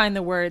trying to find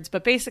the words,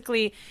 but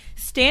basically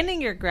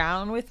standing your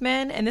ground with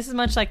men, and this is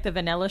much like the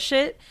vanilla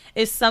shit,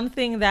 is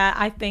something that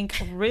I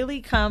think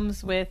really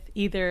comes with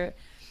either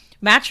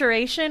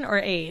maturation or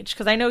age.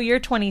 Because I know you're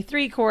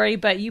 23, Corey,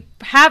 but you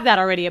have that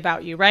already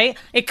about you, right?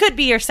 It could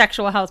be your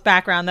sexual health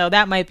background, though.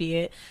 That might be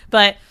it.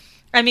 But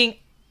I mean,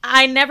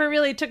 I never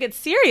really took it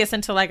serious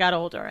until I got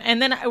older.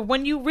 And then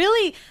when you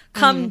really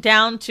come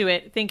down to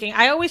it, thinking,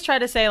 I always try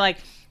to say, like,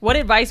 what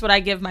advice would I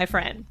give my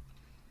friend?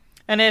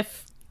 And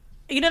if,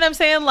 you know what I'm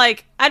saying?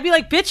 Like, I'd be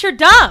like, bitch, you're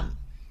dumb.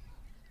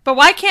 But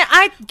why can't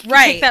I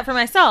take that for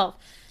myself?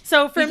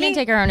 So for me, we can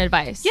take our own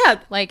advice. Yeah.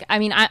 Like, I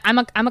mean,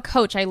 I'm a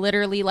coach. I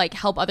literally like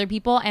help other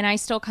people, and I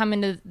still come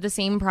into the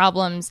same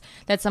problems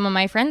that some of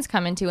my friends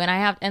come into. And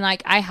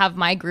I have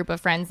my group of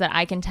friends that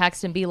I can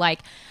text and be like,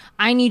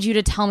 I need you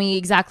to tell me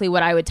exactly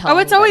what I would tell. Oh,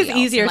 it's always else.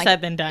 easier like,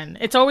 said than done.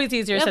 It's always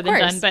easier said than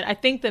done. But I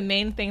think the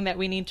main thing that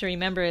we need to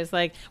remember is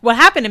like what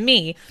happened to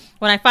me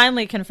when I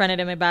finally confronted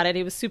him about it.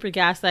 He was super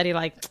gaslighty,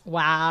 like,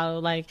 wow,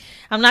 like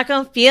I'm not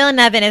gonna feel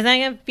nothing. It's not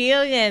gonna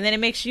feel you. And then it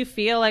makes you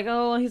feel like,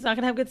 oh, he's not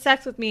gonna have good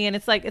sex with me. And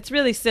it's like, it's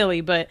really silly.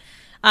 But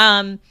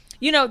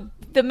you know,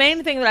 the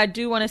main thing that I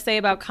do want to say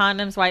about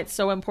condoms, why it's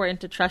so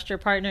important to trust your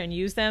partner and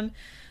use them.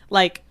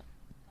 Like,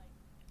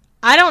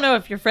 I don't know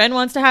if your friend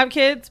wants to have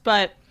kids,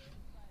 but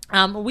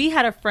we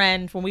had a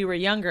friend when we were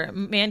younger,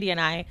 Mandy and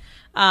I,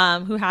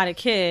 who had a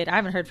kid. I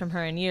haven't heard from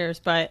her in years,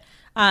 but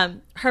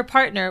her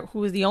partner, who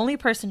was the only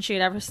person she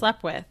had ever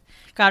slept with,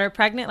 got her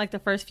pregnant like the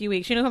first few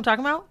weeks. You know who I'm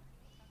talking about?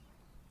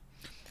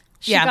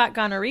 She got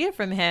gonorrhea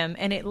from him,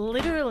 and it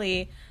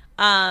literally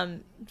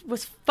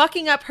was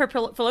fucking up her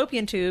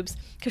fallopian tubes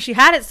because she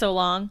had it so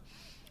long,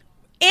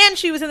 and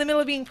she was in the middle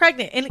of being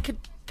pregnant, and it could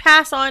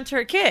pass on to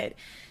her kid.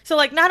 So,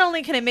 like, not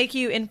only can it make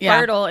you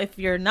infertile if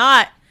you're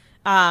not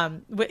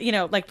you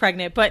know, like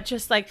pregnant, but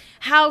just like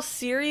how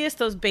serious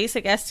those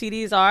basic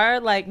STDs are,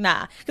 like,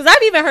 nah. Because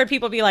I've even heard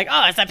people be like,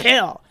 oh, it's a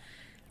pill,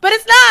 but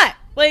it's not.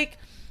 Like,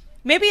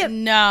 maybe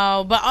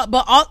no,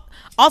 but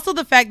also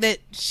the fact that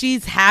she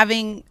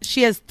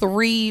has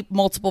 3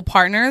 multiple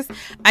partners.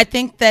 I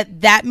think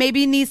that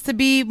maybe needs to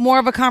be more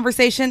of a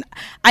conversation.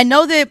 I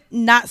know that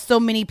not so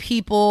many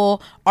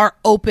people are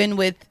open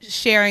with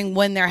sharing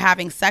when they're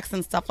having sex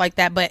and stuff like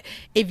that. But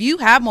if you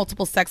have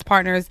multiple sex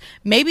partners,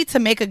 maybe to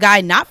make a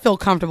guy not feel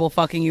comfortable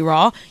fucking you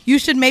raw, you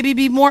should maybe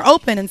be more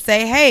open and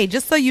say, hey,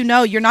 just so you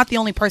know, you're not the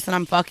only person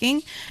I'm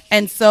fucking.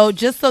 And so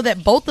just so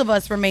that both of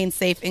us remain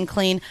safe and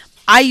clean,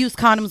 I use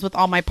condoms with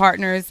all my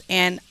partners,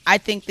 and I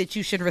think that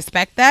you should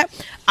respect that.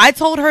 I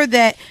told her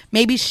that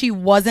maybe she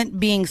wasn't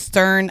being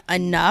stern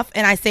enough,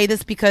 and I say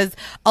this because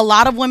a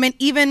lot of women,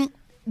 even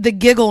the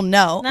giggle,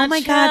 no. Oh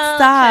my God,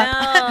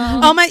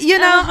 stop. Oh my, you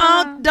know,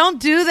 oh, don't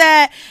do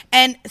that.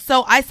 And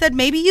so I said,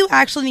 maybe you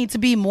actually need to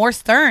be more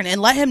stern and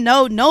let him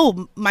know,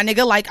 no, my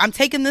nigga, like, I'm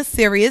taking this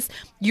serious.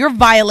 You're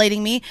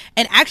violating me,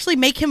 and actually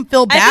make him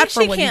feel bad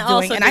for what he's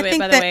doing. And I think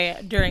by the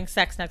way, during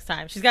sex next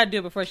time, she's got to do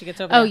it before she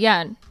gets over. Oh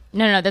yeah.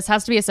 No, this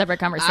has to be a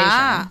separate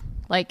conversation.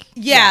 Like,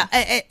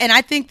 and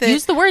I think that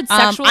use the word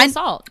sexual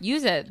assault.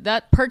 Use it.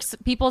 That perks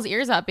people's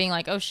ears up, being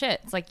like, oh shit.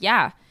 It's like,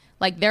 yeah,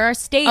 like there are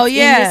states in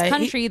this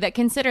country that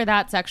consider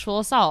that sexual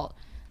assault.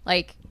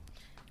 Like,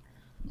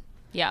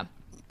 yeah.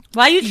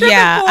 Why are you tripping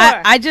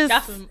for? I just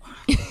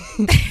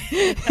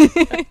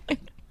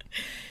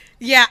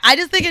yeah, I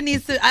just think it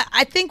needs to.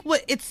 I think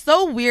it's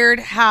so weird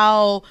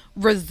how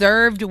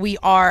reserved we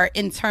are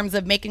in terms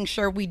of making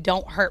sure we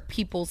don't hurt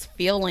people's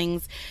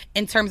feelings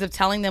in terms of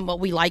telling them what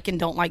we like and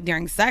don't like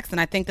during sex.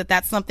 And I think that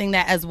that's something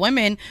that as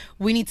women,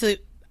 we need to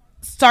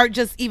start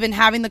just even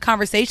having the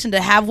conversation to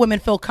have women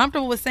feel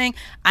comfortable with saying,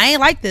 I ain't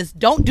like this.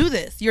 Don't do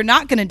this. You're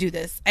not going to do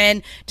this.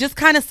 And just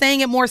kind of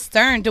saying it more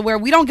stern to where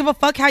we don't give a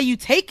fuck how you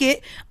take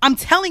it. I'm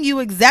telling you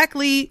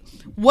exactly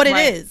what it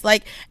is.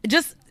 Like,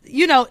 just,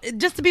 you know,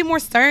 just to be more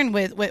stern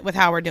with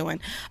how we're doing.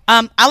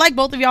 I like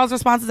both of y'all's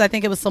responses. I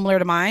think it was similar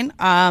to mine.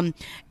 And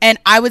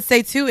I would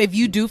say too, if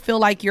you do feel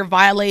like you're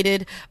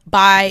violated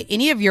by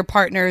any of your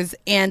partners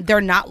and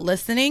they're not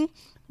listening,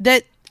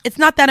 that it's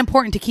not that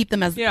important to keep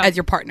them as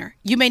your partner.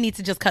 You may need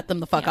to just cut them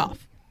the fuck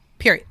off.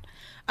 Period.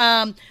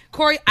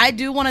 Corey, I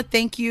do want to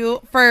thank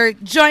you for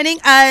joining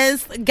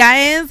us,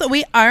 guys.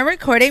 We are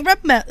recording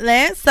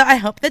remotely, so I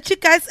hope that you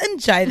guys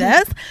enjoy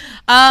this.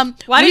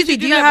 Why did you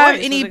do you have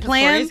voice? any Was it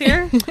plans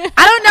here? I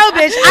don't know,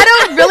 bitch.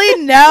 I don't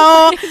really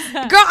know.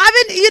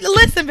 Girl,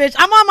 listen, bitch.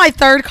 I'm on my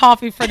 3rd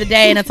coffee for the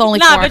day, and it's only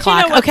 4 o'clock.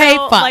 You know what, okay,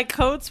 though, fuck. like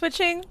code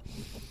switching.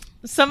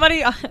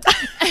 Somebody,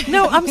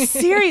 no, I'm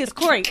serious,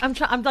 Corey.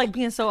 I'm like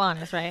being so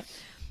honest, right?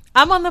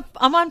 I'm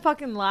on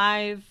fucking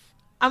live.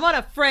 I'm on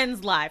a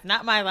friend's live,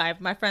 not my live,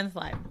 my friend's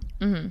live.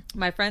 Mm-hmm.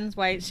 My friend's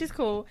white. She's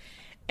cool.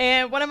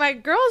 And one of my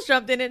girls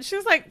jumped in and she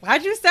was like,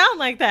 why'd you sound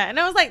like that? And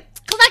I was like,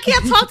 because I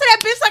can't talk to that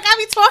bitch like I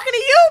be talking to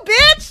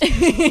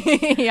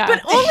you, bitch. Yeah.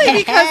 But only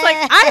because, like,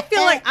 I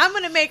feel like I'm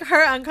going to make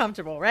her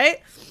uncomfortable,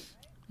 right?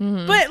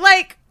 Mm-hmm. But,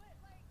 like,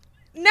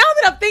 now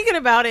that I'm thinking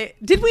about it,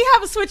 did we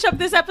have a switch up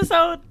this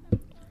episode?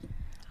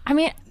 I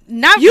mean,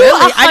 not you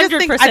really. I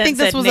think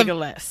this was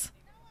niggaless.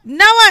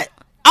 No,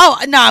 Oh,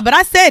 nah, but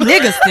I said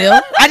niggas still.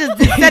 I just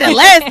said it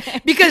less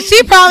because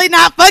she probably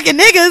not fucking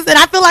niggas, and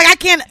I feel like I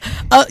can't,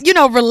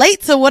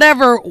 relate to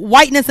whatever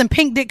whiteness and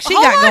pink dick she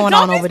got going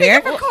on over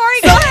there. For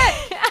Corey, go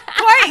ahead.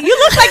 Corey, you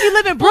look like you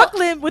live in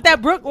Brooklyn with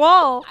that Brook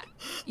Wall.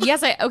 Yes,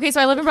 so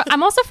I live in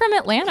I'm also from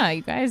Atlanta.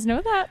 You guys know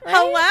that, right?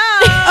 Oh,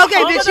 wow.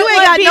 Okay, bitch, you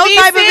ain't got no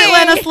type of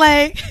Atlanta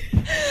slang.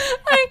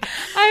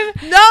 I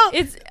don't know.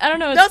 It's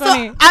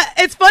funny. So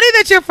it's funny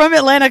that you're from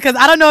Atlanta because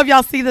I don't know if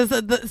y'all see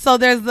this. So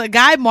there's a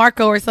guy,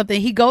 Marco or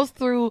something. He goes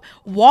through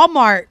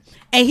Walmart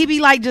and he be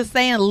like just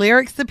saying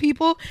lyrics to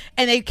people.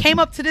 And they came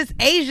up to this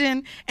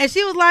Asian and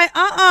she was like,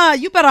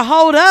 you better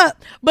hold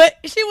up. But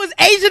she was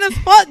Asian as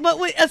fuck, but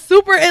with a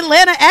super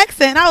Atlanta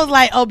accent. I was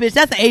like, oh, bitch,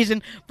 that's an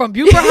Asian from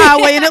Buford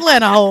Highway in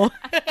Atlanta. Hole.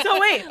 So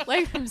wait,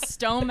 like from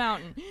Stone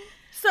Mountain.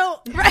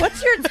 So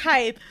what's your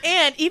type?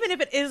 And even if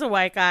it is a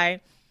white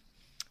guy,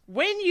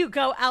 when you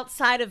go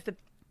outside of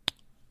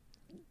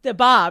the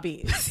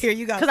Bobbies, here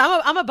you go.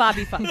 Because I'm a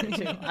Bobby fucker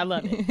too. I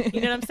love it.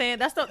 You know what I'm saying?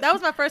 That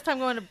was my first time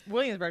going to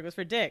Williamsburg was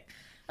for dick.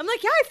 I'm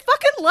like, yeah, I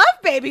fucking love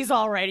babies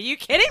already. Are you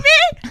kidding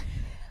me?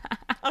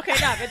 Okay,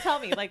 no, but tell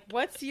me, like,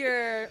 what's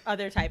your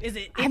other type? Is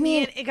it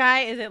Indian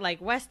guy? Is it like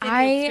West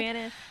Indian,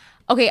 Spanish?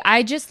 Okay,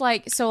 I just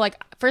first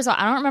of all,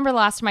 I don't remember the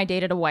last time I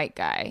dated a white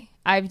guy.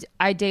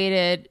 I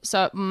dated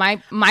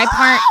my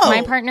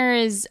partner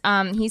is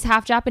he's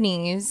half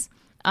Japanese.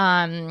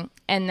 And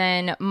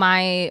then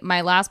my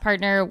last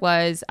partner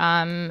was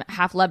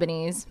half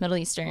Lebanese, Middle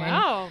Eastern.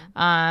 Wow.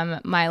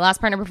 My last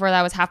partner before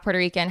that was half Puerto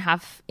Rican,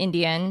 half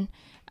Indian.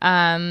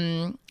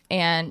 And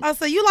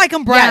so you like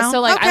them brown? Yeah, so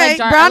like okay. I like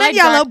dark,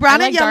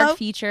 brown and yellow, dark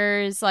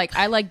features. Like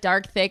I like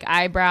dark, thick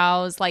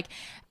eyebrows. Like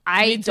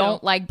I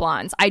don't like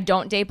blondes. I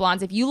don't date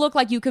blondes. If you look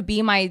like you could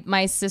be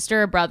my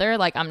sister or brother,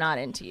 like I'm not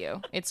into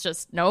you. It's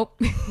just nope.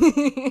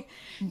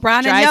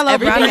 Brown and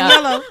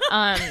yellow.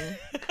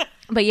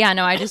 But yeah,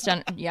 no, I just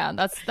don't. Yeah,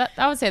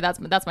 I would say that's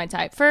my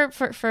type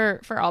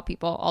for all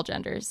people, all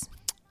genders.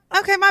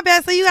 Okay, my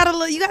bad. So you got a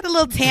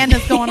little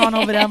tanness going on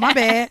over there. My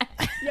bad.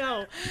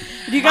 Yo,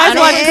 do you guys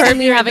watch Curb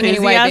Your having any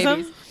white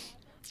babies?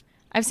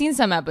 I've seen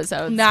some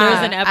episodes. Nah,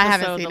 there's an episode, I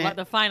haven't seen it.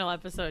 The final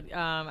episode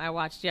I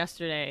watched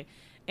yesterday.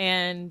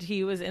 And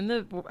he was in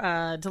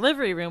the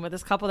delivery room with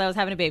this couple that was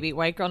having a baby,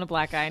 white girl and a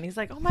black guy. And he's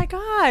like, oh, my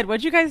God,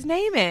 what'd you guys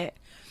name it?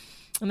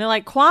 And they're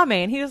like,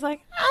 Kwame. And he was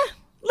like,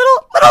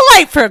 little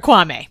light for a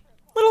Kwame.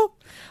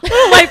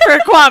 Little light for a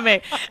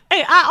Kwame.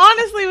 Hey, I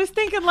honestly was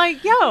thinking,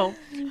 like, yo,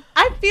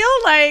 I feel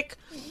like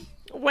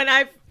when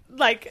I,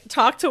 like,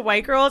 talk to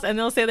white girls and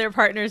they'll say their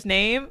partner's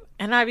name,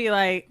 and I'd be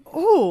like,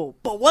 ooh,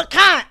 but what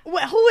kind?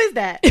 Who is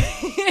that?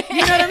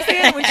 You know what I'm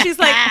saying? When she's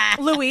like,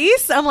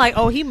 Luis, I'm like,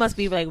 oh, he must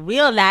be, like,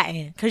 real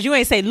Latin. Because you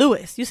ain't say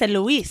Louis. You said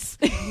Luis.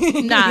 Nah,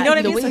 you know what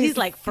I mean? So he's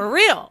like, for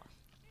real.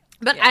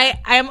 But yeah.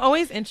 I am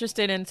always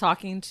interested in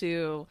talking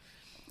to,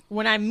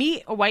 when I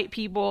meet white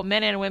people,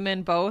 men and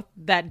women both,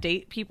 that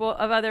date people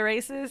of other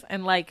races,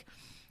 and, like,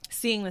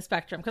 seeing the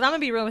spectrum. Because I'm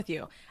going to be real with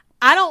you.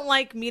 I don't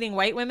like meeting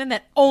white women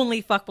that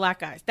only fuck black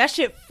guys. That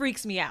shit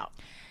freaks me out.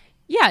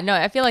 Yeah, no,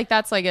 I feel like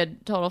that's like a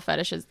total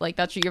fetish. Like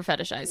that's what you're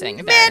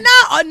fetishizing. Man,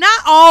 not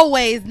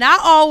always. And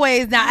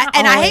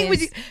I hate when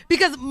you,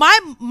 because my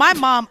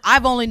mom,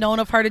 I've only known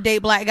of her to date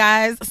black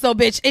guys. So,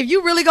 bitch, if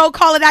you really go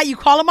call it out, you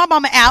calling my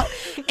mama out.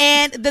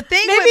 And the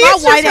thing with my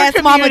white ass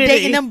mama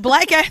dating them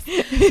black ass.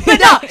 But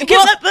no,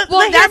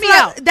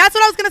 that's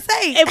what I was gonna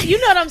say. If you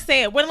know what I'm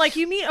saying, when like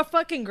you meet a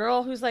fucking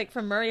girl who's like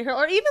from Murray Hill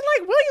or even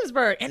like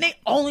Williamsburg, and they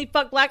only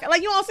fuck black,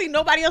 like you don't see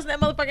nobody else in that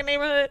motherfucking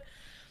neighborhood.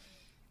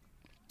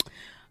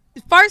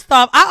 First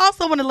off, I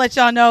also want to let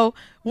y'all know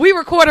we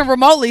recording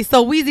remotely,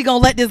 so Weezy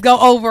gonna let this go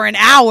over an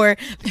hour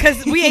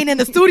because we ain't in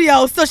the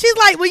studio. So she's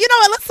like, well, you know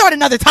what? Let's start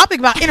another topic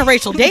about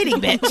interracial dating,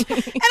 bitch. And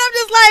I'm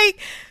just like,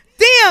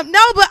 damn, no,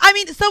 but I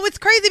mean, so it's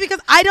crazy because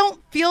I don't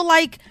feel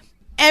like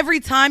every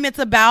time it's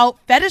about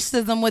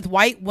fetishism with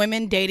white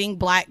women dating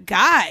black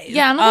guys.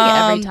 Yeah, I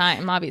don't think every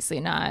time. Obviously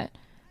not.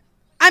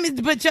 I mean,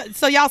 but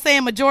so y'all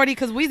saying majority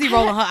because Weezy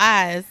rolling her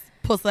eyes,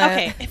 pussy.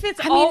 Okay, if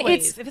it's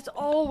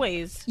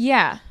always,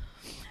 yeah.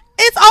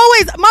 It's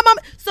always my mom.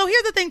 So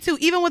here's the thing too,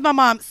 even with my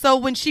mom. So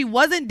when she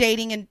wasn't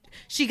dating and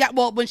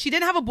when she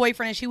didn't have a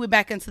boyfriend and she went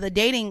back into the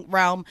dating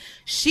realm,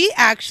 she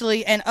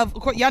actually, and of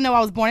course, y'all know I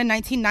was born in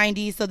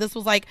 1990. So this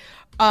was like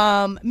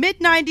mid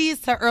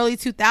 90s to early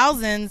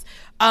 2000s.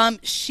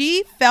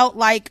 She felt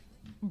like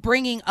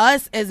bringing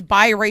us as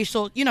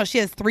biracial, you know, she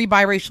has 3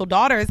 biracial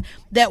daughters,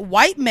 that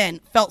white men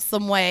felt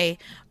some way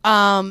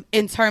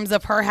in terms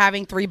of her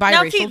having 3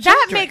 biracial children.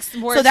 That makes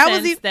more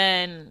sense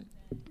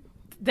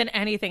than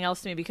anything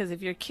else to me, because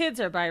if your kids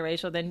are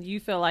biracial, then you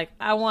feel like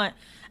I want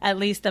at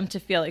least them to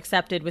feel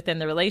accepted within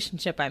the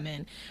relationship I'm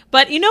in.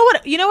 But you know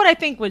what I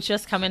think would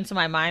just come into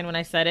my mind when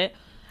I said it?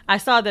 I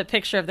saw the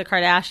picture of the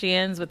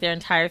Kardashians with their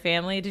entire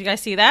family. Did you guys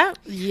see that?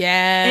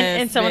 Yes.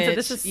 And someone said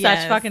this is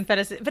such fucking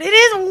fetish. But it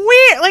is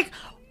weird. Like,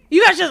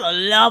 you guys just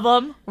love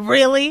them?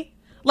 Really?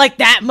 Like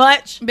that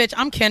much? Bitch,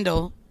 I'm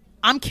Kendall.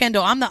 I'm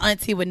Kendall. I'm the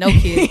auntie with no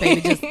kids,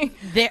 baby. Just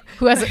there,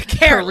 who has a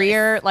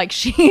career. Like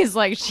she's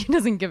like she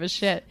doesn't give a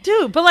shit,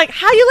 dude. But like,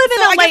 how you live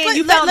in LA and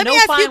you found no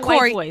fine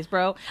white boys,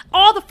 bro?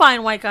 All the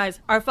fine white guys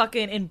are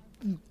fucking in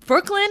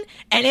Brooklyn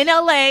and in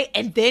LA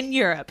and then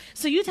Europe.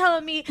 So you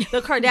telling me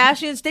the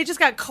Kardashians they just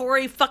got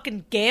Corey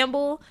fucking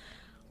Gamble?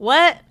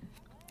 What?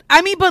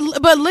 I mean, but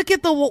look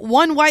at the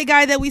one white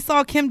guy that we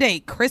saw Kim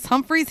date, Chris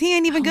Humphries. He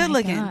ain't even good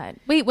looking. God.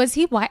 Wait, was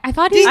he white? I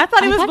thought he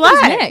was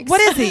black.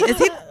 What is he? Is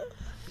he?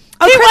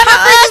 Oh, Chris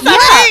Humphries is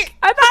white.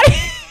 I thought.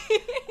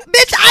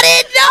 Bitch, I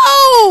didn't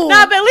know.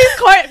 Nah, but at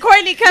least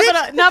Courtney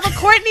kept it. Nah, but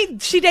Courtney,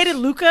 she dated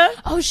Luca.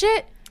 Oh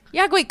shit.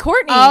 Yeah, wait,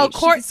 Courtney. Oh,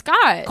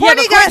 Scott.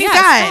 Courtney got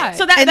Scott.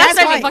 So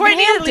that's why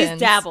Courtney at least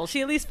dabbled.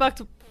 She at least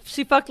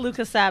fucked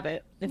Luca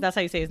Sabbath, if that's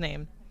how you say his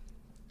name.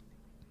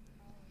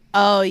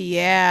 Oh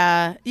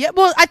yeah.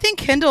 Well, I think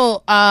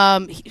Kendall.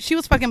 She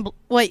was fucking.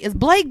 Wait, is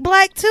Blake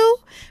black too?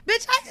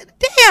 Bitch,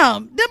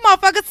 damn, them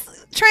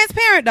motherfuckers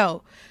transparent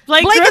though.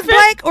 Blake is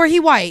black or he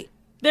white?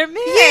 They're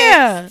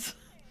mixed.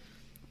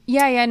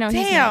 Yeah. No,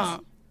 he's damn.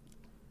 Mixed.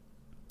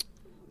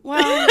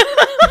 Well, all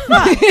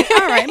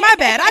right, my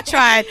bad. I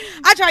tried.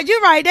 You're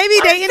right. They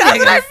be dating niggas. That's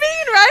what I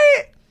mean,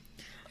 right?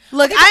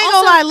 Look, I ain't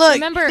gonna lie. Look,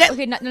 remember,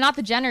 not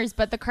the Jenners,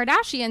 but the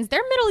Kardashians.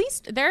 They're Middle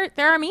East. They're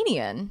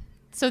Armenian.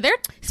 So they're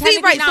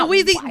right. Not so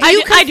Weezy,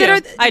 white.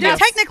 they're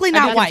technically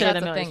not white.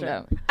 That's the thing,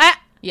 though.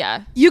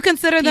 Yeah. You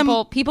consider them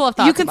people have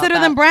thought. You consider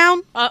them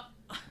brown?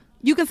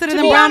 You consider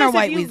them brown or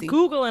white, Weezy?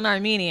 Google an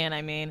Armenian,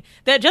 I mean,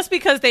 that just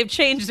because they've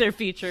changed their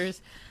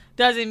features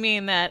doesn't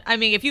mean that. I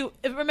mean, if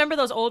remember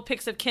those old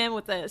pics of Kim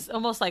with this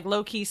almost like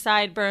low key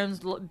sideburns,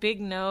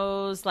 big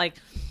nose, like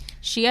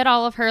she had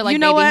all of her like you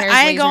know baby what?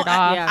 hairs lasered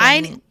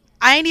off.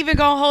 I ain't even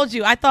gonna hold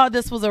you. I thought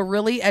this was a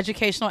really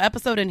educational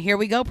episode, and here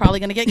we go. Probably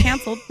gonna get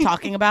canceled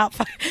talking about.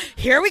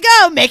 Here we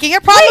go, making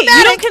it problematic. Wait,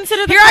 you don't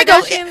consider the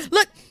Kardashians?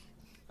 Look,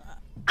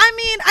 I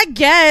mean, I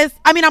guess.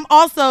 I mean, I'm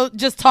also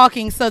just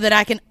talking so that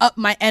I can up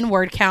my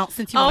N-word count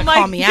since you want to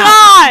call me out.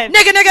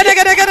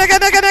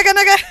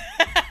 Nigga.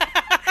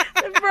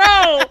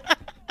 Bro.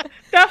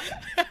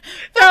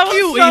 Fuck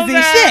you, so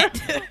easy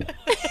shit.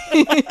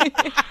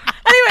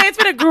 Anyway, it's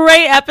been a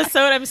great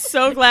episode. I'm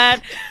so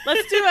glad.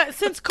 Let's do it.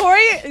 Since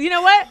Corey, you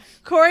know what?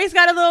 Corey's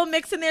got a little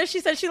mix in there. She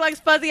said she likes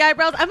fuzzy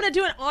eyebrows. I'm going to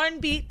do an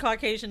on-beat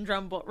Caucasian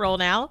drum roll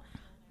now.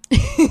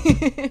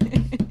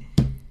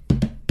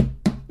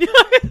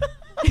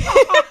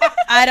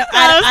 I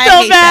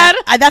hate bad.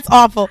 That's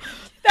awful.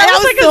 That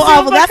was like so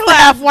awful. That's the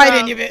half white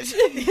in you, bitch.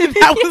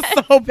 That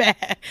was so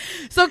bad.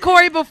 So,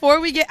 Corey, before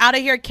we get out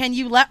of here, can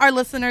you let our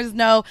listeners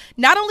know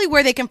not only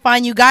where they can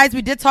find you guys?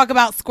 We did talk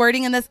about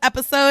squirting in this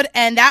episode,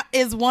 and that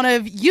is one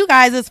of you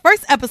guys'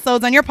 first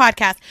episodes on your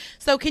podcast.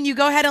 So, can you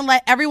go ahead and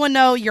let everyone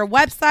know your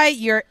website,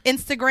 your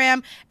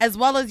Instagram, as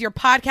well as your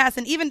podcast,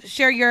 and even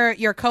share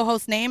your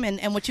co-host name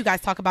and what you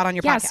guys talk about on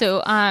your podcast?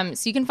 So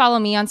you can follow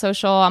me on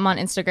social. I'm on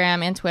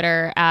Instagram and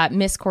Twitter at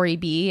Miss Corey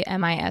B,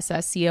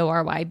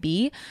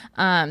 MissCoryB.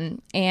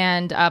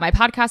 And my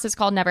podcast is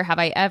called Never Have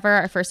I Ever.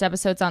 Our first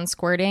episode's on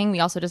squirting. We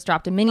also just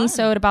dropped a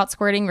mini-sode about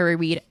squirting where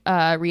we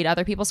read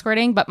other people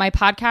squirting. But my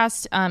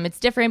podcast, it's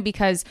different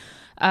because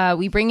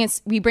we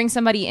bring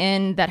somebody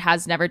in that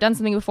has never done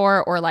something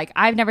before, or like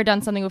I've never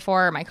done something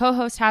before, or my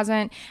co-host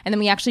hasn't, and then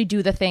we actually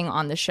do the thing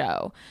on the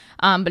show.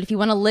 But if you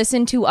want to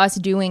listen to us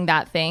doing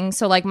that thing,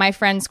 so like my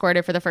friend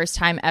squirted for the first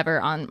time ever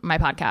on my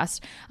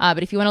podcast.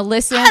 But if you want to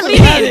listen, I love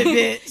it,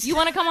 bitch. You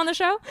want to come on the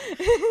show?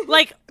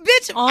 Like,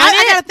 bitch,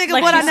 I gotta think of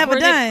like what I never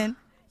done.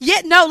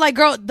 Yeah, no, like,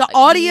 girl, the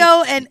audio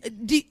and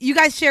you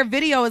guys share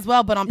video as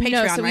well, but on Patreon,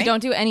 no, so right? we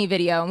don't do any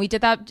video, and we did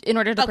that in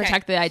order to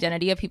protect the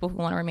identity of people who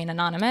want to remain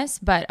anonymous.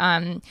 But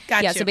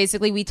yeah, so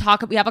basically we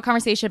have a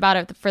conversation about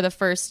it for the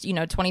first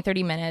 20,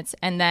 30 minutes,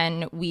 and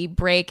then we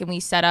break and we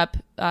set up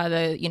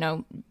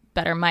the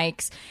better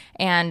mics,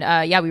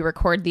 and we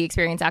record the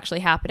experience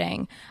actually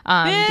happening. The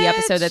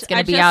episode that's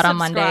going to be out on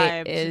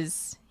Monday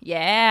is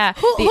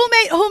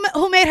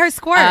who made her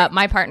squirt?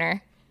 My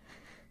partner.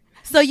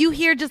 So you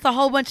hear just a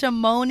whole bunch of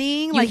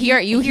moaning.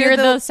 You hear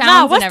the sounds.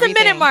 No, what's and the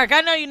minute mark?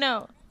 I know you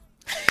know.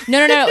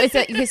 No.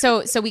 It's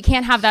so we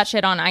can't have that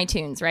shit on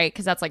iTunes, right?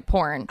 Because that's like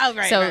porn. Oh,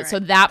 right. So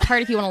that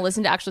part, if you want to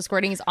listen to actual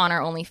squirting, is on our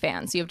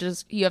OnlyFans. So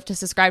you have to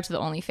subscribe to the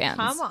OnlyFans.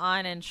 Come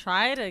on and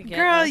try to get.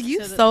 Girl,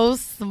 you so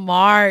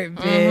smart,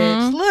 bitch.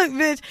 Mm-hmm. Look,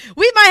 bitch,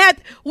 we might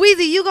have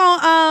Weezy. You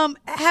gonna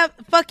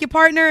fuck your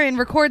partner and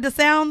record the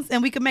sounds,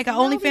 and we could make an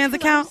OnlyFans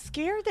account. I'm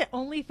scared that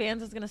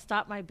OnlyFans is gonna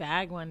stop my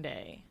bag one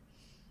day.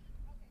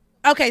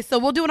 Okay, so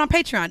we'll do it on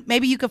Patreon.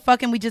 Maybe you could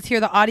fuck and we just hear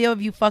the audio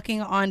of you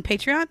fucking on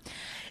Patreon.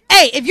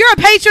 Hey, if you're a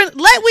patron,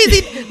 let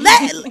Weezy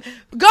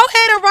go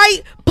ahead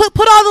and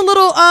put all the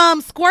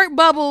little squirt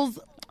bubbles,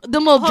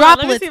 the little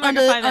droplets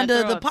under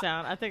the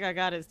sound. I think I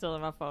got it still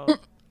in my phone.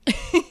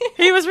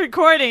 He was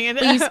recording, and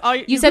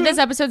you said this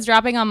episode's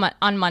dropping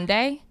on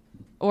Monday,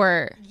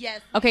 or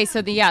yes. Okay,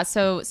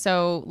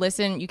 so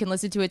listen. You can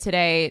listen to it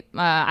today.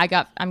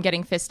 I'm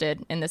getting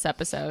fisted in this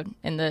episode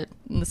in the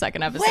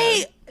second episode.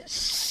 Wait.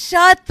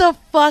 Shut the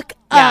fuck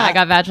up. Yeah, I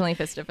got vaginally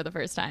fisted for the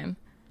first time.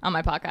 on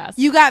my podcast.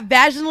 You got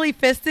vaginally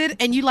fisted,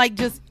 and you like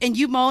and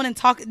you moan and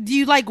talk. Do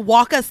you like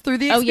walk us through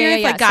the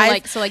experience? Yeah. Like,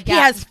 guys, so he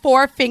has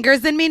 4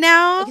 fingers in me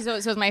now. Okay, so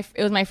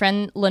it was my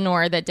friend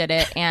Lenore that did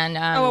it, and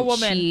a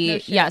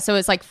woman. So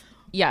it's like.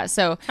 Yeah,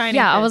 so Tiny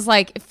I fist. was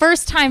like,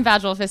 first time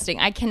vaginal fisting.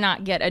 I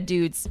cannot get a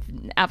dude's.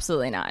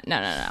 Absolutely not.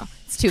 No.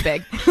 It's too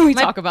big. We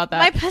talk about that.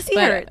 My pussy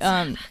hurts.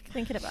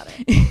 Thinking about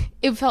it.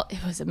 It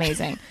was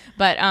amazing.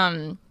 But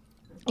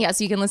yeah,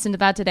 so you can listen to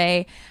that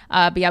today.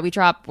 But yeah, we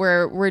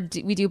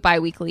do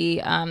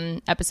bi-weekly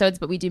episodes,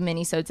 but we do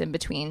mini-sodes in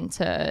between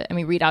and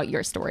we read out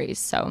your stories.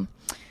 So.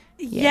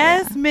 Yeah.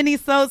 Yes,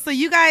 mini-sodes. So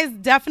you guys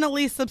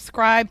definitely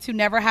subscribe to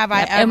Never Have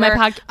I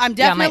Ever. I'm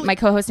definitely my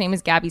co-host name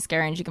is Gabby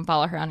Scaringe. You can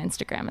follow her on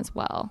Instagram as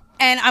well.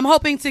 And I'm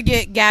hoping to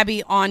get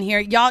Gabby on here.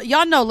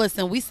 Y'all know,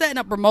 listen, we setting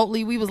up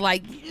remotely. We was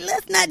like,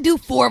 let's not do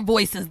 4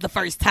 voices the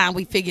first time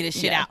we figure this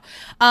shit out.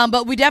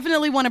 But we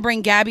definitely want to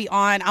bring Gabby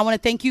on. I want to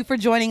thank you for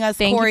joining us,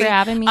 Thank Corey. you for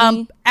having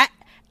me.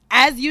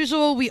 As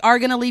usual, we are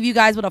going to leave you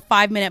guys with a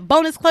 5-minute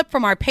bonus clip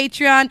from our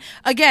Patreon.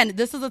 Again,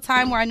 this is a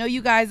time where I know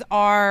you guys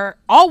are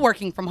all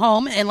working from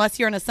home, unless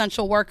you're an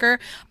essential worker.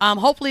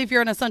 Hopefully, if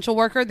you're an essential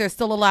worker, they're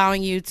still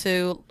allowing you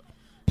to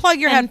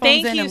plug your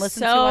headphones in and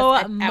listen to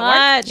us at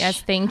work.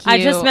 Yes, thank you.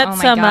 I just met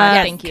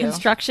some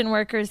construction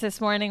workers this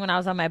morning when I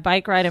was on my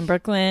bike ride in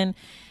Brooklyn,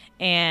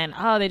 and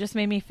they just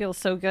made me feel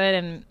so good.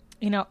 And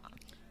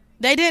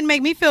they didn't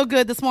make me feel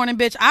good this morning,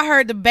 bitch. I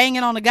heard the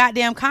banging on the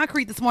goddamn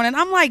concrete this morning.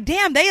 I'm like,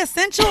 damn, they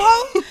essential?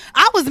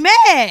 I was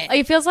mad.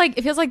 It feels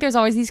like there's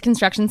always these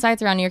construction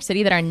sites around New York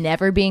City that are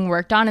never being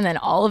worked on, and then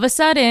all of a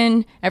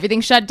sudden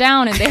everything's shut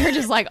down and they're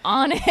just like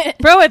on it.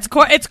 Bro, it's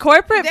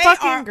corporate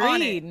fucking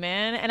greed,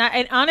 man.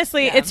 And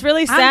honestly, it's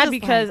really sad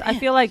because I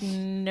feel like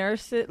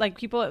nurses, like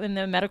people in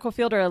the medical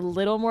field, are a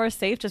little more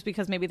safe just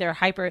because maybe they're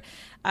hyper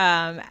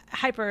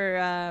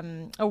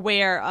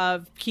aware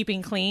of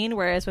keeping clean,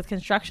 whereas with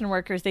construction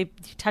workers, they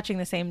touching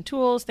the same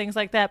tools, things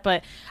like that.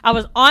 But I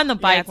was on the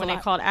bike when they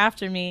called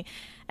after me,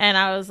 and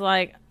I was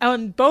like,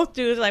 and both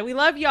dudes were like, we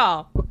love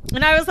y'all,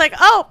 and I was like,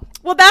 oh,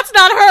 well, that's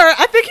not her.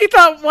 I think he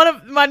thought one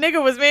of my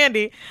nigga was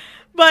Mandy,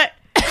 but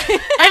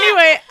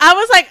anyway, I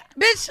was like,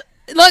 bitch,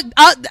 look,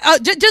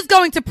 just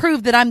going to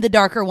prove that I'm the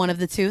darker one of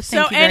the two.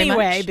 Thank you very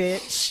much.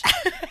 Bitch,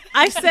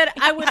 I said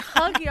I would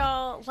hug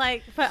y'all,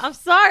 like, but I'm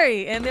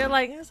sorry. And they're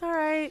like, it's all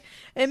right.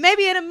 And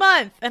maybe in a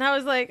month. And I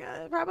was like,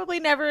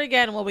 probably never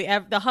again will we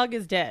ever. The hug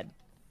is dead.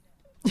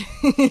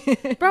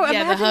 Bro,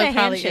 imagine the hug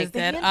probably is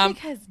dead. The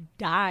handshake has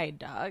died,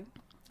 dog.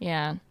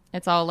 Yeah.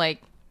 It's all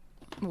like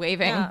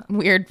waving,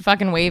 weird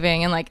fucking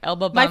waving and like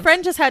elbow bumps. My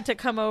friend just had to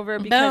come over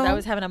because I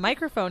was having a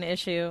microphone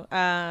issue.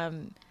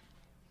 And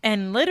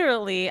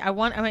literally,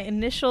 my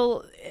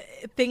initial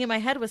thing in my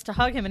head was to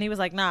hug him. And he was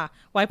like, nah,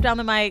 wipe down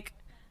the mic.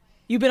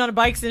 You've been on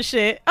bikes and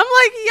shit. I'm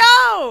like,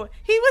 yo,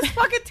 he was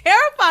fucking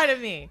terrified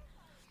of me.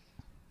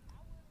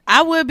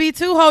 I would be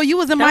too, ho. You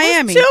was in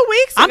Miami. Was 2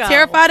 weeks ago. I'm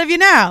terrified of you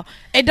now.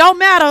 It don't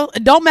matter.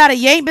 It don't matter.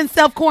 You ain't been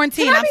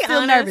self-quarantined. I'm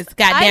still nervous.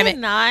 God damn it. I did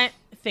not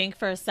think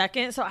for a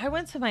second. So I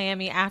went to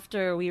Miami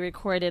after we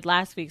recorded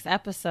last week's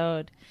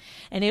episode.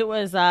 And it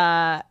was,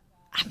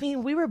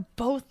 we were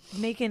both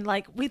making,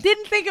 like, we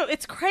didn't think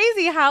it's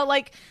crazy how,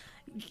 like,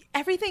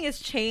 everything has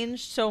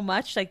changed so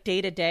much, like, day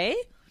to day.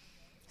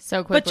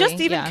 So quickly. But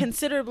just even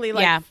considerably,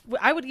 like,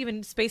 I would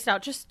even space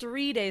out just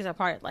 3 days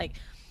apart. Like,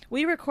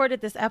 we recorded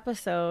this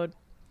episode.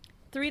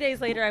 3 days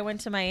later, I went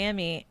to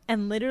Miami,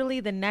 and literally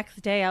the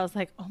next day, I was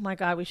like, oh my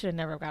God, we should have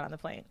never got on the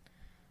plane.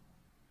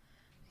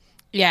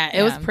 Yeah,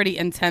 it was pretty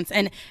intense.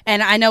 And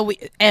I know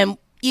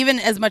even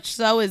as much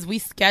so as we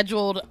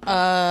scheduled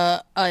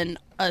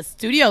a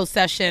studio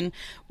session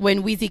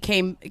when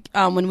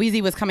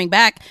Weezy was coming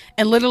back,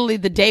 and literally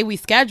the day we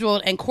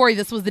scheduled, and Corey,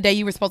 this was the day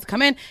you were supposed to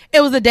come in.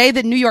 It was the day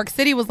that New York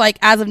City was like,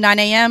 as of 9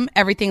 a.m.,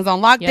 everything's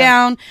on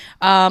lockdown.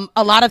 Yeah.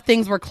 A lot of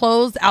things were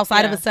closed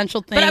outside of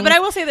essential things. But I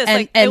will say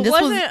this,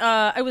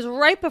 it was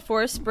right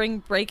before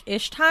spring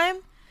break-ish time,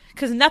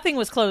 because nothing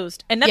was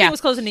closed, and nothing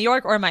was closed in New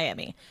York or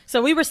Miami.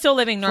 So we were still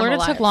living normal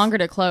lives. Florida took longer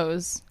to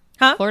close.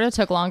 Huh? Florida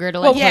took longer to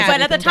close.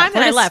 But at the time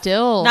that I left,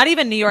 not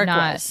even New York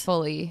not was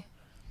fully.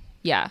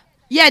 Yeah.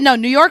 Yeah, no,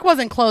 New York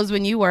wasn't closed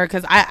when you were,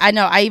 because I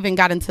know I even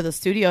got into the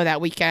studio that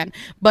weekend.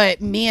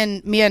 But me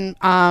and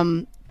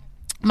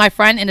my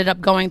friend ended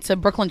up going to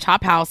Brooklyn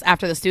Chop House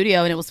after the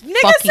studio, and it was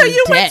fucking so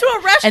you dead. went to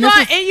a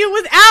restaurant and you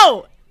was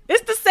out.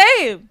 It's the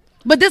same.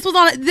 But this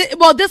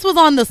was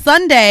on the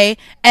Sunday,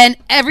 and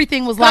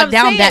everything was locked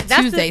down that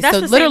Tuesday. So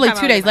literally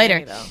 2 days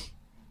later.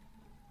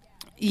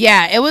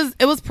 Yeah, it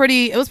was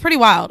pretty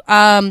wild.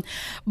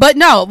 But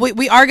no,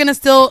 we are gonna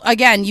still,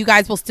 again, you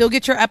guys will still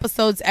get your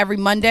episodes every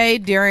Monday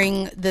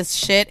during this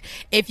shit.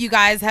 If you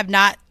guys have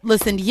not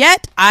listened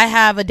yet, I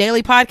have a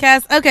daily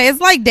podcast. Okay, it's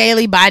like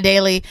daily,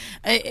 bi-daily.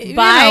 When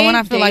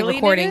I feel like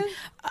recording.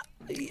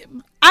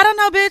 I don't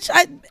know, bitch.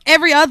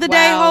 Every other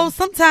day, ho.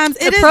 Sometimes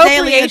it is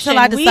daily until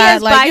I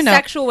decide,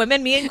 bisexual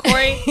women, me and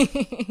Corey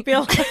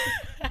feel.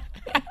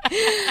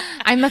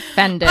 I'm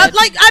offended.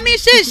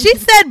 Shit. She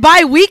said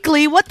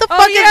bi-weekly. What the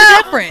fuck is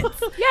the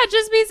difference? Yeah, it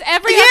just means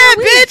every other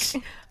week.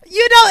 Bitch.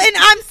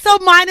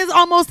 And mine is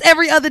almost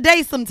every other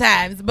day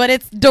sometimes, but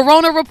it's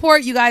Dorona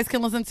Report. You guys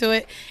can listen to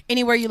it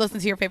anywhere you listen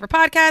to your favorite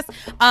podcast.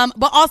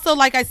 But also,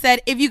 like I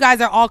said, if you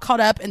guys are all caught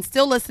up and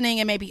still listening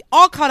and maybe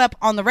all caught up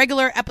on the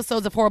regular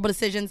episodes of Horrible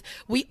Decisions,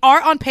 we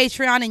are on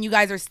Patreon and you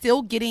guys are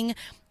still getting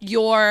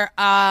your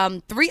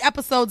 3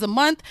 episodes a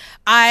month.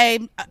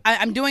 I'm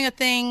doing a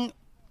thing.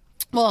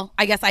 Well,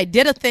 I guess I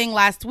did a thing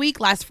last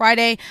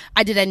Friday.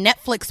 I did a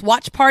Netflix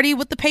watch party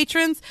with the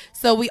patrons.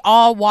 So we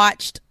all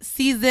watched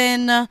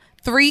season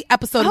 3,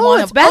 episode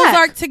 1 of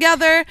Ozark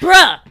together.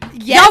 Bruh.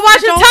 Yes, y'all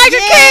watching Tiger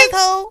King?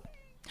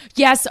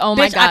 Yes. Oh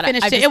my God. I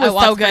finished it. It was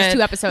so good. The first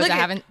 2 episodes. I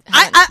haven't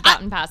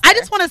gotten past. I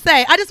just want to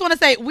say,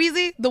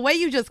 Weezy, the way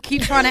you just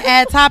keep trying to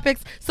add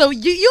topics. So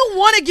you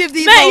want to give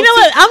these. Man, you know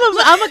what?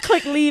 I'm gonna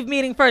click leave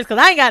meeting first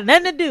because I ain't got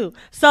nothing to do.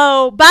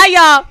 So bye,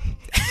 y'all.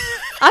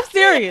 I'm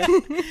serious.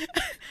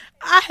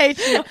 I hate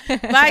you.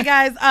 Bye,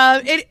 guys.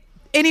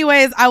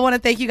 Anyways, I want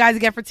to thank you guys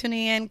again for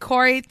tuning in.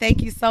 Corey,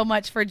 thank you so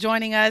much for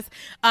joining us.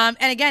 And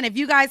again, if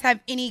you guys have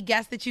any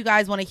guests that you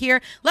guys want to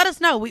hear, let us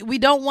know. We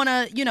don't want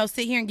to,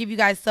 sit here and give you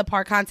guys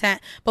subpar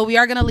content, but we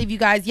are going to leave you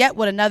guys yet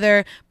with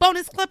another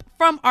bonus clip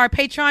from our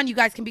Patreon. You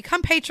guys can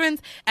become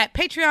patrons at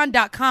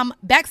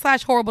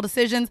patreon.com/horrible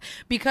decisions.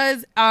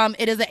 Because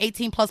it is an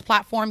 18+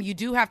 platform, you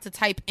do have to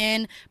type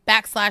in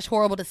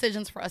 /horrible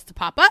decisions for us to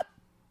pop up.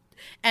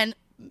 And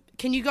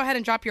can you go ahead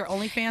and drop your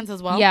OnlyFans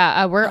as well?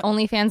 Yeah, we're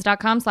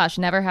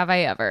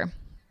onlyfans.com/neverhaveiever.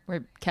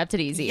 We're kept it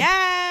easy.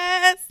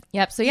 Yes.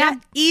 Yep. So yeah,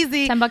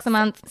 easy. $10 a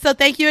month. So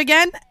thank you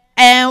again.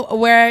 And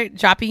we're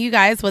dropping you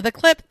guys with a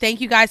clip.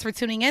 Thank you guys for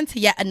tuning in to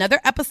yet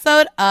another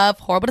episode of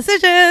Horrible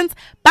Decisions.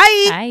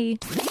 Bye. Bye.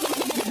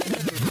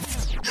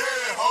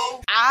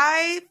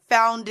 I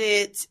found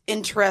it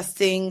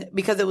interesting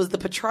because it was the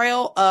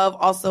portrayal of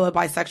also a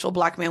bisexual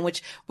black man,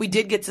 which we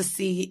did get to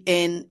see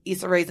in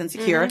Issa Rae's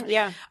Insecure. Mm-hmm,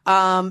 yeah.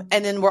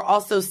 And then we're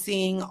also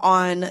seeing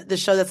on the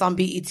show that's on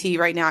BET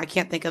right now. I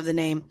can't think of the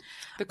name.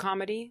 The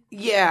comedy?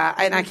 Yeah,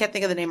 and I can't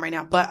think of the name right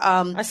now. But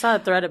I saw a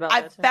thread about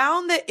that. I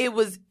found that it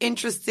was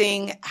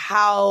interesting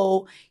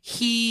how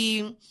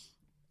he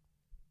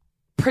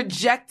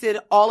projected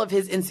all of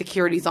his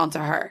insecurities onto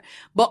her,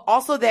 but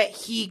also that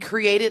he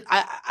created,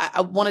 I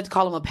wanted to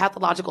call him a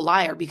pathological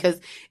liar, because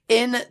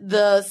in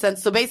the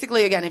sense, so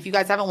basically, again, if you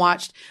guys haven't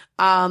watched,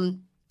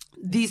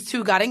 these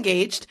two got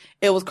engaged.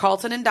 It was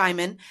Carlton and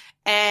Diamond,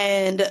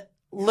 and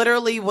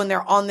literally when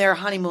they're on their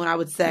honeymoon, I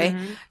would say,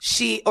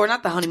 or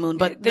not the honeymoon,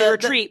 but the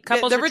retreat,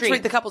 couples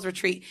retreat. The couples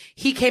retreat.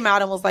 He came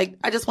out and was like,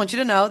 I just want you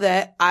to know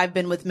that I've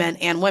been with men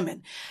and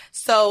women.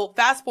 So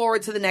fast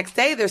forward to the next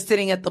day, they're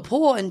sitting at the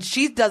pool and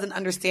she doesn't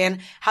understand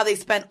how they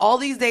spent all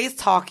these days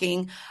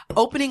talking,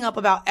 opening up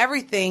about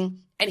everything,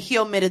 and he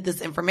omitted this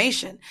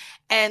information.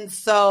 And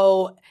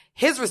so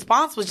his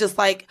response was just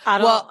like, I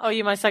don't owe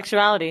you my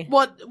sexuality.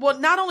 Well,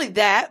 not only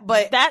that,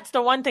 but that's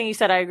the one thing you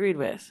said I agreed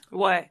with.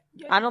 What?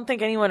 I don't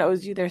think anyone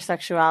owes you their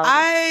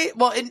sexuality.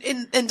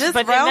 In this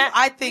realm,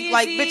 I think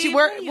like, bitchy,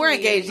 we're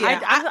engaged.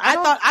 Yeah.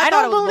 I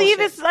don't believe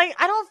it's like,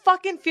 I don't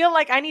fucking feel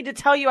like I need to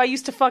tell you I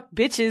used to fuck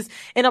bitches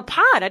in a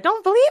pod. I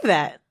don't believe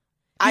that.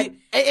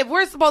 If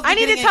we're supposed to be I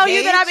need to tell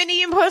you that I've been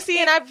eating pussy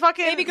and I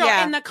fucking... Baby girl,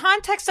 in the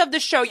context of the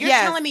show, you're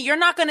telling me you're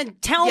not going to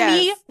tell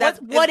me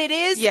what it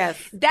is? Yes.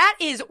 That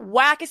is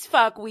whack as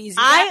fuck, Weezy.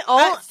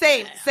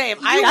 Same.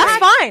 That's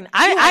fine.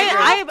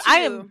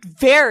 I am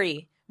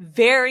very,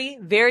 very,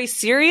 very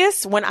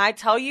serious when I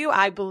tell you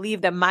I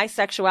believe that my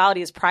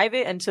sexuality is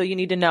private until you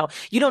need to know.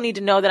 You don't need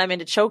to know that I'm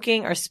into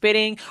choking or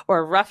spitting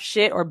or rough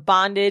shit or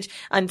bondage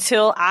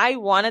until I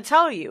want to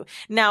tell you.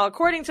 Now,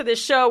 according to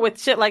this show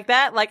with shit like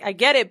that, like I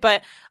get it,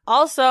 but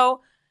also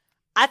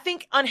I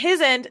think on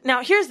his end,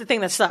 now here's the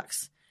thing that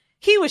sucks.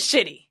 He was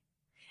shitty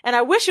and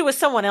I wish it was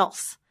someone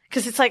else.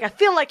 Cause it's like, I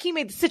feel like he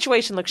made the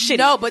situation look shitty.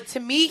 No, but to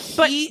me,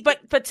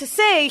 but to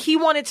say he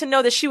wanted to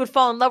know that she would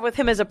fall in love with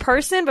him as a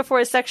person before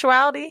his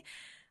sexuality,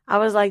 I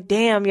was like,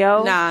 damn,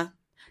 yo. Nah.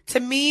 To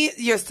me,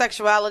 your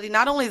sexuality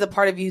not only is a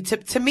part of you,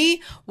 to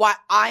me, why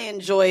I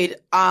enjoyed,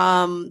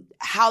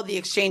 how the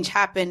exchange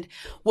happened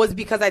was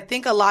because I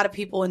think a lot of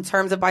people in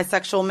terms of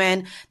bisexual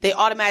men, they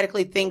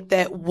automatically think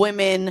that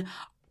women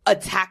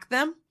attack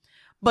them.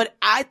 But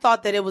I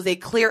thought that it was a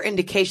clear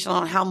indication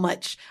on how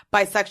much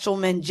bisexual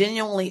men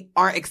genuinely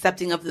aren't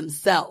accepting of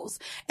themselves.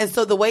 And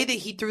so the way that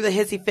he threw the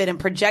hissy fit and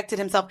projected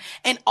himself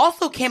and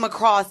also came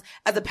across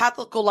as a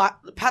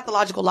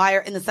pathological liar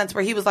in the sense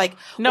where he was like,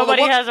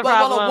 nobody has a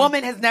problem. Well, a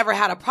woman has never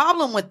had a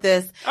problem with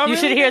this. Oh, you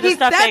should hear the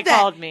stuff they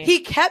called me. He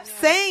kept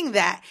saying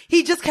that.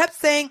 He just kept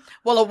saying,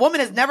 well, a woman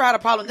has never had a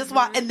problem. This is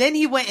why, and then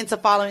he went into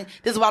following,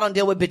 this is why I don't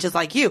deal with bitches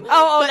like you.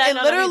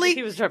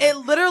 It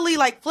literally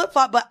like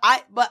flip-flop, but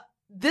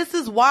this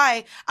is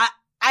why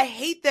I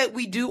hate that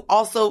we do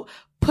also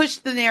push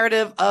the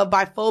narrative of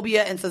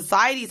biphobia and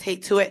society's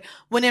hate to it,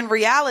 when in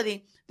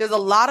reality, there's a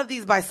lot of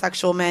these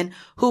bisexual men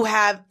who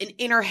have an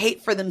inner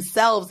hate for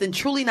themselves and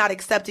truly not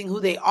accepting who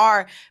they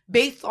are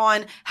based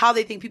on how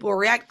they think people will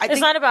react.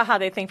 It's not about how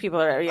they think people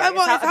react.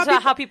 It's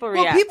about how people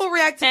react. Well, people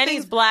react to and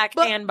things. He's black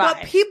and bi.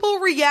 But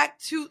people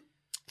react to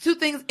two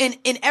things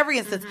in every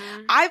instance.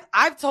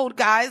 I've told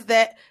guys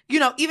that,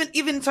 even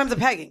in terms of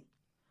pegging,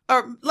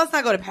 or let's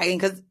not go to pegging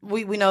because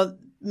we know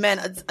men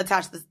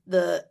attach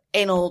the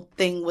anal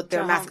thing with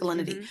their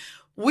masculinity.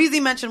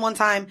 Weezy mentioned one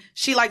time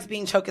she likes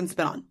being choked and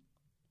spit on.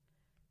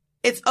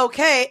 It's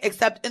okay,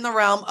 except in the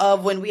realm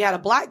of when we had a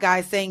black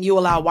guy saying you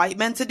allow white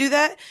men to do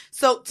that.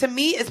 So to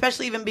me,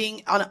 especially even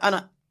being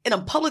in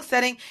a public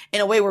setting, in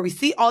a way where we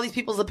see all these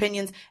people's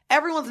opinions,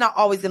 everyone's not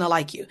always going to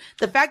like you.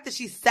 The fact that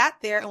she sat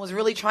there and was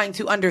really trying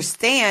to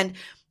understand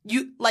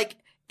you, like,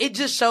 it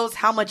just shows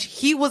how much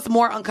he was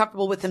more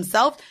uncomfortable with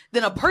himself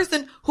than a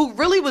person who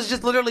really was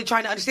just literally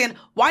trying to understand,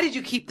 why did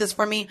you keep this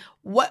from me?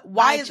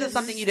 Why is this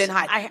something you didn't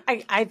hide?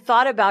 I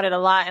thought about it a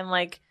lot, and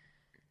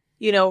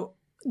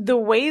the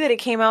way that it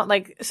came out,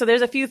 so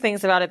there's a few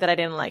things about it that I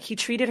didn't like. He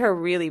treated her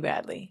really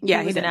badly.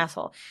 Yeah, he was an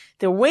asshole.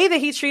 The way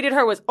that he treated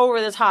her was over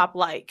the top,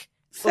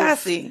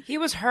 sassy. He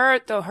was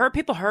hurt, though. Hurt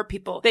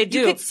people. They do.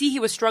 You could see he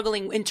was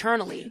struggling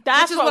internally.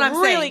 That's what I'm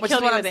really saying. Which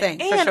is what I'm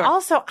saying. And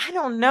also, I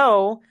don't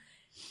know.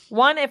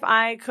 One, if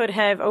I could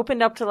have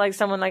opened up to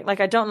someone like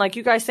I don't, like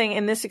you guys saying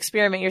in this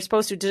experiment you're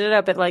supposed to do it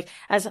up, but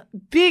as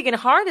big and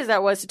hard as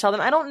that was to tell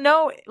them, I don't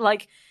know,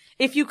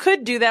 if you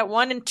could do that,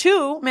 one, and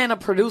two. Man, the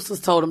producers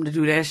told him to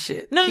do that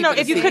shit. No.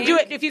 If you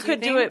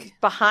could do it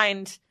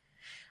behind.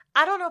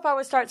 I don't know if I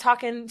would start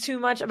talking too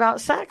much about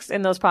sex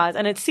in those pods,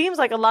 and it seems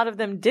like a lot of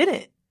them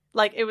didn't.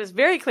 It was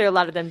very clear a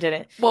lot of them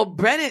didn't. Well,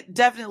 Brennan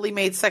definitely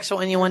made sexual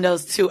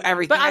innuendos to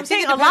everything. But I'm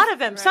saying a lot of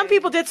them. Right. Some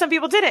people did, some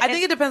people didn't. I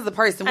think it depends on the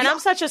person. And I'm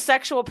such a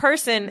sexual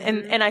person,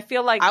 and I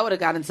feel like I would have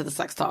got into the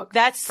sex talk.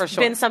 That's for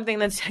sure. Been something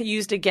that's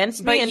used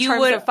against me in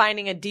terms of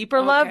finding a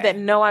deeper love that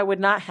no, I would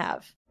not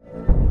have.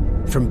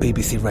 From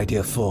BBC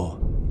Radio 4,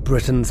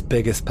 Britain's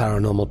biggest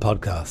paranormal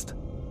podcast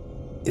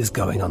is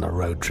going on a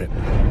road trip.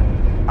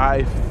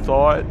 I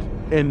thought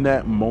in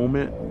that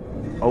moment,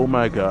 oh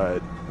my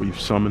God, we've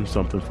summoned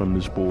something from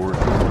this board.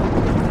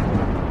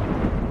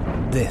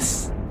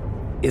 This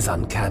is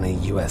Uncanny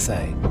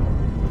USA.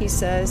 He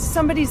says,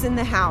 somebody's in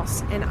the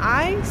house, and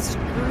I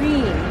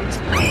screamed.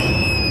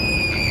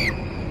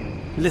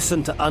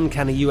 Listen to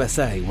Uncanny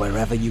USA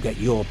wherever you get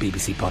your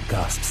BBC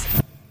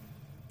podcasts,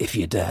 if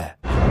you dare.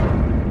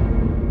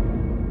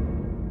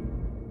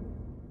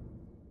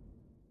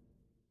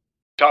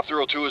 Top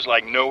Thrill 2 is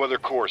like no other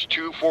course.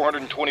 2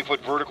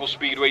 420-foot vertical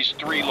speedways,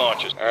 3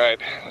 launches. All right,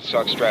 let's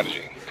talk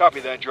strategy.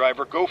 Copy that,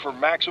 driver. Go for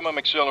maximum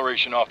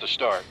acceleration off the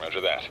start. Roger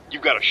that.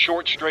 You've got a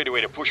short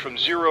straightaway to push from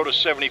 0 to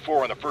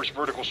 74 on the first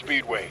vertical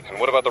speedway. And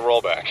what about the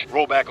rollback?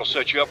 Rollback will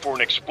set you up for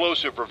an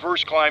explosive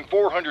reverse climb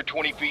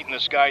 420 feet in the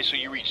sky so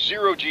you reach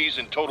 0 G's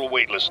in total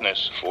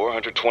weightlessness.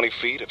 420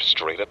 feet of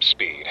straight-up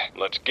speed.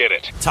 Let's get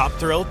it. Top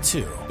Thrill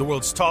 2, the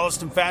world's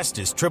tallest and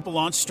fastest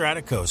triple-launch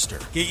stratocoaster.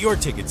 Get your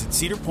tickets at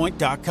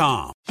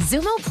cedarpoint.com.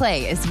 Xumo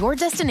Play is your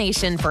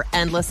destination for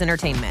endless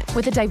entertainment.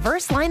 With a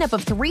diverse lineup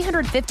of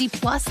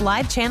 350-plus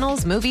live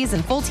channels, movies,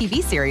 and full TV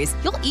series,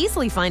 you'll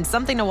easily find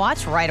something to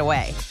watch right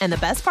away. And the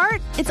best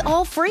part? It's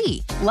all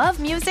free. Love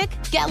music?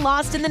 Get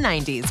lost in the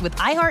 90s with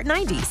iHeart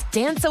 90s,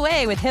 dance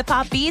away with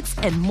hip-hop beats,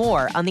 and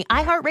more on the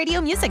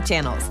iHeartRadio music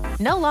channels.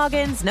 No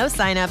logins, no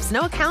signups,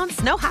 no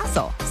accounts, no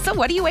hassle. So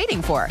what are you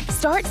waiting for?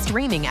 Start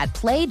streaming at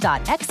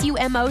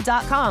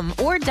play.xumo.com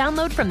or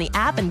download from the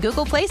app and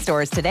Google Play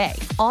stores today.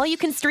 All you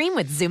can stream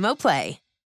with Xumo Play.